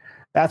 Right.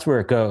 That's where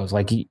it goes.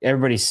 Like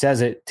everybody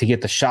says it to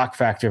get the shock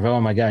factor of, oh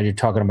my God, you're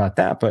talking about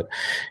that. But,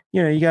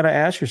 you got to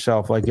ask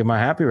yourself, like, am I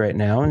happy right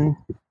now? And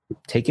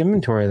take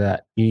inventory of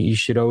that. You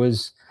should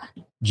always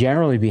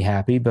generally be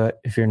happy. But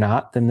if you're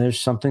not, then there's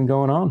something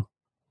going on.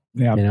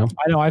 Yeah.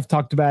 I know I've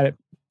talked about it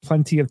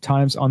plenty of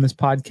times on this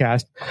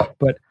podcast,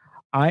 but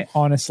I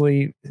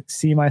honestly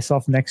see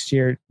myself next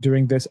year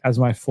doing this as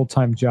my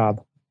full-time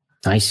job.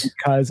 Nice.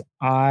 Because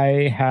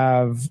I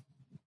have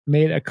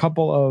made a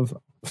couple of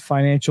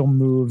financial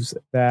moves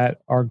that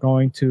are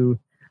going to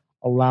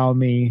allow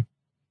me,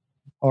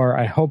 or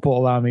I hope will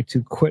allow me,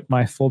 to quit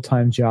my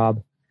full-time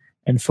job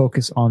and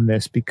focus on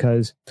this,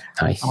 because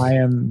nice.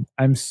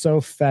 I'm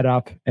so fed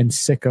up and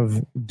sick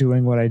of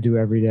doing what I do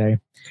every day.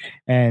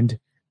 And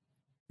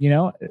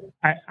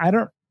I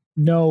don't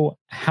know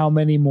how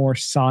many more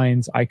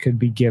signs I could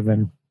be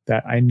given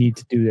that I need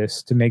to do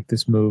this, to make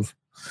this move.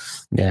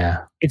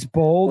 Yeah. It's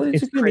bold. Well,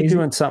 it's crazy. Be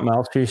doing something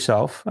else for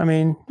yourself. I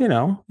mean,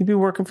 you'd be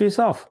working for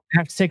yourself. You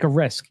have to take a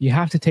risk. You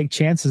have to take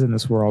chances in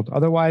this world.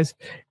 Otherwise,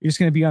 you're just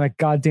going to be on a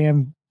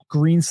goddamn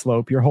green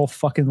slope your whole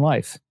fucking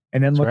life.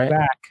 And then look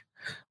back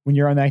when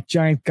you're on that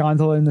giant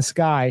gondola in the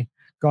sky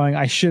going,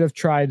 I should have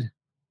tried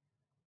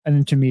an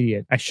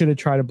intermediate. I should have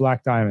tried a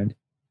black diamond.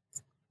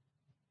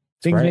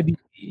 Maybe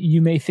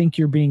you may think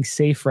you're being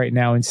safe right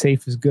now, and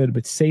safe is good,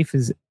 but safe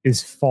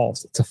is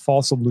false. It's a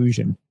false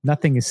illusion.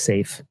 Nothing is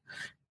safe.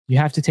 You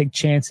have to take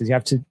chances. You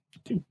have to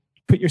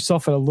put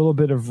yourself at a little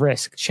bit of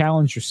risk,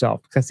 challenge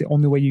yourself, because that's the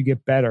only way you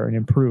get better and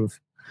improve,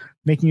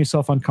 making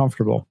yourself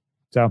uncomfortable.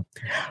 So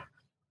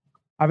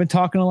I've been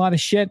talking a lot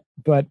of shit,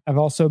 but I've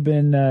also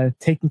been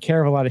taking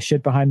care of a lot of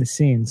shit behind the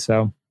scenes.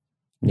 So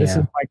this is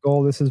my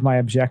goal. This is my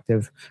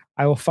objective.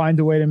 I will find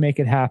a way to make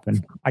it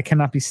happen. I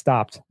cannot be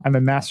stopped. I'm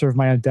a master of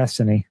my own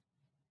destiny.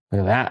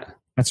 Look at that.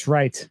 That's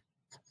right.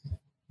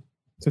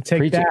 So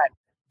take that,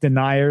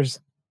 deniers.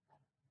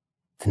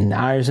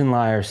 Deniers and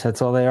liars.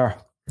 That's all they are.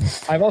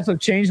 I've also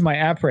changed my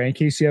app rate, in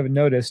case you haven't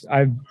noticed.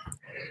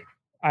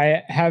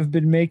 I have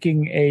been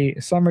making a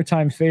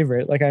summertime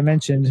favorite. Like I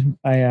mentioned,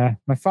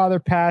 my father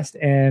passed,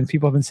 and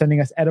people have been sending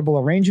us edible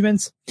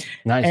arrangements.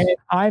 Nice. And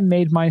I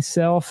made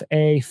myself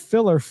a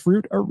filler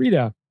fruit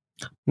arita.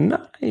 Nice.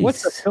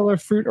 What's a filler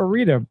fruit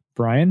arita,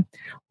 Brian?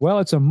 Well,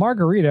 it's a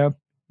margarita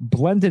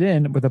blended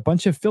in with a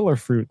bunch of filler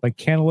fruit, like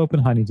cantaloupe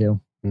and honeydew.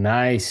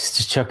 Nice.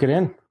 Just chuck it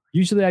in.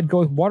 Usually I'd go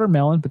with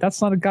watermelon, but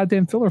that's not a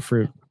goddamn filler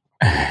fruit.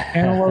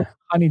 Cantaloupe,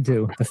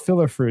 honeydew, the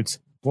filler fruits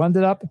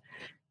blended up.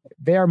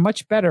 They are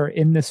much better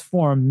in this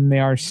form than they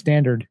are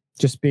standard,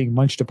 just being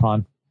munched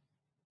upon.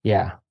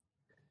 Yeah.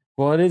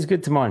 Well, it is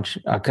good to munch,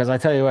 because I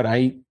tell you what,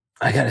 I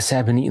gotta say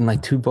I've been eating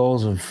like 2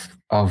 bowls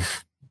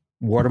of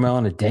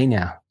watermelon a day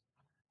now.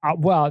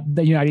 Well,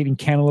 you're not eating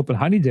cantaloupe and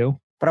honeydew.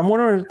 But I'm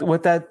wondering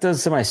what that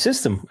does to my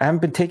system. I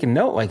haven't been taking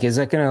note. Like, is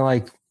that going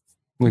to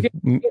you're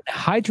getting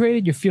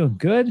hydrated? You're feeling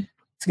good?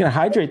 It's going to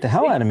hydrate the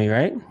hell out of me,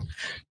 right?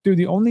 Dude,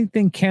 the only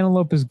thing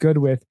cantaloupe is good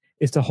with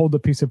is to hold a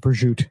piece of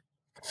prosciutto.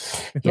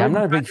 Yeah, I'm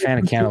not a big fan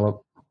of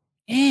cantaloupe.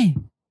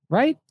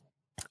 Right?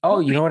 Oh,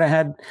 you know what I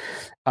had?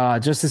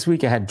 Just this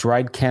week, I had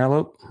dried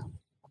cantaloupe.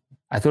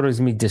 I thought it was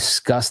going to be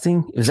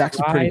disgusting. It was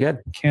actually pretty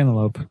good.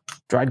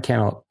 Dried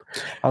cantaloupe.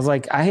 I was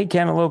like, I hate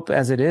cantaloupe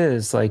as it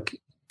is. Like,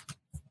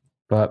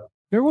 but...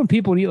 Remember when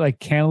people eat like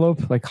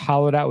cantaloupe, like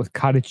hollowed out with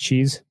cottage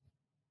cheese?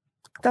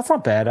 That's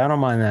not bad. I don't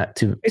mind that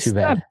too bad. It's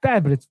not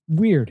bad, but it's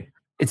weird.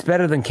 It's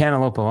better than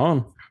cantaloupe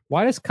alone.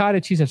 Why does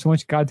cottage cheese have so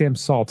much goddamn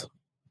salt?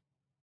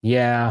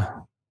 Yeah.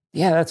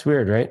 Yeah, that's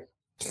weird, right?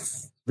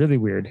 Really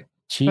weird.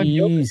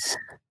 Cheese.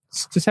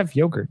 Just have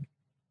yogurt.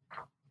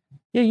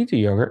 Yeah, you do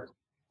yogurt.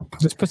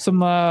 Just put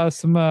some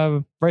Rice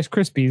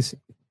Krispies.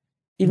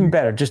 Even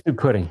better, just do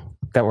pudding.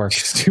 That works.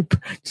 Just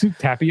do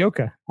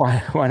tapioca.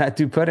 Why not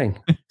do pudding?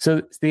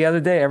 So the other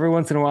day, every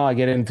once in a while, I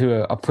get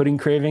into a pudding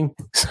craving.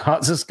 So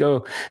I'll just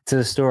go to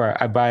the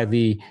store. I buy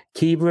the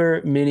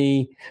Keebler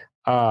mini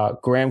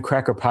graham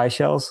cracker pie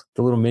shells,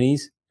 the little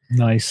minis.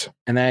 Nice.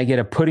 And then I get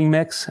a pudding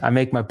mix. I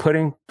make my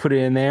pudding, put it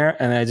in there,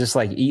 and then I just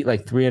eat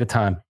 3 at a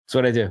time. That's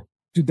what I do.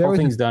 Dude, the whole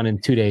thing's done in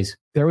 2 days.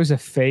 There was a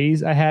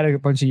phase I had a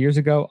bunch of years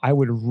ago. I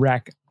would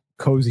wreck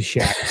Cozy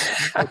Shack.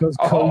 Those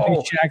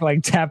Cozy Shack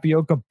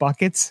tapioca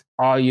buckets.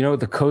 Oh,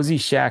 the Cozy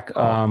Shack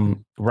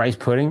rice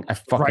pudding? I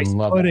fucking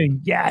love pudding. It.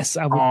 Yes.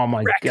 Oh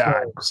my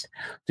God. Those.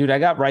 Dude, I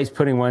got rice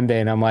pudding one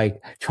day and I'm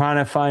trying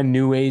to find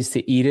new ways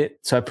to eat it.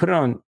 So I put it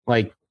on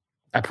I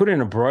put it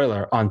in a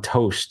broiler on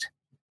toast.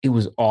 It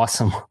was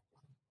awesome.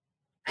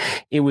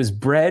 It was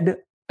bread.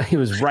 It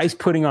was rice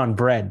pudding on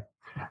bread.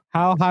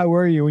 How high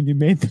were you when you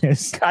made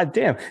this? God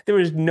damn. There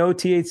was no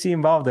THC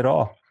involved at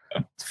all.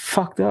 It's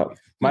fucked up.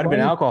 Might have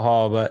been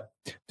alcohol, but...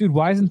 Dude,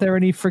 why isn't there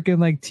any freaking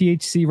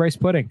THC rice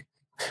pudding?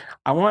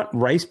 I want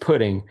rice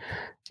pudding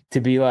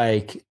to be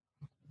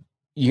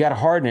you got to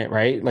harden it,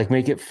 right?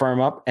 Make it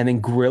firm up and then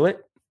grill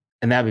it.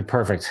 And that'd be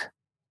perfect.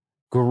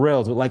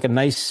 Grilled with a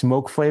nice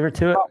smoke flavor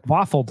to it.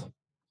 Waffled.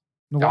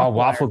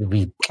 Waffled would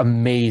be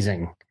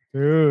amazing.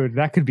 Dude,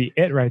 that could be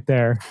it right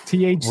there.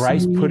 THC.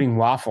 Rice pudding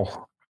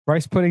waffle.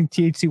 Rice pudding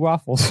THC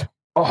waffles.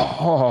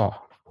 Oh,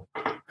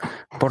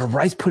 But a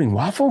rice pudding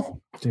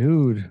waffle?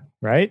 Dude,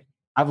 right?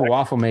 I have a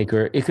waffle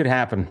maker. It could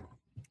happen.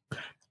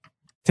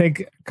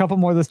 Take a couple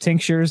more of those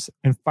tinctures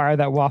and fire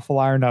that waffle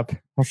iron up.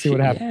 We'll see what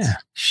happens. Yeah.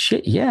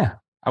 Shit, yeah.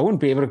 I wouldn't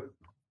be able to.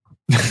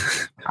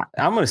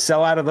 I'm going to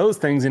sell out of those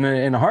things in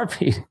a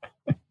heartbeat.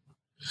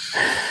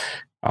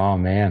 Oh,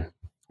 man.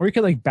 Or you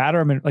could like batter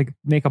them and like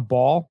make a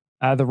ball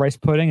out of the rice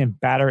pudding and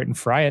batter it and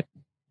fry it.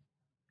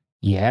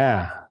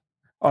 Yeah.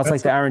 Oh, it's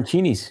like the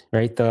arancinis,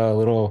 right?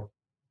 The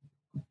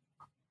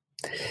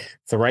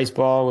rice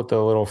ball with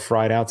the little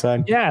fried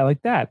outside. Yeah,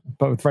 like that,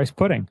 but with rice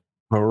pudding.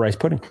 Or rice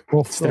pudding.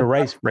 Instead of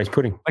rice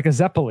pudding. Like a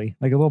zeppoli,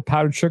 like a little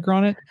powdered sugar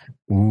on it.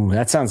 Ooh,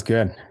 that sounds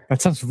good.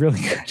 That sounds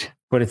really good.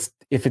 But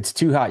if it's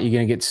too hot, you're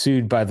going to get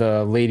sued by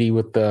the lady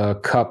with the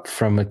cup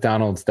from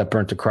McDonald's that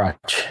burnt a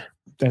crotch.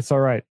 That's all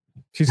right.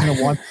 She's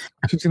gonna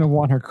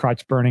want her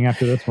crotch burning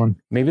after this one.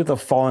 Maybe they'll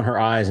fall in her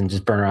eyes and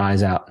just burn her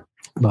eyes out.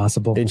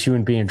 Possible. Then she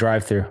wouldn't be in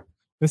drive-through.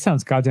 This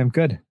sounds goddamn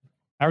good.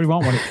 I already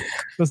want one. It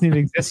doesn't even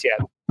exist yet,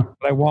 but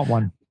I want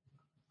one.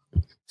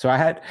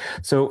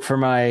 So for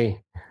my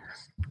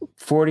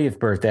 40th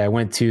birthday, I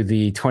went to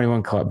the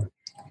 21 Club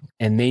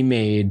and they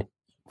made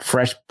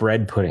fresh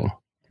bread pudding.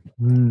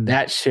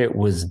 That shit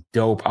was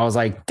dope. I was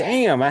like,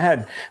 damn,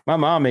 my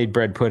mom made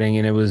bread pudding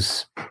and it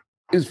was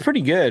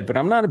pretty good, but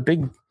I'm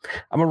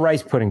a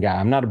rice pudding guy.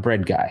 I'm not a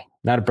bread guy,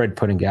 not a bread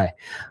pudding guy.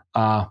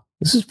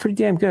 This is pretty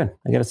damn good,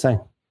 I gotta say.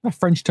 A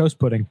French toast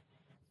pudding.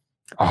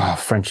 Oh,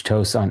 French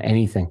toast on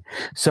anything.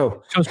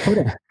 So toast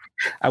pudding.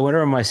 I went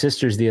over to my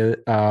sister's the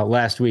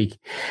last week,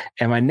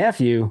 and my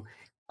nephew,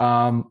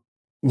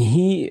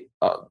 he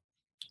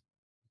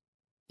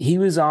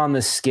was on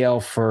the scale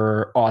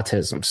for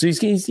autism. So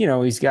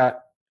he's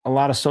got a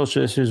lot of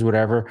social issues,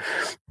 whatever.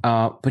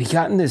 But he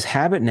got in this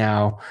habit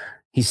now.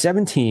 He's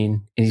 17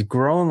 and he's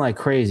growing like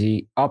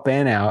crazy, up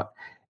and out,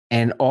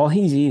 and all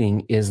he's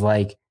eating is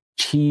like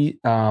cheese,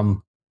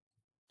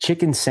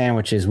 chicken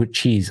sandwiches with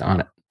cheese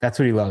on it. That's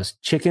what he loves.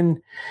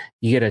 Chicken.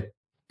 You get a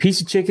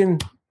piece of chicken,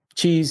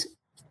 cheese,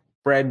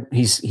 bread.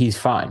 He's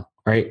fine,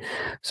 right?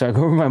 So I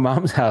go over to my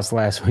mom's house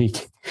last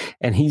week,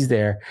 and he's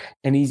there,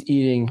 and he's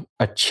eating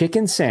a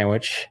chicken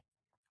sandwich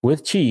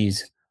with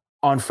cheese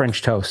on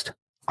French toast.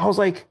 I was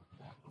like,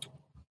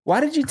 why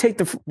did you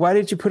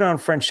put it on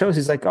French toast?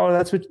 He's like, oh,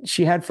 that's what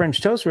she had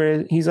French toast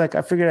with. He's like,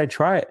 I figured I'd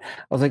try it.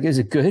 I was like, is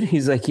it good?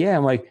 He's like, yeah.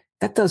 I'm like,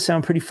 that does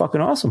sound pretty fucking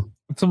awesome.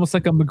 It's almost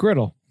like a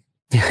McGriddle.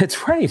 Yeah,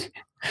 that's right.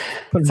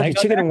 It's like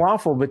chicken and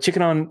waffle, but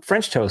chicken on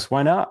French toast.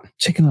 Why not?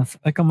 Chicken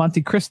like a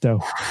Monte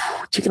Cristo.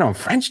 Chicken on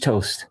French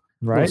toast.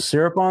 Right.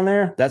 Syrup on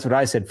there. That's what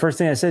I said. First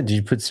thing I said, did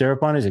you put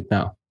syrup on it? He's like,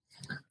 no.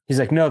 He's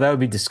like, no, that would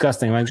be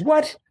disgusting. I'm like,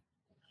 what?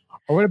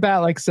 Or what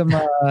about like some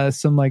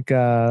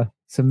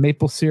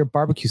maple syrup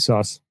barbecue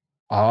sauce?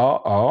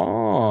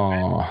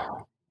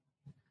 Oh.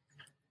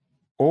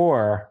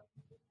 Or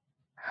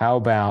how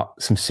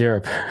about some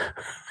syrup?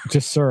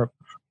 Just syrup.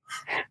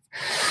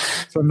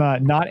 So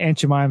not Aunt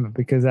Jemima,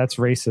 because that's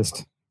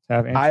racist.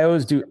 I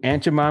always do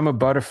Aunt Jemima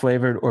butter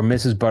flavored or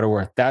Mrs.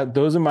 Butterworth.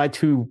 Those are my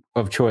two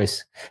of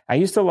choice. I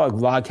used to love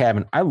Log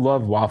Cabin. I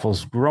loved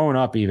waffles growing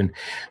up even.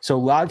 So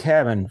Log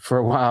Cabin for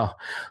a while,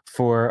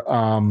 for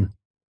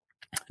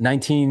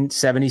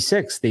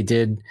 1976, they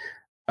did.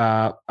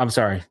 They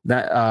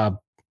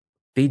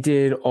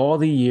did all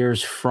the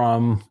years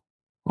from,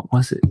 what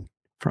was it?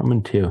 From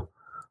and to.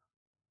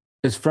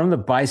 It's from the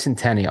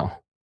bicentennial,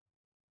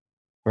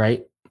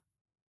 right?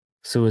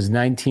 So it was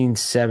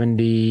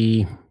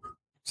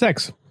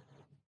 1976.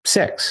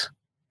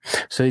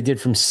 So they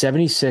did from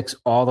 76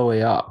 all the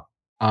way up.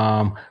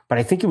 But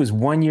I think it was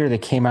one year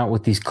that came out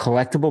with these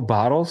collectible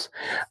bottles.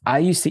 I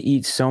used to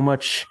eat so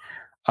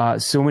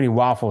many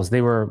waffles.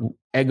 They were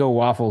Eggo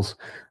waffles.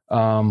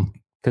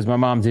 Because my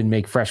mom didn't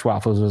make fresh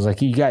waffles. It was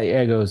like, you got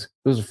Eggos.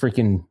 Those are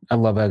freaking, I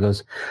love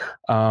Eggos.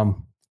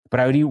 But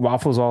I would eat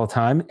waffles all the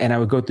time, and I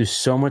would go through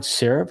so much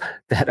syrup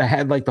that I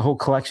had like the whole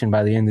collection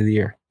by the end of the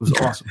year. It was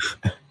awesome.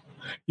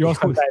 You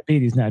also have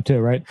diabetes now too,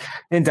 right?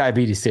 And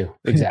diabetes too.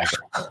 Exactly.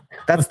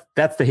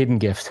 That's the hidden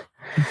gift.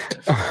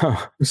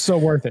 It's so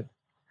worth it.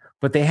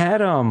 But they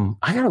had,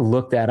 I got to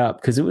look that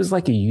up because it was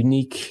like a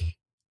unique.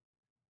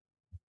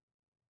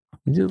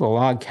 They did the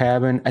Log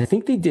Cabin. I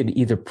think they did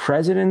either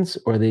presidents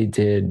or they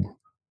did,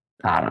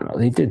 I don't know.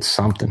 They did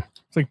something.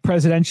 It's like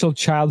presidential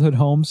childhood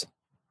homes.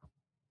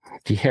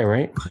 Yeah,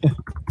 right.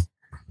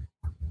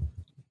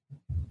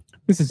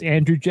 This is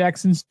Andrew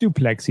Jackson's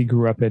duplex he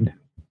grew up in.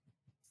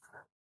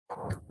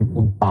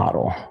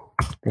 Bottle.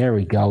 There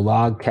we go.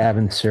 Log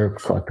Cabin syrup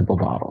collectible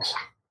bottles.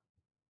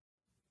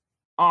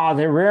 Oh,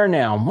 they're rare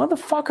now.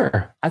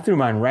 Motherfucker. I threw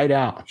mine right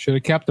out. Should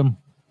have kept them.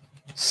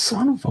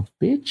 Son of a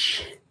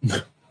bitch.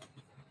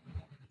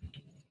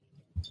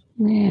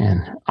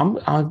 Man,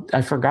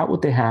 I forgot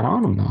what they had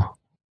on them though.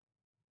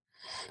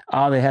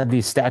 Oh, they had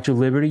the Statue of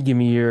Liberty. Give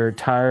me your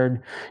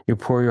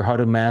poor, your heart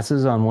of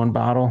masses on one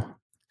bottle.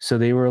 So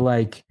they were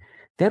like,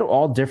 they had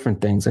all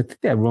different things. I think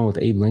they had one with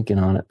Abe Lincoln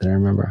on it that I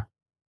remember.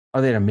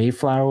 Oh, they had a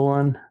Mayflower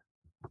one.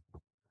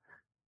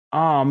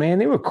 Oh man,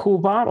 they were cool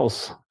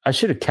bottles. I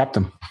should have kept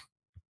them.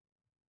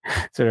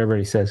 That's what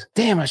everybody says.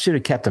 Damn, I should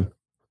have kept them.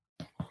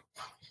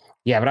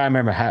 Yeah, but I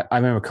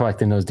remember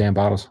collecting those damn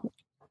bottles.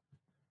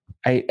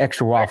 I ate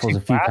extra waffles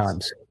a few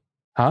times.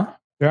 Huh?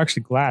 They're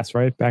actually glass,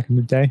 right? Back in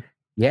the day.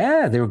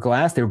 Yeah, they were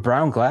glass. They were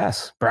brown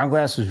glass. Brown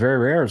glass was very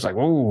rare. It was like,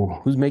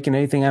 whoa, who's making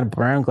anything out of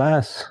brown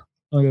glass?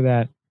 Look at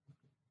that.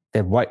 They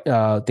had white.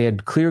 They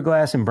had clear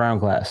glass and brown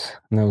glass,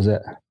 and that was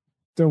it.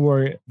 Don't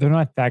worry, they're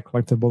not that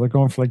collectible. They're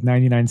going for like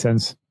 99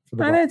 cents for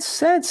the And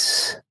bottle.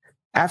 it's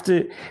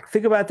after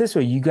think about it this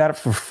way: you got it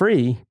for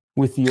free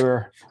with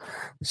your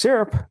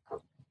syrup.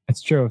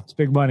 It's true. It's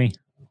big money.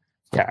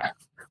 Yeah,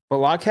 but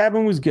Log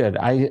Cabin was good.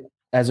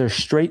 As a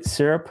straight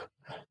syrup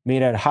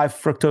made out of high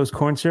fructose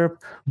corn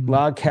syrup,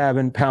 Log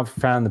Cabin pound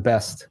for pound the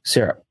best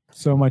syrup.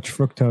 So much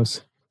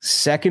fructose.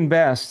 Second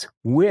best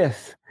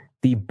with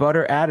the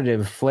butter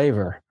additive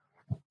flavor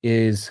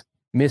is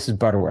Mrs.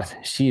 Butterworth.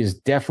 She is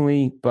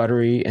definitely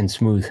buttery and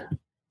smooth.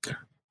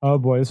 Oh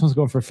boy, this one's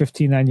going for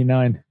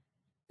 $15.99.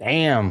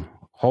 Damn,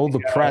 hold the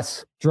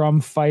press. Drum,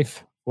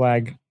 fife,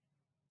 flag.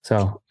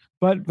 So,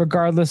 but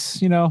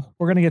regardless, we're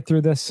gonna get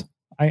through this.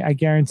 I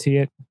guarantee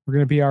it. We're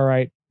gonna be all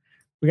right.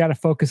 We got to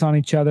focus on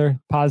each other,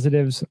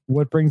 positives,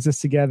 what brings us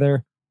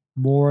together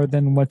more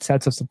than what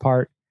sets us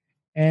apart,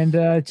 and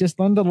just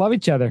learn to love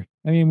each other.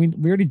 I mean,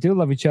 we already do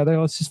love each other.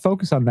 Let's just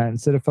focus on that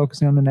instead of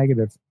focusing on the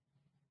negative.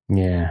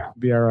 Yeah. We'll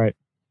be all right.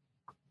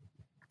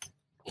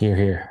 Here,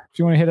 here. If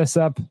you want to hit us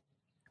up,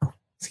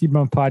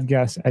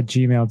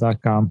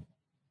 skibonepodcast@gmail.com.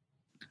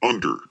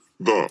 Under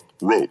the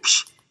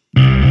ropes.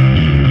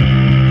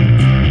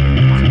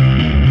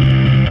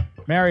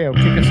 Mario,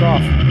 kick us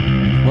off.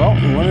 Well,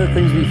 one of the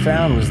things we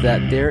found was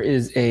that there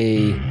is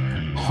a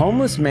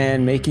homeless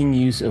man making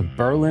use of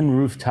Berlin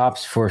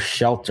rooftops for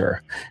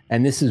shelter.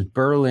 And this is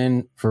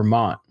Berlin,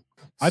 Vermont.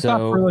 I thought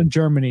Berlin,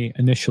 Germany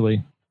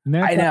initially.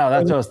 I know,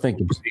 that's what I was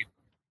thinking.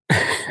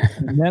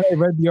 And then I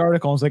read the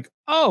article and was like,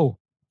 oh,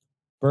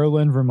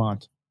 Berlin,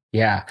 Vermont.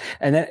 Yeah.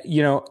 And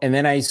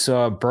then, I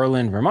saw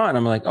Berlin, Vermont. And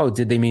I'm like, oh,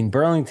 did they mean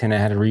Burlington? I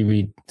had to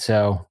reread.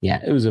 So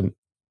yeah, it was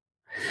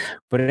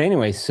but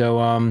anyway,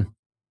 so,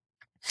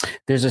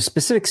 there's a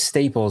specific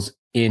Staples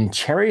in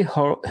Cherry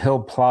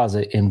Hill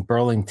Plaza in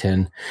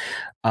Burlington,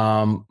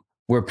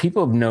 where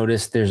people have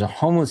noticed there's a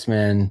homeless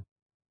man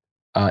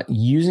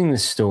using the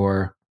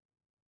store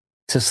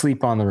to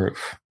sleep on the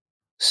roof.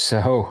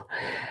 So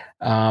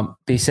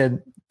they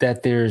said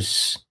that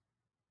there's,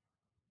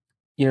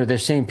 they're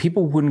saying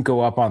people wouldn't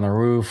go up on the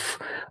roof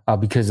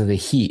because of the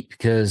heat,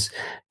 because,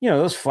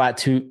 those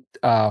flat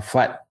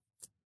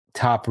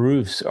top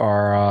roofs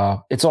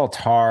are, it's all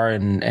tar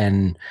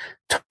and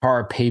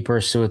tar paper.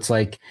 So it's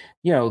like,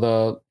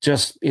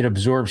 it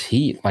absorbs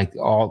heat, like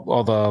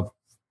all the,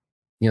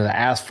 the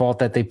asphalt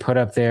that they put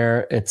up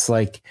there. It's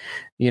like,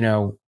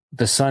 the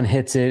sun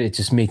hits it. It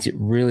just makes it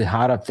really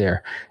hot up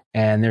there.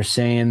 And they're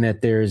saying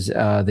that there's,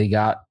 they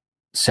got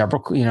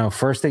several,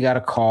 first they got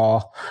a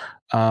call,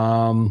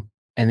 and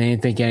they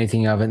didn't think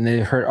anything of it. And they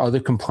heard other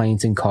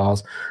complaints and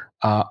calls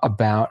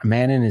about a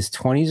man in his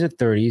 20s or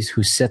 30s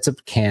who sets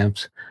up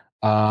camps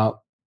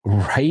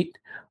right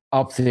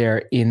up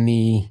there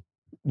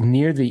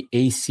near the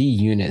AC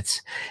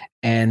units.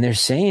 And they're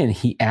saying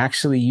he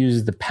actually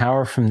uses the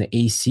power from the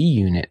AC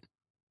unit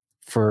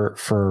for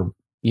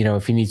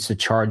if he needs to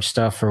charge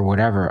stuff or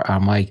whatever.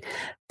 I'm like,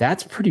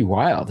 that's pretty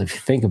wild if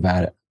you think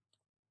about it.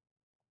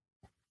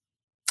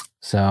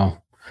 So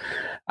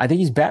I think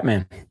he's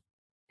Batman.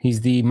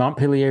 He's the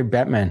Montpelier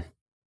Batman.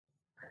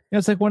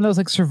 It's like one of those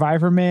like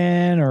Survivor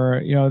Man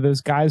or, those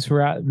guys who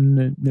are out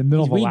in the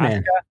middle of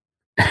Alaska.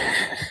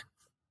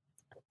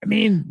 I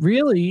mean,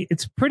 really,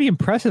 it's pretty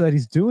impressive that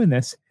he's doing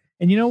this.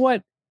 And you know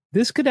what?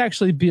 This could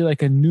actually be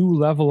like a new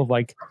level of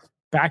like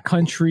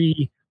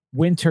backcountry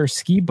winter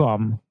ski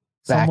bum.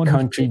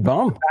 Backcountry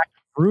bum. Back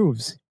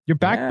grooves. Your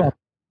back bum.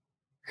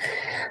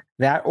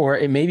 That, or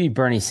it may be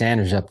Bernie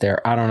Sanders up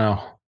there. I don't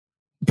know.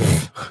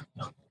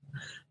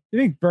 You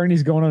think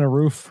Bernie's going on a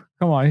roof?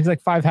 Come on. He's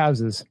like 5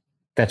 houses.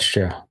 That's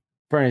true.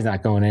 Bernie's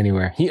not going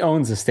anywhere. He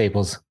owns the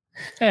Staples.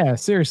 Yeah,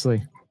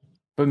 seriously.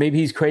 But maybe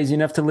he's crazy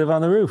enough to live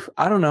on the roof.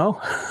 I don't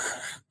know.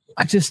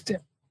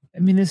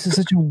 This is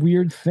such a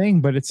weird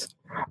thing, but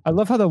I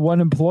love how the one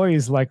employee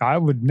is like, I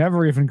would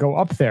never even go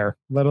up there,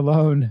 let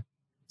alone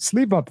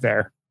sleep up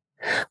there.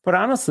 But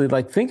honestly,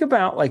 like, think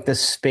about like the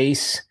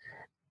space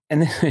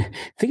and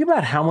think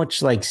about how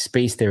much like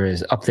space there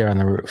is up there on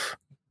the roof,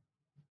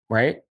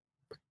 right?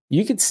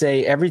 You could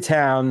say every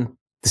town,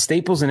 the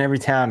Staples in every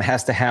town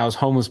has to house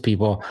homeless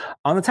people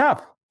on the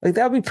top. Like,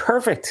 that would be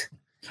perfect.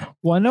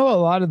 Well, I know a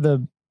lot of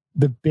the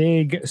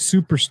big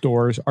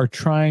superstores are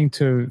trying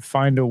to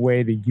find a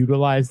way to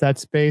utilize that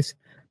space.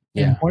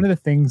 Yeah. And one of the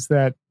things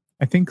that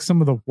I think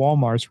some of the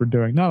Walmarts were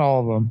doing, not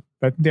all of them,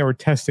 but they were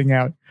testing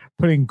out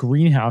putting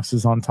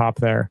greenhouses on top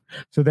there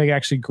so they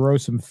actually grow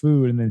some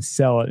food and then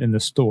sell it in the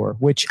store,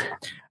 which,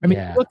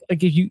 look,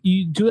 like if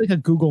you do like a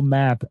Google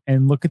map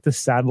and look at the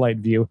satellite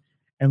view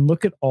and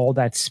look at all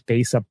that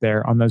space up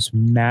there on those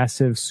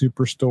massive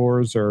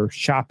superstores or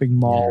shopping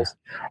malls.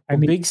 Yeah.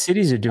 Big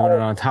cities are doing it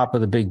on top of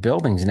the big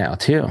buildings now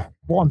too.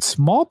 Well, on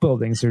small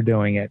buildings are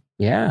doing it.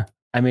 Yeah.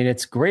 I mean,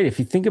 it's great if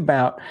you think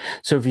about.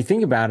 So if you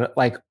think about it,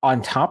 like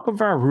on top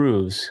of our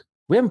roofs,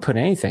 we haven't put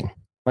anything.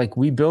 Like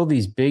we build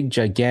these big,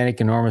 gigantic,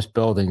 enormous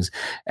buildings,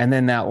 and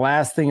then that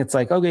last thing, it's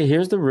like, okay,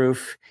 here's the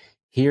roof.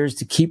 Here's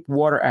to keep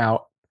water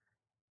out.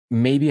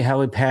 Maybe a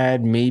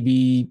helipad,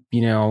 maybe,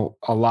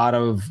 a lot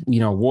of,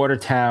 water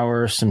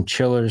towers, some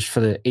chillers for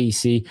the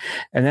AC,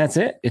 and that's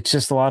it. It's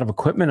just a lot of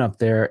equipment up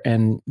there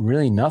and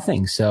really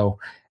nothing. So,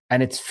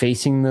 and it's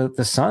facing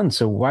the sun.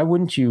 So why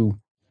wouldn't you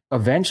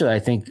eventually, I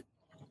think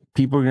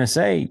people are going to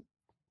say,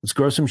 let's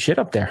grow some shit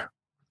up there.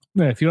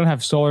 Yeah, if you don't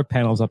have solar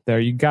panels up there,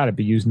 you got to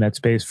be using that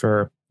space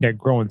for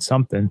growing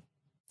something.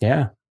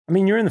 Yeah. I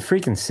mean, you're in the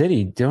freaking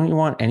city. Don't you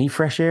want any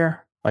fresh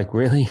air? Like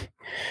really,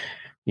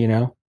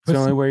 it's the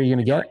only way you're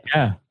going to get it.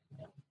 Yeah.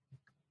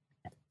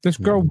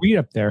 Just grow weed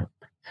up there.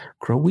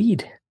 Grow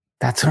weed.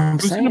 That's what I'm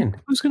saying.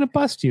 Who's going to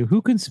bust you?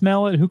 Who can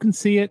smell it? Who can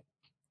see it?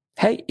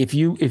 Hey, if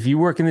you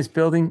work in this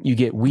building, you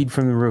get weed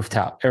from the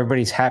rooftop.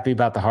 Everybody's happy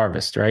about the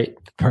harvest, right?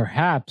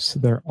 Perhaps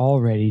they're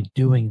already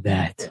doing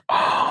that.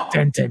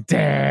 Dun, dun,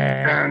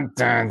 dun. Dun,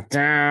 dun,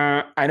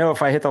 dun. I know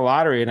if I hit the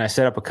lottery and I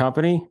set up a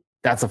company,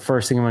 that's the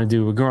first thing I'm going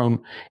to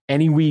do.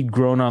 Any weed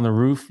grown on the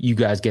roof, you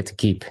guys get to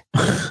keep.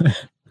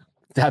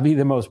 That'd be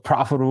the most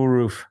profitable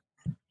roof.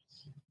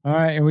 All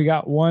right, and we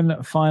got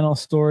one final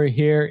story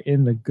here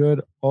in the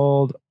good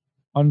old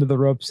Under the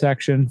Rope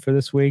section for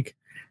this week,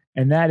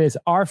 and that is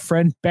our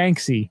friend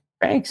Banksy.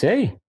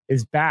 Banksy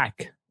is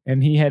back,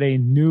 and he had a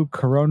new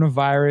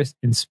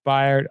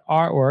coronavirus-inspired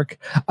artwork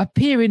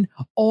appearing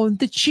on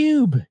the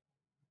tube.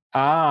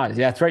 Ah,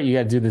 that's right. You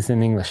got to do this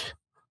in English.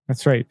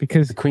 That's right,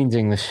 because the Queen's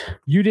English.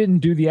 You didn't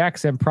do the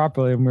accent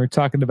properly when we were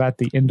talking about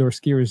the indoor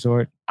ski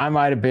resort. I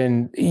might have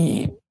been.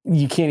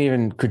 You can't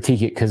even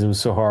critique it because it was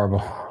so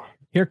horrible.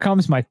 Here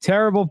comes my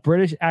terrible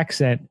British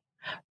accent.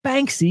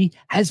 Banksy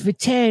has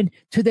returned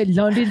to the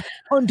London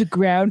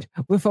Underground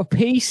with a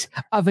piece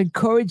of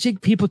encouraging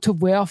people to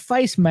wear a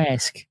face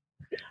mask.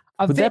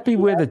 Would that be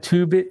where the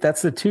tube is?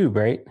 That's the tube,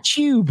 right?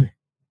 Tube.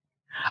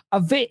 A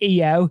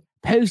video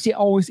posted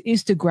on his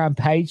Instagram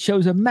page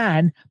shows a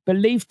man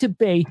believed to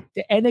be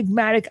the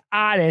enigmatic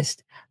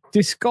artist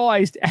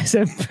disguised as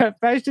a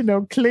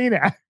professional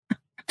cleaner.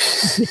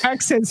 The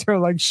accents are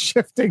like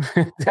shifting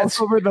all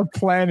over the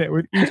planet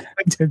with each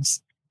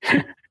sentence.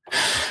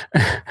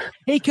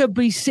 He could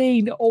be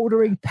seen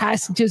ordering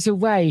passengers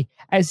away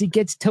as he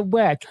gets to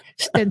work,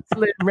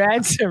 stenciling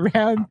rats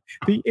around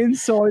the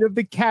inside of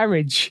the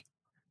carriage.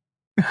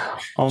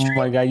 Oh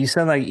my God, you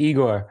sound like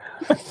Igor.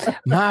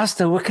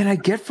 Master, what can I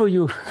get for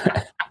you?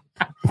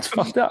 It's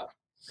fucked up.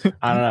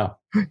 I don't know.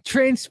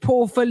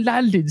 Transport for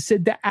London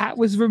said the app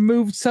was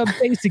removed some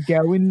days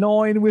ago in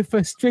line with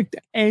a strict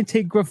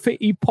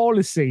anti-graffiti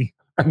policy.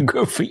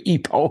 Graffiti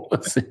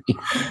policy.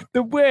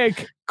 The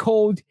work,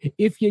 called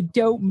If You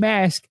Don't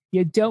Mask,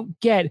 You Don't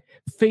Get,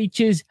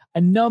 features a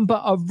number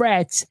of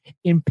rats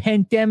in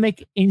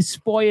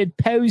pandemic-inspired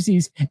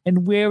poses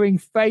and wearing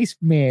face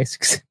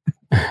masks.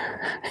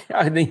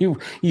 I think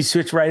you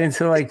switch right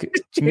into like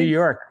New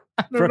York,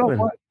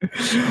 Brooklyn.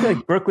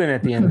 Like Brooklyn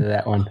at the end of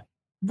that one.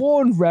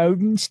 One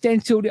rodent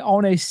stenciled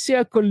on a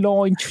circle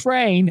line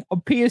train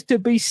appears to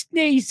be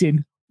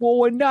sneezing,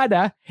 while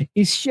another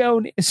is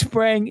shown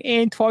spraying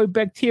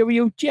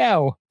antibacterial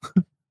gel.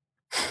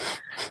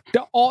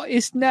 The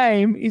artist's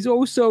name is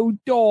also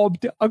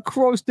daubed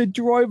across the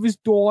driver's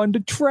door on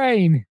the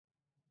train.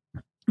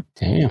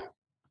 Damn.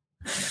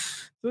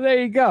 So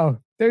there you go.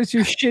 There's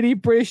your shitty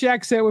British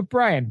accent with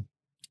Brian.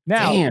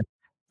 Now,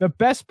 The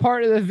best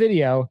part of the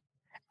video,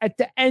 at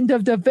the end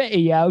of the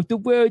video, the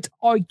words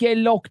 "I get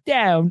locked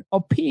down"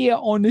 appear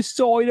on the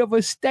side of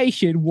a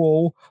station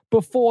wall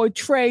before a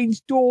train's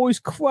doors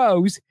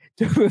close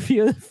to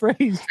reveal the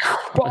phrase,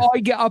 "But I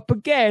get up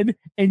again,"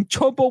 and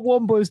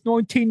Chumbawamba's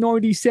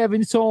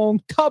 1997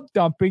 song "Tub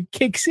Dumping"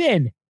 kicks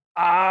in.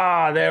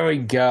 Ah, there we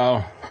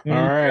go. All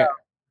right.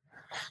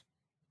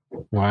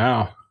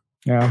 Wow.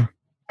 Yeah.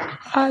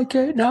 I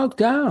get knocked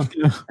down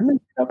and then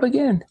up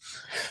again.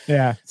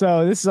 Yeah.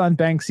 So this is on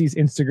Banksy's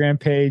Instagram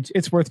page.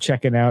 It's worth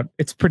checking out.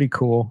 It's pretty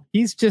cool.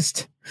 He's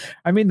just,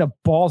 the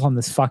balls on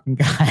this fucking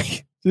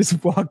guy.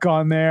 Just walk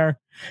on there.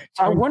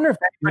 I wonder if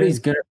anybody's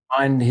going to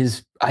find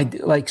his,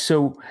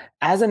 so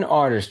as an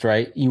artist,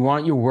 right, you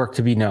want your work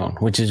to be known,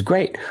 which is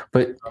great.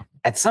 But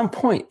at some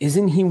point,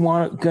 isn't he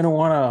going to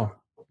want to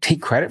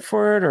take credit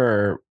for it?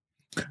 Or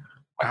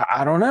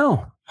I don't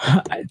know.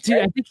 Dude,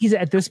 I think he's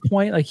at this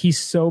point, like he's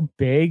so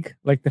big,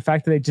 like the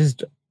fact that they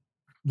just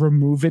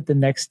remove it the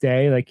next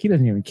day, like he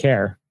doesn't even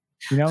care.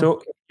 So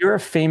if you're a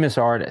famous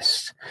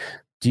artist,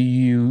 do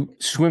you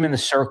swim in the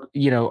circle?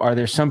 Are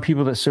there some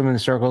people that swim in the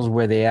circles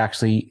where they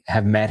actually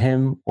have met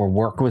him or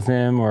work with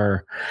him,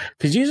 or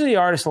because usually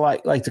artists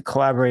like to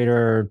collaborate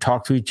or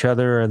talk to each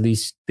other, or at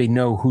least they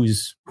know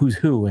who's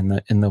who in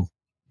the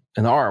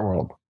art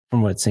world,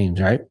 from what it seems,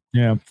 right?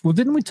 Yeah. Well,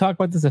 didn't we talk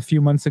about this a few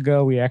months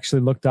ago? We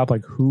actually looked up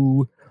like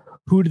who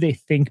do they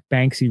think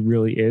Banksy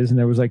really is? And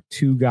there was like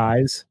two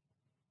guys.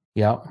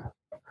 Yeah.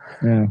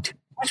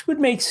 Which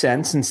would make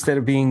sense instead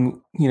of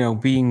being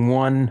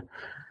one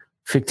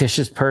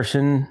fictitious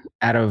person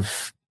out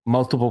of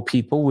multiple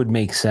people would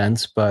make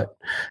sense, but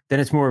then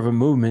it's more of a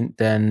movement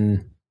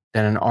than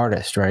an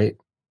artist, right?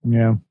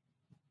 Yeah.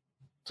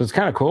 So it's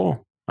kind of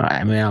cool.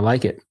 I mean, I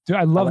like it. Dude,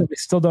 I love that we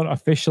still don't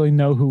officially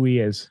know who he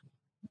is.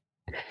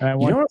 And I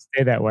want to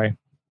stay that way.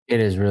 It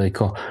is really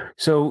cool.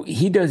 So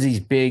he does these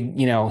big,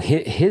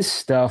 his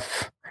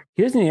stuff.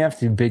 He doesn't even have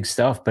to do big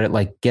stuff, but it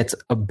like gets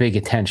a big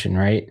attention,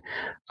 right?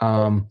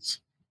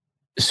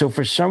 So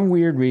for some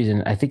weird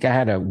reason, I think I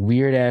had a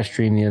weird ass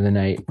dream the other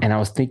night, and I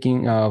was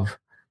thinking of,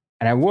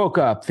 and I woke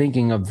up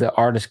thinking of the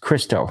artist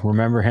Christo.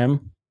 Remember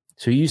him?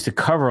 So he used to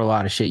cover a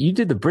lot of shit. You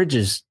did the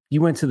Bridges.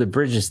 You went to the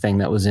Bridges thing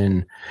that was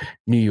in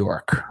New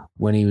York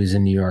when he was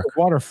in New York.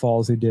 The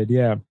Waterfalls, he did,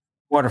 yeah.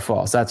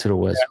 Waterfalls. That's what it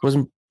was. Yeah. It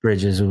wasn't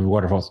Bridges. It was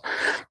Waterfalls.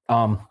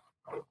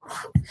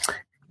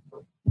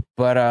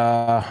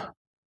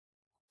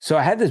 So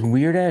I had this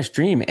weird ass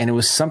dream, and it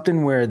was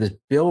something where the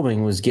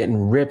building was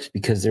getting ripped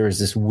because there was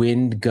this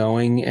wind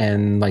going,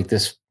 and like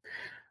this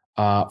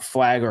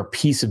flag or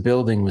piece of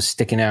building was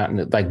sticking out, and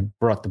it like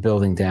brought the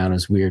building down. It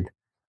was weird.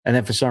 And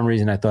then for some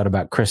reason, I thought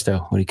about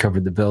Christo when he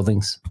covered the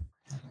buildings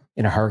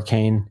in a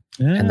hurricane,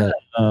 and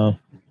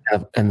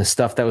the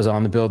stuff that was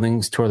on the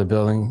buildings tore the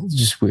building. It's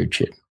just weird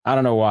shit. I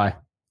don't know why.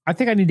 I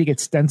think I need to get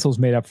stencils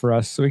made up for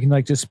us so we can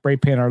like just spray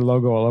paint our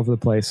logo all over the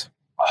place.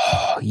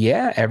 Oh,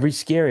 yeah. Every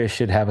scary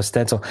should have a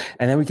stencil.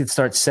 And then we could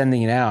start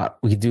sending it out.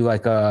 We could do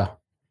like a...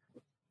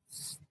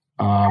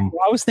 I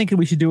was thinking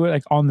we should do it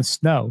like on the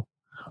snow.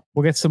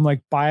 We'll get some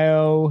like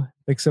some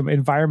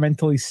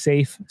environmentally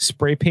safe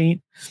spray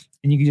paint,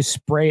 and you can just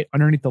spray it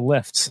underneath the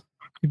lifts.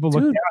 People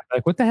look down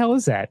like, what the hell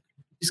is that?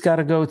 You just got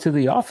to go to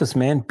the office,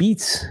 man.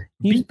 Beets.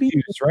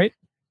 Beets, right?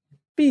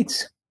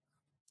 Beets.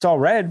 It's all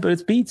red, but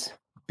it's beets.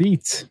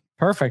 Beets.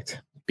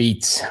 Perfect.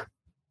 Beets.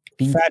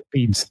 Fat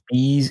beans.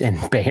 Bees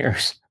and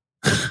bears.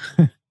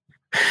 Yeah,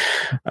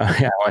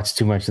 I watched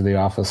too much of The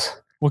Office.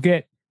 We'll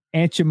get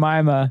Aunt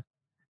Jemima,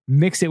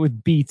 mix it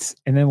with beets,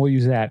 and then we'll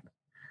use that.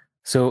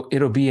 So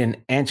it'll be an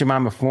Aunt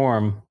Jemima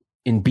form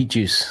in beet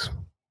juice.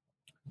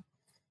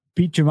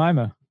 Beet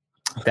Jemima.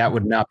 That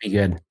would not be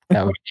good.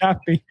 That would not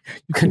be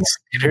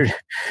considered.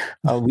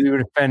 We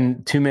would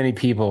offend too many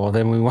people.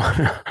 Then we want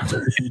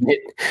to admit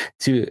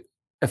to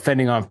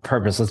offending on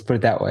purpose. Let's put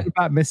it that way. What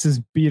about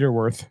Mrs.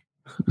 Beaterworth?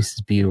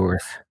 Mrs.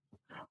 Beaterworth.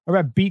 What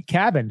about Beat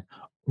Cabin?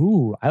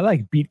 Ooh, I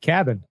like Beat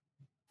Cabin.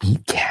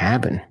 Beat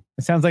Cabin.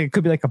 It sounds like it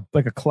could be like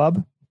a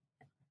club.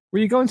 Where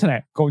are you going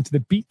tonight? Going to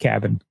the Beat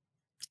Cabin.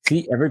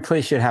 See, every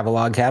place should have a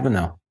log cabin,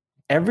 though.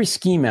 Every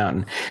ski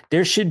mountain,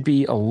 there should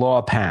be a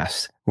law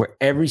passed where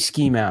every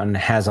ski mountain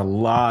has a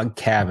log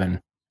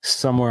cabin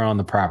somewhere on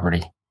the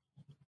property.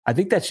 I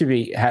think that should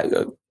be,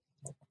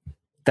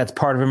 that's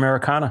part of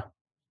Americana.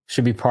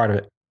 Should be part of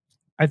it.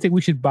 I think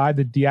we should buy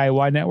the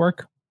DIY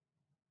network.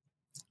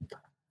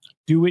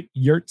 Do it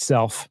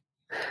yourself.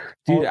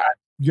 Dude,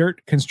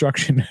 yurt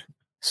construction.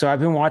 So I've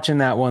been watching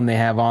that one they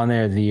have on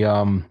there,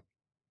 the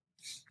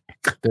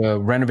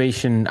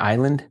renovation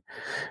island,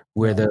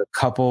 where the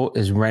couple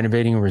is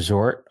renovating a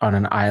resort on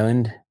an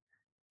island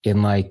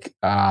in like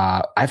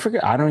I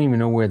forget, I don't even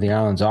know where the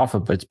island's off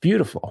of, but it's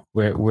beautiful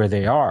where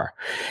they are.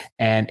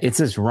 And it's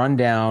this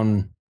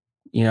rundown,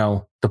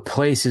 the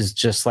place is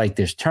just like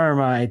there's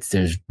termites,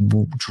 there's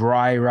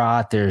dry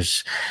rot,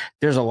 there's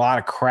a lot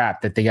of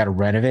crap that they got to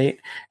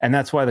renovate. And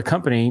that's why the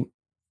company,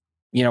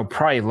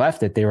 probably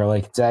left it. They were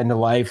like, it's end of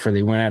life, or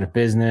they went out of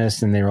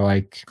business, and they were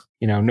like,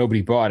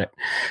 nobody bought it.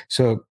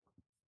 So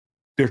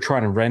they're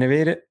trying to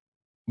renovate it.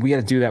 We got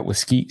to do that with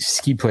ski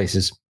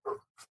places.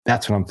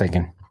 That's what I'm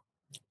thinking.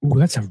 Ooh,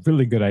 that's a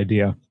really good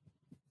idea.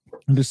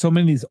 And there's so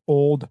many of these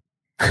old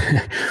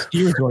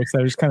ski resorts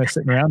that are just kind of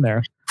sitting around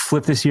there.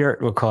 Flip this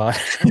yurt, we'll call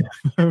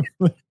it.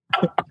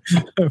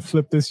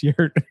 Flip this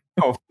yurt.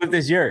 Oh, flip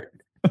this yurt.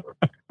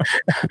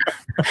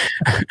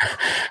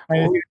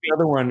 The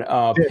other one,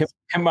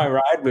 pimp my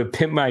ride, but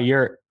pimp my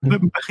yurt.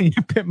 Pimp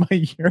my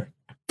yurt.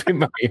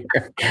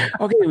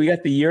 Okay, we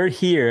got the yurt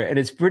here, and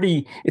it's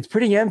pretty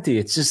empty.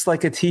 It's just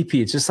like a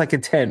teepee. It's just like a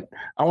tent.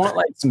 I want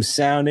like some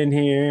sound in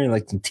here, and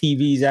like some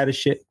TVs out of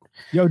shit.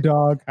 Yo,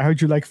 dog, I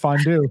heard you like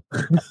fondue.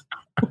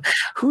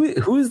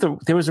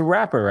 There was a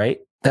rapper,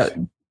 right? That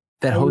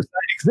host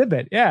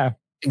Exhibit, yeah.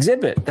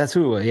 Exhibit. That's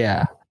who it was,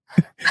 yeah.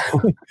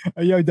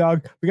 Yo,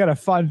 dog, we got a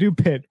fondue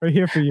pit right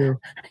here for you.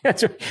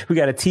 That's right. We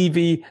got a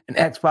TV, an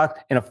Xbox,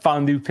 and a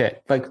fondue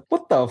pit. Like,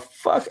 what the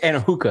fuck? And a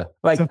hookah.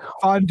 Like, it's a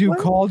fondue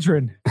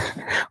cauldron.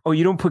 Oh,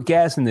 you don't put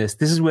gas in this.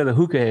 This is where the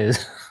hookah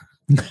is.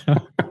 This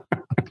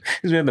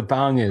is where the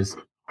bong is.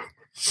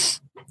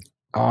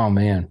 Oh,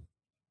 man.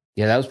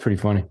 Yeah, that was pretty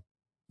funny.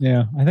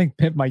 Yeah, I think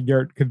Pimp My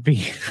Yurt could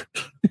be.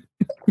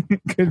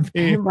 Pimp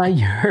My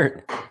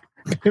Yurt.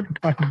 Pimp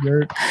My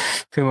Yurt.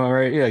 Pimp My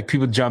Yurt. Yeah, like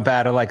people jump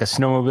out of like a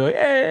snowmobile. Like,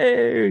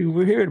 hey,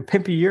 we're here to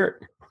pimp your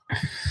yurt.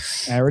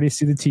 I already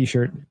see the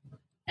T-shirt.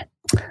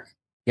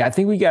 Yeah, I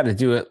think we got to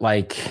do it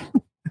like.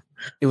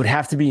 It would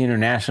have to be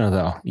international,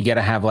 though. You got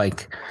to have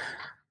like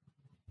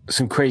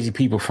some crazy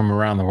people from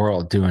around the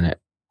world doing it.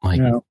 Like,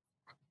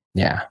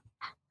 yeah.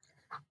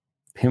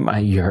 Pimp My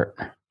Yurt.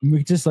 We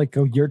could just like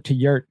go yurt to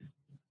yurt.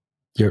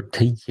 Yurt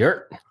to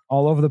yurt.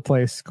 all over the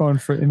place, going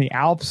for in the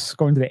Alps,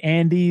 going to the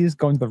Andes,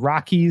 going to the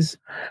Rockies.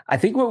 I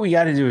think what we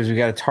got to do is we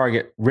got to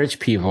target rich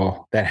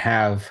people that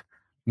have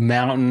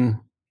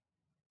mountain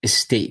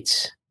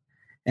estates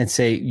and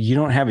say, you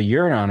don't have a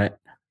yurt on it.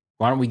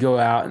 Why don't we go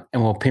out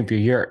and we'll pimp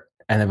your yurt?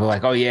 And they'll be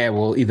like, oh yeah,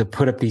 we'll either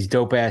put up these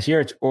dope ass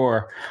yurts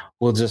or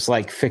we'll just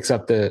like fix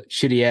up the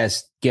shitty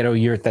ass ghetto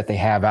yurt that they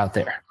have out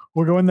there.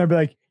 We'll go in there and be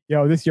like,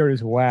 yo, this yurt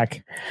is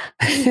whack.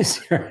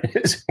 This yurt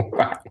is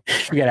whack.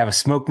 We got to have a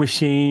smoke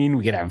machine.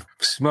 We got to have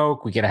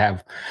smoke. We got to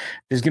have,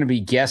 there's going to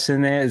be guests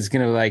in there. It's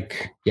going to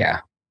like, yeah,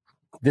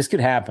 this could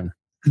happen.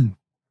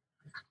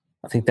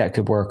 I think that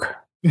could work.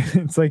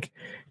 It's like,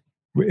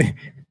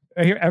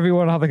 I hear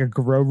everyone will have like a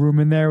grow room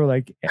in there,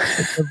 like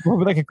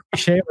a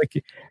cliche,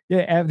 like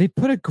yeah, they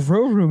put a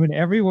grow room in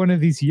every one of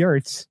these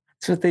yurts.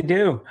 That's what they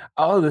do.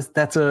 Oh,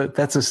 that's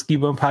a Ski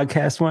Bum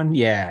podcast one.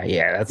 Yeah,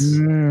 that's.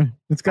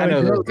 It's got. I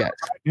know those guys.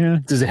 Yeah.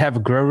 Does it have a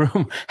grow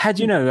room? How'd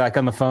you know? Like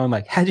on the phone,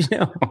 like how'd you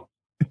know?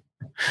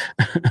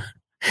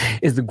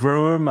 Is the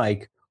grow room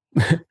like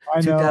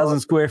 2,000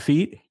 square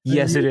feet?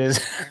 Yes, it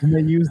is. And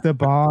they use the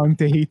bong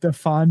to heat the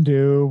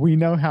fondue. We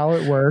know how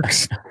it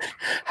works.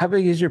 How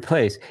big is your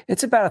place?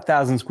 It's about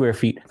 1,000 square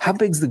feet. How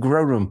big's the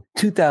grow room?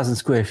 2,000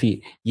 square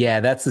feet. Yeah,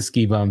 that's the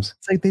Ski Bums.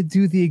 It's like they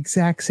do the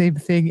exact same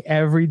thing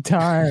every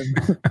time.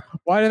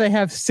 Why do they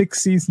have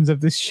 6 seasons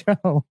of this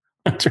show?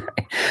 That's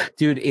right,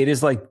 dude. It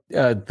is like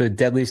the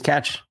Deadliest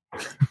Catch.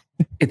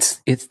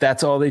 It's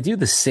that's all they do.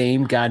 The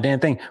same goddamn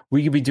thing.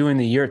 We could be doing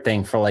the yurt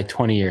thing for like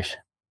 20 years.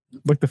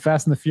 Like the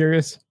Fast and the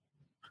Furious.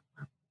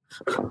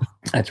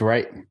 That's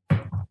right.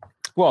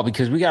 Well,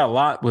 because we got a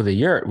lot with a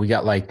yurt. We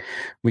got like,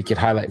 we could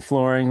highlight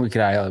flooring. We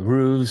could highlight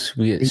roofs.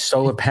 We get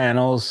solar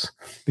panels.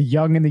 The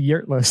young and the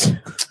yurtless.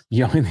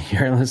 Young and the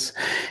yurtless.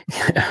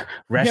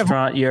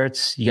 Restaurant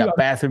yurts. You got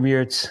bathroom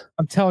yurts.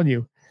 I'm telling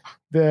you,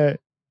 the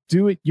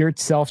Do It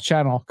Yourself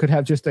channel could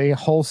have just a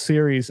whole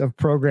series of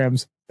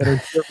programs that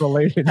are yurt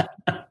related.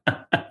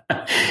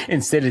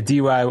 Instead of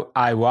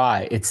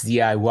DIY, it's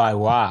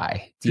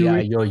DIYY.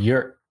 DIY your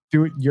yurt.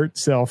 Do it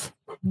yourself.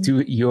 Do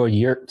it your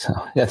yurt.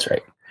 That's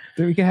right.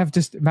 We can have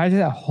just imagine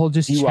that whole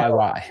just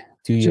DIY.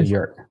 Do your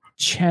yurt.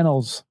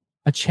 Channels.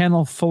 A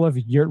channel full of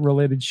yurt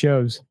related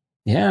shows.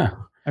 Yeah.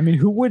 I mean,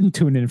 who wouldn't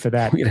tune in for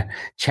that?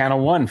 Channel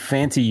 1,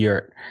 fancy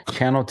yurt.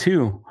 Channel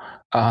 2,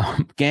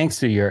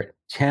 gangster yurt.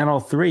 Channel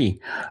 3,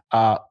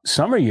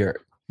 summer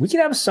yurt. We could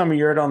have a summer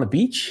yurt on the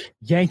beach.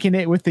 Yanking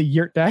it with the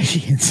yurt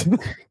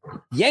dashians.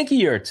 Yankee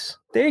yurts.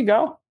 There you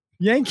go.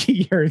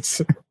 Yankee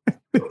yurts.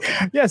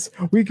 Yes,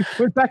 we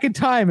went back in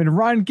time and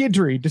Ron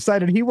Guidry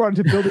decided he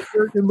wanted to build a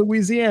yurt in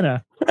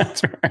Louisiana.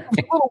 That's right. It was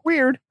a little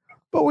weird,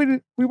 but we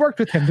worked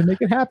with him to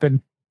make it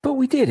happen. But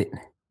we did it.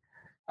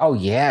 Oh,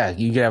 yeah.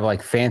 You could have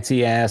like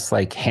fancy ass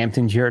like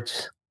Hampton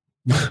yurts.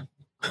 I'm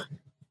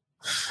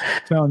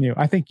telling you,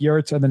 I think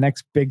yurts are the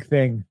next big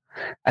thing.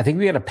 I think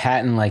we got to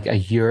patent like a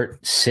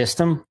yurt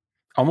system.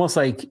 Almost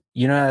like,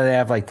 you know how they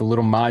have like the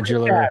little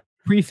modular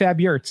prefab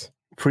yurts.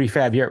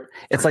 Prefab yurt.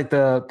 It's like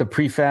the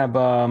prefab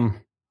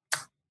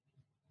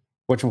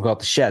whatchamacallit,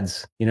 the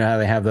sheds. You know how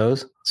they have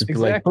those? Just exactly.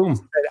 Be like boom.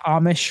 That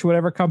Amish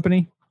whatever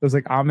company. Those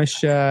like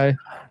Amish the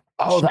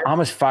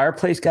Amish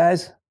fireplace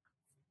guys?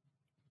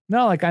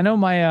 No, like I know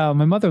my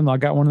my mother-in-law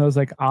got one of those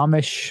like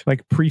Amish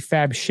like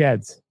prefab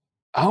sheds.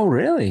 Oh,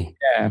 really?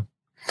 Yeah.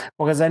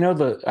 Well, because I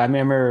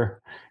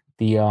remember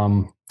the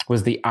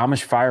was the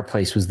Amish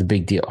fireplace was the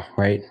big deal,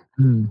 right?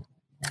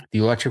 The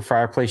electric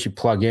fireplace you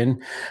plug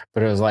in,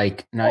 but it was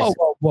like nice.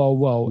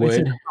 Whoa. It's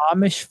an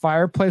Amish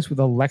fireplace with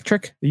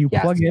electric that you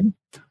plug in.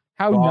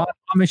 How not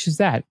Amish is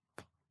that?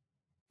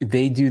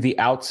 They do the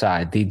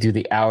outside. They do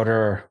the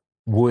outer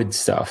wood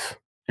stuff,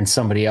 and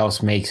somebody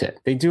else makes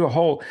it. They do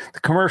the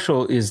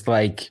commercial is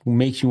like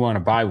makes you want to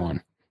buy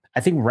one.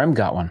 I think Rem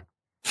got one.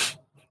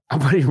 Our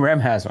buddy Rem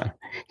has one.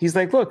 He's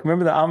like, look,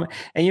 remember the Amish?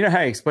 And you know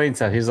how he explains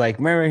stuff. He's like,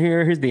 remember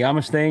here's the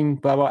Amish thing,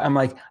 blah, blah. I'm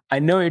like, I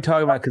know what you're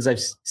talking about because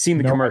I've seen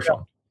the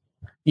commercial.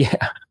 Yeah.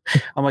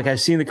 I'm like, I've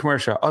seen the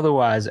commercial.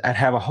 Otherwise, I'd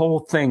have a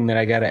whole thing that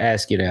I got to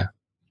ask you now.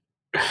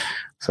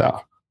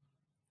 So.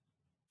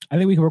 I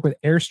think we can work with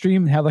Airstream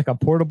and have like a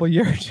portable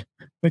yurt,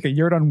 like a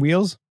yurt on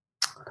wheels.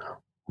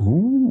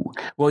 Ooh.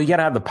 Well, you got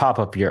to have the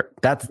pop-up yurt.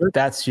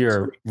 That's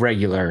your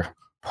regular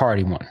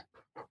party one.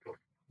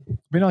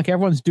 You know, like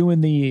everyone's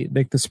doing the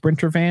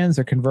Sprinter vans.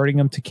 They're converting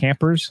them to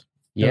campers.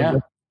 Yeah.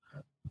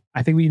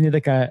 I think we need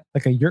like a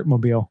yurt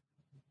mobile,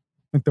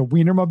 like the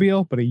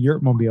Wienermobile, but a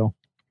yurt mobile.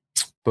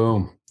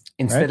 Boom.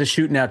 Instead of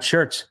shooting out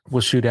shirts,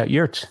 we'll shoot out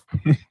yurts.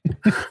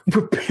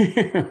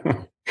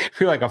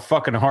 Feel like a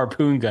fucking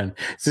harpoon gun.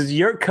 It says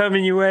yurt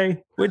coming your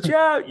way. Watch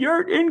out,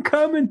 yurt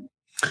incoming.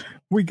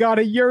 We got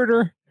a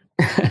yurter.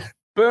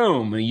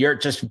 Boom. The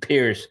yurt just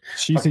appears.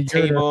 She's a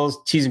tables,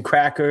 cheese and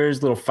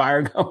crackers, little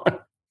fire going.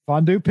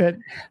 Fondue pit.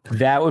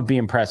 That would be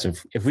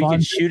impressive. If we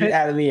could shoot it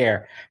out of the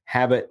air,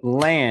 have it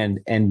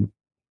land and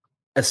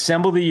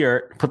assemble the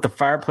yurt, put the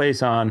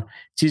fireplace on,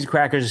 cheese and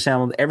crackers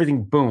assembled,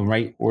 everything boom,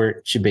 right where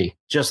it should be.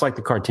 Just like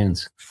the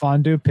cartoons.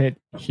 Fondue pit,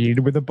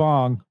 heated with a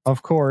bong,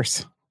 of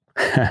course.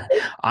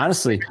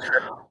 Honestly,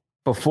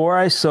 before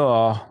I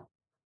saw,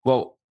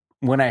 well,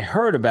 when I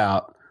heard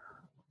about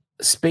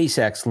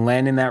SpaceX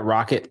landing that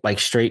rocket like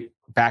straight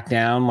back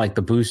down, like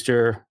the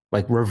booster,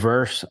 like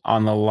reverse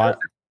on the lot,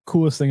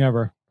 Coolest thing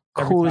ever.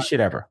 coolest shit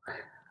ever.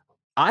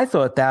 I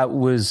thought that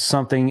was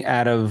something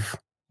out of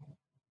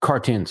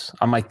cartoons.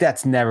 I'm like,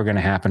 that's never going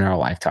to happen in our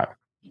lifetime.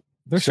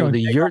 So the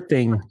yurt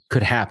thing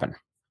could happen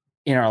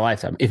in our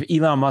lifetime if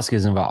Elon Musk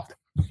is involved.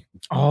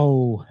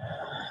 Oh,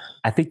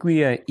 I think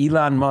we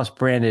Elon Musk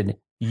branded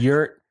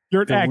yurt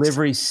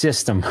delivery X.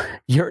 system,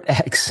 Yurt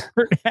X.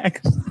 Yurt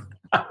X.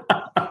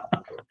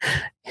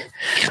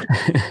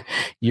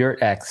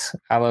 Yurt X.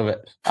 I love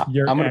it. I'm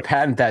going to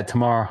patent that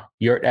tomorrow.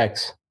 Yurt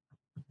X.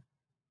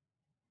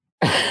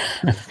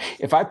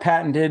 If I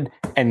patented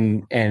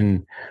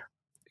and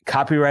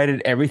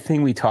copyrighted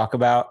everything we talk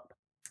about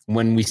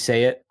when we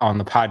say it on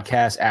the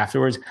podcast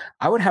afterwards,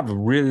 I would have a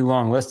really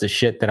long list of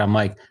shit that I'm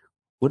like,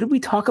 what did we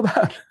talk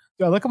about?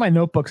 I look at my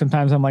notebook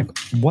sometimes. I'm like,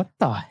 what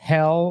the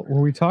hell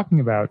were we talking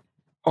about?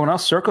 Oh, and I'll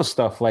circle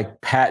stuff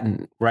like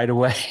patent right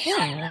away.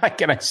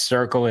 Like, and I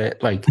circle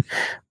it like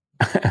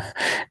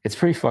it's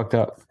pretty fucked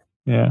up.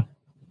 Yeah.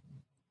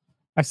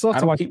 I still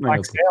have to watch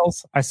Black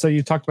Sails. I saw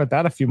you talked about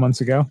that a few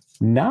months ago.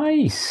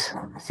 Nice.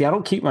 See, I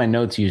don't keep my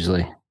notes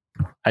usually.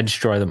 I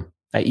destroy them.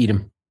 I eat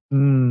them.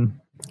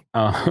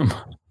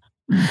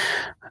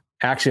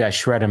 Actually, I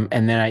shred them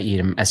and then I eat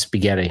them as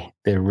spaghetti.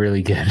 They're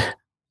really good.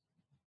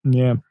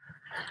 Yeah.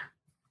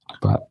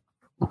 But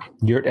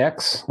Yurt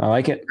X, I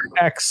like it.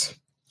 X.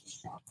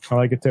 I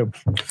like it too.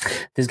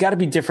 There's got to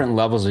be different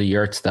levels of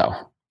yurts, though.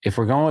 If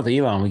we're going with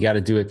Elon, we got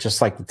to do it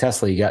just like the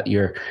Tesla. You got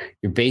your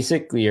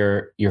basic,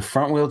 your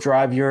front wheel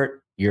drive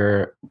yurt,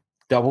 your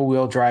double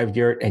wheel drive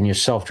yurt, and your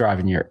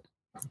self-driving yurt.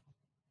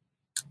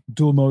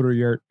 Dual motor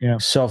yurt, yeah.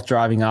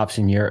 Self-driving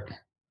option yurt.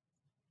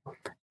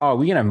 Oh, are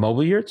we gonna have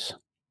mobile yurts?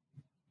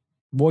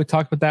 Well, we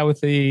talked about that with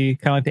the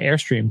kind of like the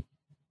Airstream.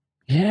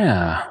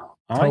 Yeah,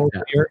 I like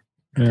that. Yurt.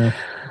 Yeah.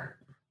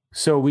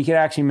 So we could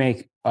actually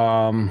make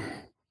a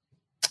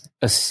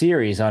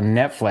series on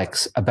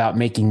Netflix about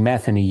making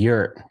meth in a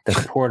yurt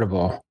that's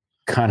portable,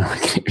 kind of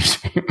like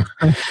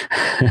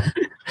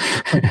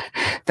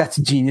That's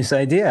a genius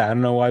idea. I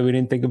don't know why we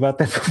didn't think about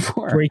that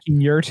before.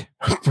 Breaking yurt.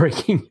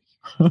 Breaking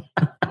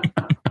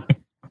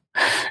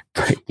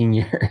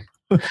yurt.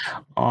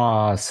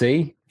 Oh,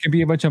 see? Could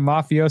be a bunch of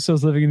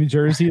mafiosos living in New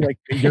Jersey, like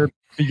the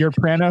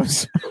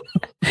Pranos.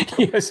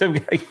 Yeah, some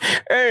guy,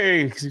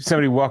 hey,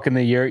 somebody walking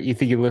the yurt, you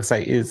think it looks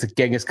like it's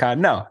Genghis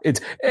Khan. No, it's,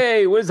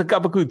 hey, where's the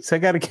gabagoots? I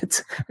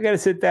gotta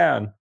sit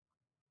down.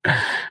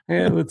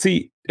 Yeah, let's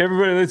eat.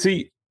 Everybody, let's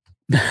eat.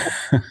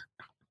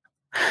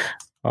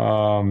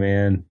 Oh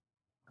man.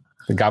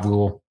 The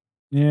gabagool.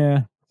 Yeah,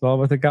 it's all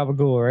about the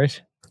gabagool,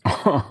 right?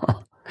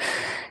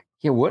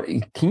 Yeah, what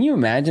can you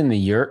imagine the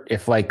yurt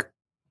if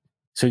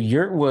so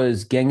yurt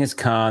was Genghis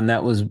Khan,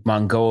 that was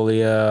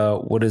Mongolia.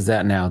 What is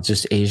that now?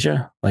 Just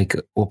Asia? Like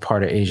what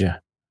part of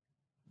Asia?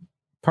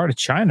 Part of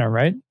China,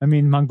 right? I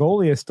mean,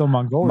 Mongolia is still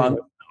Mongolia.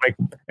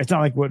 It's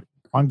not like what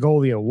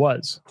Mongolia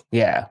was.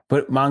 Yeah,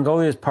 but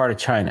Mongolia is part of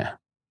China.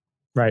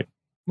 Right.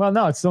 Well,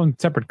 no, it's still a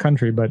separate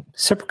country, but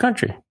separate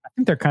country. I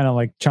think they're kind of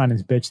like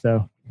China's bitch,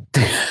 though.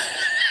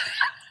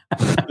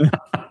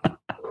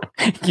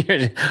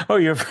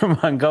 You're from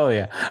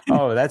Mongolia.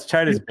 Oh, that's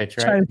China's bitch,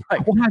 right?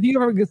 Well, have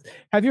you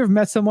ever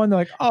met someone? They're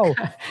like, oh,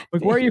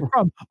 like where are you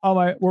from?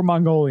 Oh, we're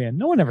Mongolian.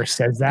 No one ever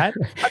says that.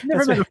 I've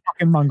never met a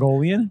fucking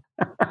Mongolian.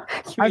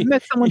 I've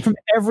met someone from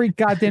every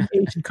goddamn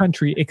Asian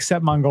country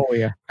except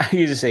Mongolia.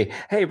 You just say,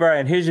 hey,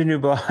 Brian, here's your new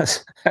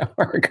boss at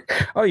work.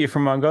 Oh, you're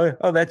from Mongolia?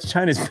 Oh, that's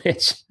China's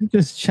bitch.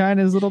 Just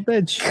China's little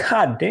bitch.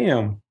 God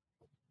damn.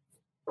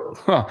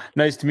 Well,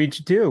 nice to meet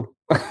you too.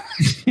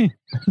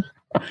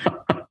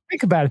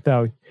 Think about it,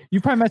 though.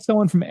 You probably met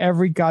someone from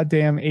every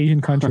goddamn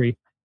Asian country,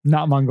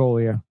 not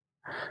Mongolia.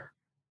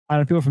 I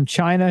know people from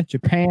China,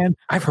 Japan.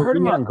 I've heard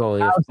of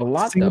Mongolia Laos, a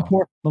lot,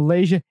 Singapore,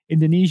 Malaysia,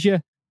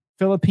 Indonesia,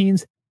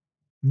 Philippines.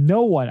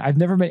 No one. I've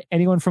never met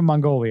anyone from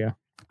Mongolia.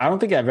 I don't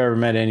think I've ever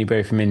met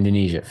anybody from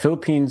Indonesia.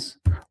 Philippines,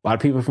 a lot of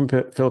people from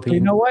Philippines.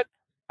 You know what?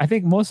 I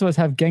think most of us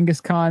have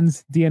Genghis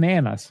Khan's DNA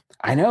in us.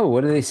 I know.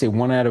 What do they say?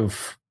 1 out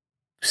of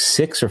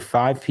 6 or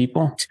 5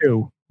 people?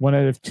 2. 1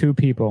 out of 2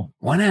 people.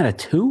 1 out of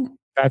 2?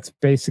 That's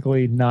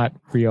basically not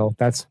real.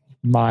 That's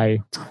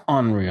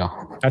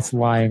unreal. That's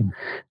lying.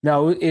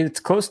 No,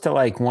 it's close to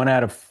like 1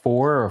 out of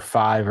 4 or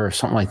 5 or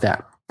something like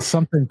that.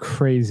 Something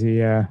crazy,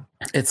 yeah.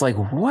 It's like,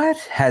 what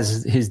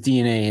has his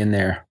DNA in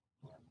there?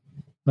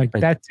 Like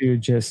that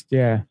dude just,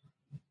 yeah.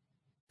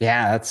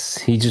 Yeah,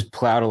 he just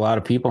plowed a lot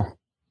of people.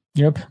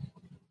 Yep.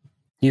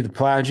 He either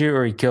plowed you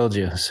or he killed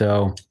you.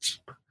 So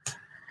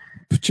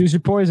choose your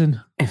poison.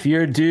 If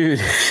you're a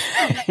dude,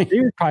 he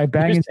was probably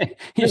banging.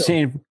 You're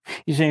saying,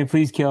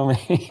 please kill me.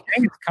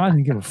 Genghis Khan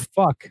didn't give a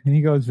fuck. And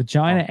he goes,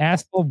 vagina,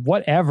 asshole,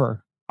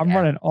 whatever. I'm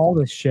running all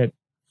this shit.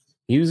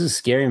 He was a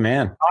scary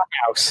man.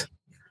 House.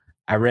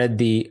 I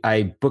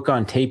book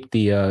on tape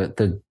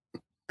the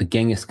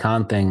Genghis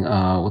Khan thing.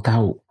 What the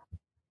hell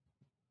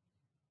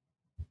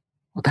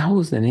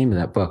was the name of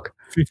that book?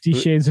 50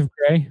 Shades of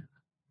Grey.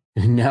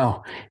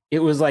 No, it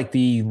was like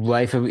the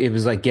life of, it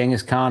was like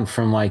Genghis Khan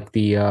from like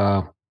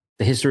the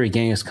history of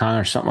Genghis Khan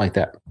or something like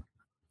that.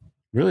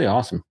 Really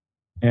awesome.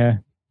 Yeah.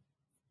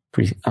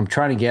 I'm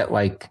trying to get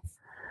like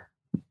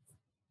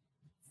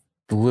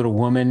the little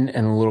woman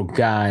and the little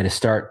guy to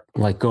start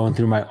like going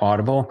through my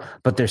Audible,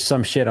 but there's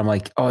some shit I'm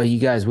like, oh, you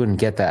guys wouldn't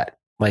get that.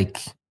 Like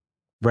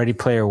Ready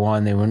Player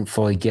One, they wouldn't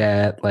fully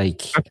get. Like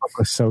That book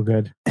was so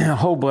good. a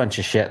whole bunch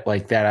of shit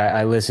like that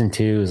I listened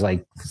to is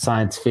like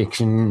science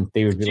fiction.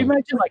 They would be Could you like,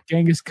 imagine like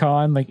Genghis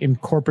Khan like in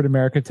corporate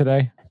America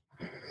today?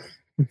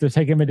 To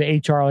take him into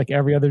HR like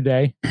every other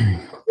day.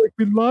 Like,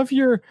 we love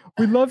your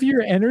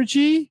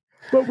energy,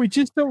 but we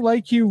just don't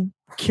like you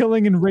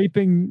killing and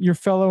raping your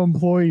fellow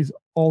employees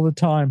all the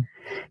time.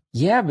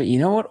 yeah, but you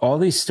know what? All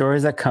these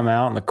stories that come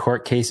out in the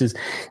court cases,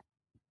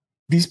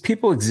 these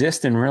people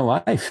exist in real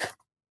life.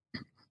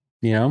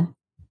 You know,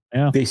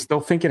 Yeah. they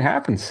still think it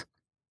happens.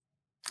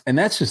 And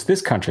that's just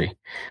this country.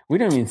 We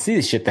don't even see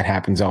the shit that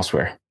happens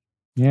elsewhere.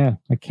 Yeah,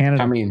 like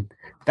Canada. I mean,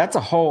 that's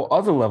a whole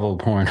other level of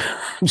porn.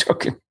 I'm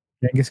joking.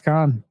 Genghis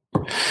Khan.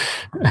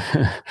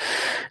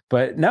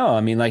 But no,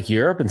 I mean, like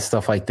Europe and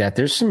stuff like that,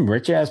 there's some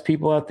rich ass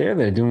people out there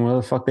that are doing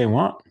whatever the fuck they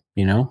want,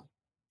 you know?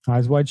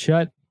 Eyes wide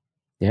shut.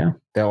 Yeah.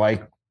 They're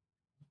like,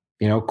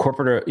 you know,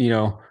 corporate,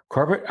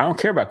 corporate. I don't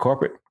care about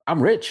corporate.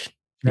 I'm rich.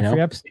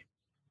 Jeffrey Epstein.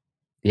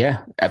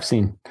 Yeah.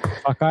 Epstein.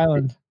 Fuck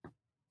Island.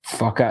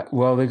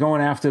 Well, they're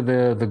going after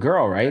the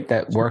girl, right?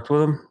 That worked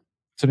with him.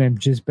 What's her name?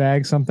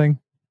 Jizzbag something?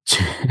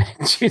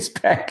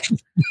 Jizzbag.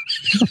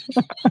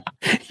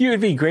 You would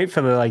be great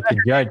for the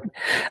judge.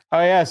 Oh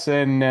yes,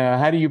 and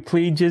how do you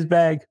plead,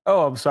 Jizzbag?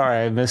 Oh, I'm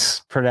sorry, I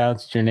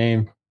mispronounced your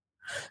name.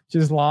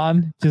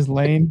 Lane.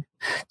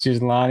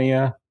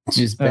 Jizzlania,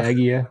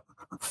 Jizzbagia.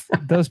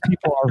 Those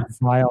people are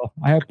vile.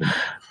 I hope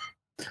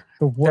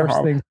the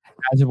worst thing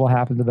imaginable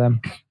happened to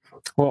them.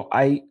 Well,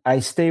 I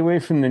stay away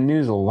from the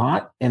news a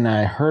lot, and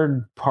I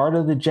heard part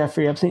of the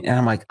Jeffrey Epstein, and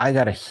I'm like, I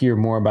got to hear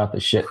more about the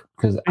shit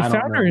because I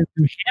found her in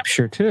New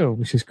Hampshire too,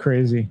 which is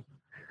crazy.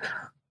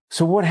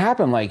 So what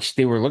happened? Like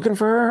they were looking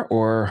for her,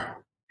 or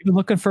they've been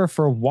looking for her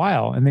for a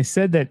while, and they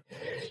said that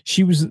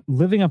she was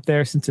living up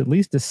there since at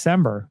least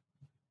December.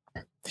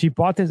 She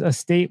bought this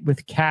estate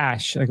with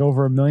cash, like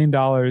over $1 million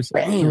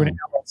through an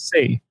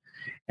LLC.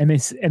 And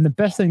the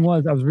best thing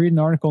was, I was reading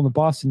an article in the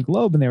Boston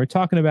Globe, and they were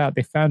talking about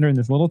they found her in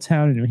this little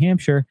town in New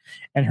Hampshire,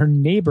 and her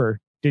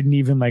neighbor didn't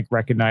even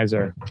recognize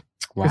her.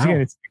 Wow.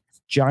 Again, it's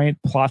giant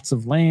plots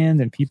of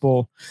land and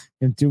people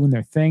doing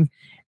their thing.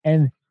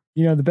 And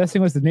the best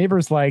thing was the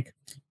neighbor's like,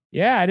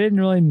 yeah, I didn't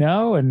really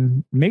know, and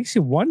it makes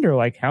you wonder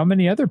how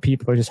many other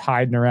people are just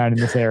hiding around in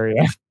this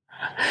area.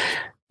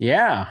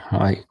 Yeah,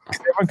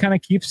 everyone kind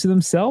of keeps to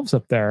themselves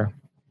up there.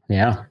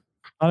 Yeah,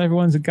 not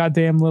everyone's a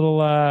goddamn little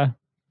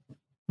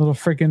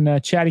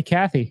freaking chatty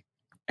Cathy.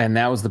 And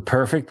that was the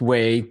perfect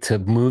way to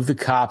move the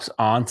cops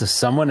on to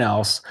someone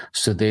else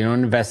so they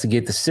don't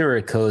investigate the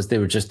serial killers they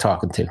were just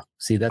talking to.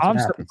 See, that's I'm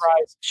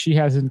surprised she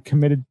hasn't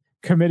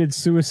committed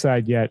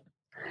suicide yet.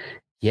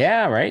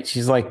 Yeah, right.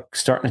 She's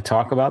starting to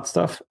talk about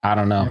stuff. I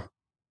don't know.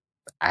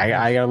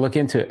 I gotta look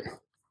into it.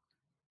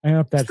 I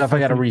know that stuff I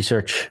gotta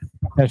research.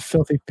 That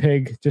filthy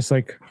pig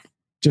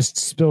just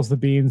spills the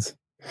beans.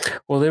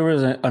 Well, there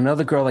was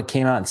another girl that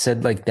came out and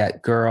said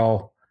that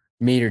girl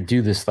made her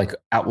do this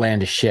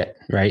outlandish shit,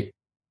 right?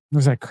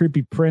 Was that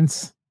creepy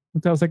prince?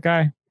 What was that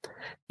guy?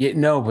 Yeah,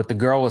 no, but the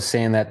girl was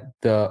saying that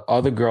the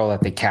other girl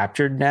that they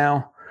captured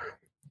now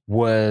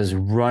was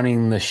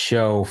running the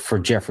show for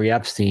Jeffrey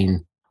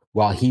Epstein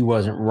while he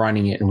wasn't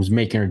running it, and was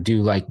making her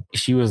do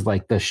she was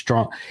the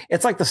strong.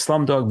 It's like the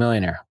Slumdog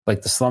Millionaire,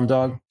 like the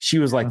Slumdog. She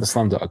was like the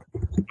Slumdog,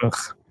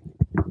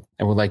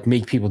 and would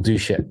make people do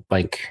shit.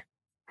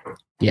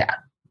 Yeah.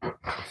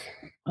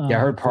 I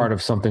heard part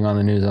of something on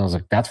the news. And I was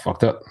like, that's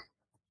fucked up.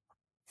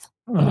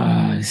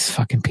 These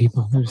fucking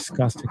people, they're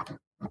disgusting.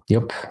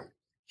 Yep.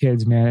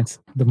 Kids, man, it's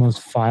the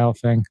most vile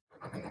thing.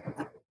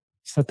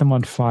 Set them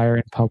on fire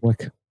in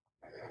public.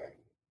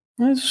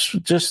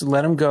 Just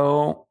let them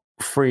go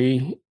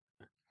free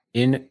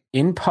in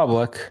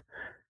public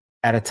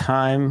at a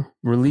time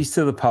released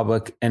to the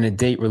public and a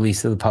date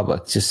released to the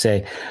public. Just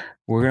say,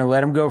 we're going to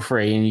let him go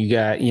free. And you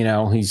got,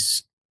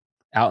 he's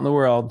out in the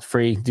world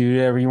free. Do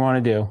whatever you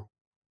want to do.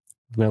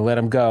 We're going to let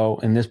him go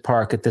in this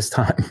park at this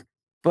time.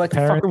 But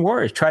the fucking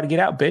Warriors, try to get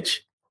out, bitch.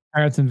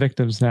 Parents and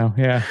victims now.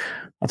 Yeah.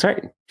 That's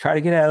right. Try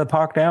to get out of the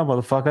park now,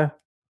 motherfucker.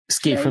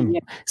 Escape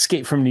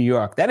from New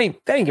York. That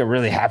ain't gonna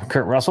really happen,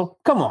 Kurt Russell.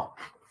 Come on.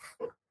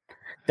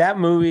 That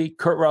movie,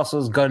 Kurt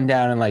Russell's gunned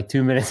down in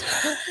 2 minutes.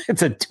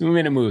 It's a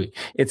 2-minute movie.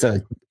 It's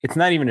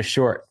not even a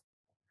short.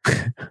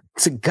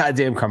 It's a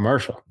goddamn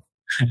commercial.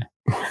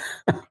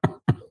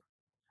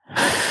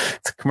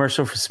 It's a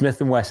commercial for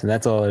Smith & Wesson.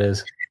 That's all it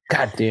is.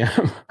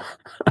 Goddamn.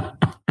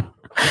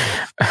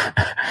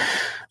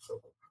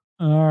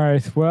 All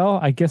right. Well,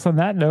 I guess on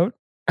that note,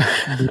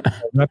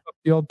 wrap up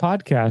the old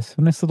podcast.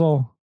 Nice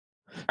little.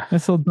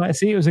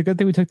 See, it was a good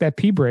thing we took that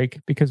pee break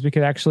because we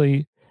could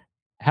actually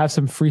have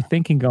some free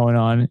thinking going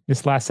on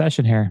this last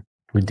session here.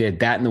 We did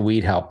that, and the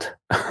weed helped.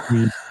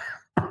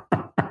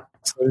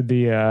 So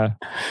the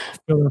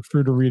filler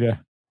fruitarita.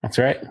 That's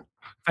right.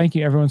 Thank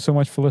you everyone so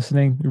much for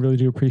listening. We really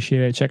do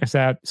appreciate it. Check us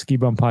out,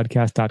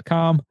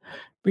 skibumpodcast.com.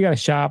 We got a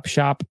shop,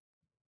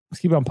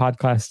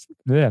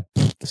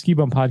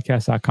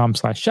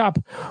 skibumpodcast.com/shop.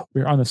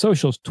 We're on the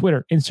socials,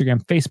 Twitter,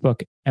 Instagram,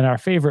 Facebook, and our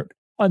favorite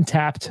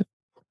Untapped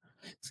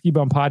Ski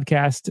Bum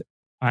Podcast.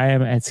 I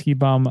am at Ski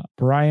Bum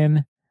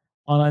Brian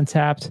on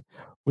Untapped.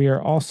 We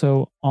are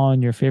also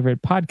on your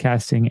favorite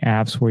podcasting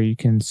apps where you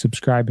can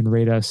subscribe and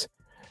rate us.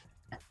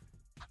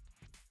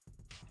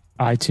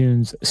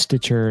 iTunes,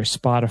 Stitcher,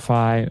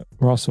 Spotify.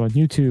 We're also on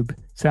YouTube,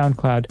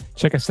 SoundCloud.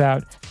 Check us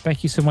out.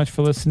 Thank you so much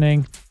for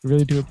listening. We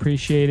really do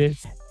appreciate it.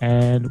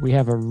 And we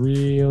have a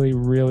really,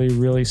 really,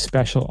 really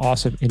special,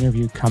 awesome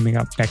interview coming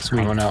up next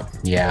week. Coming up.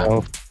 Yeah.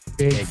 So,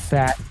 big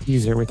fat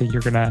teaser. We think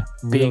you're going to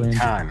really big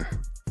time.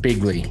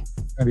 Bigly.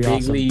 Bigly,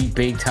 awesome.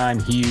 Big time,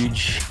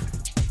 huge.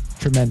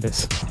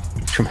 Tremendous.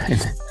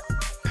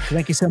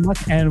 Thank you so much.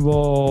 And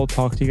we'll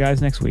talk to you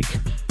guys next week.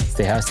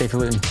 Stay high, stay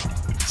polluting.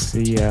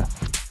 See ya.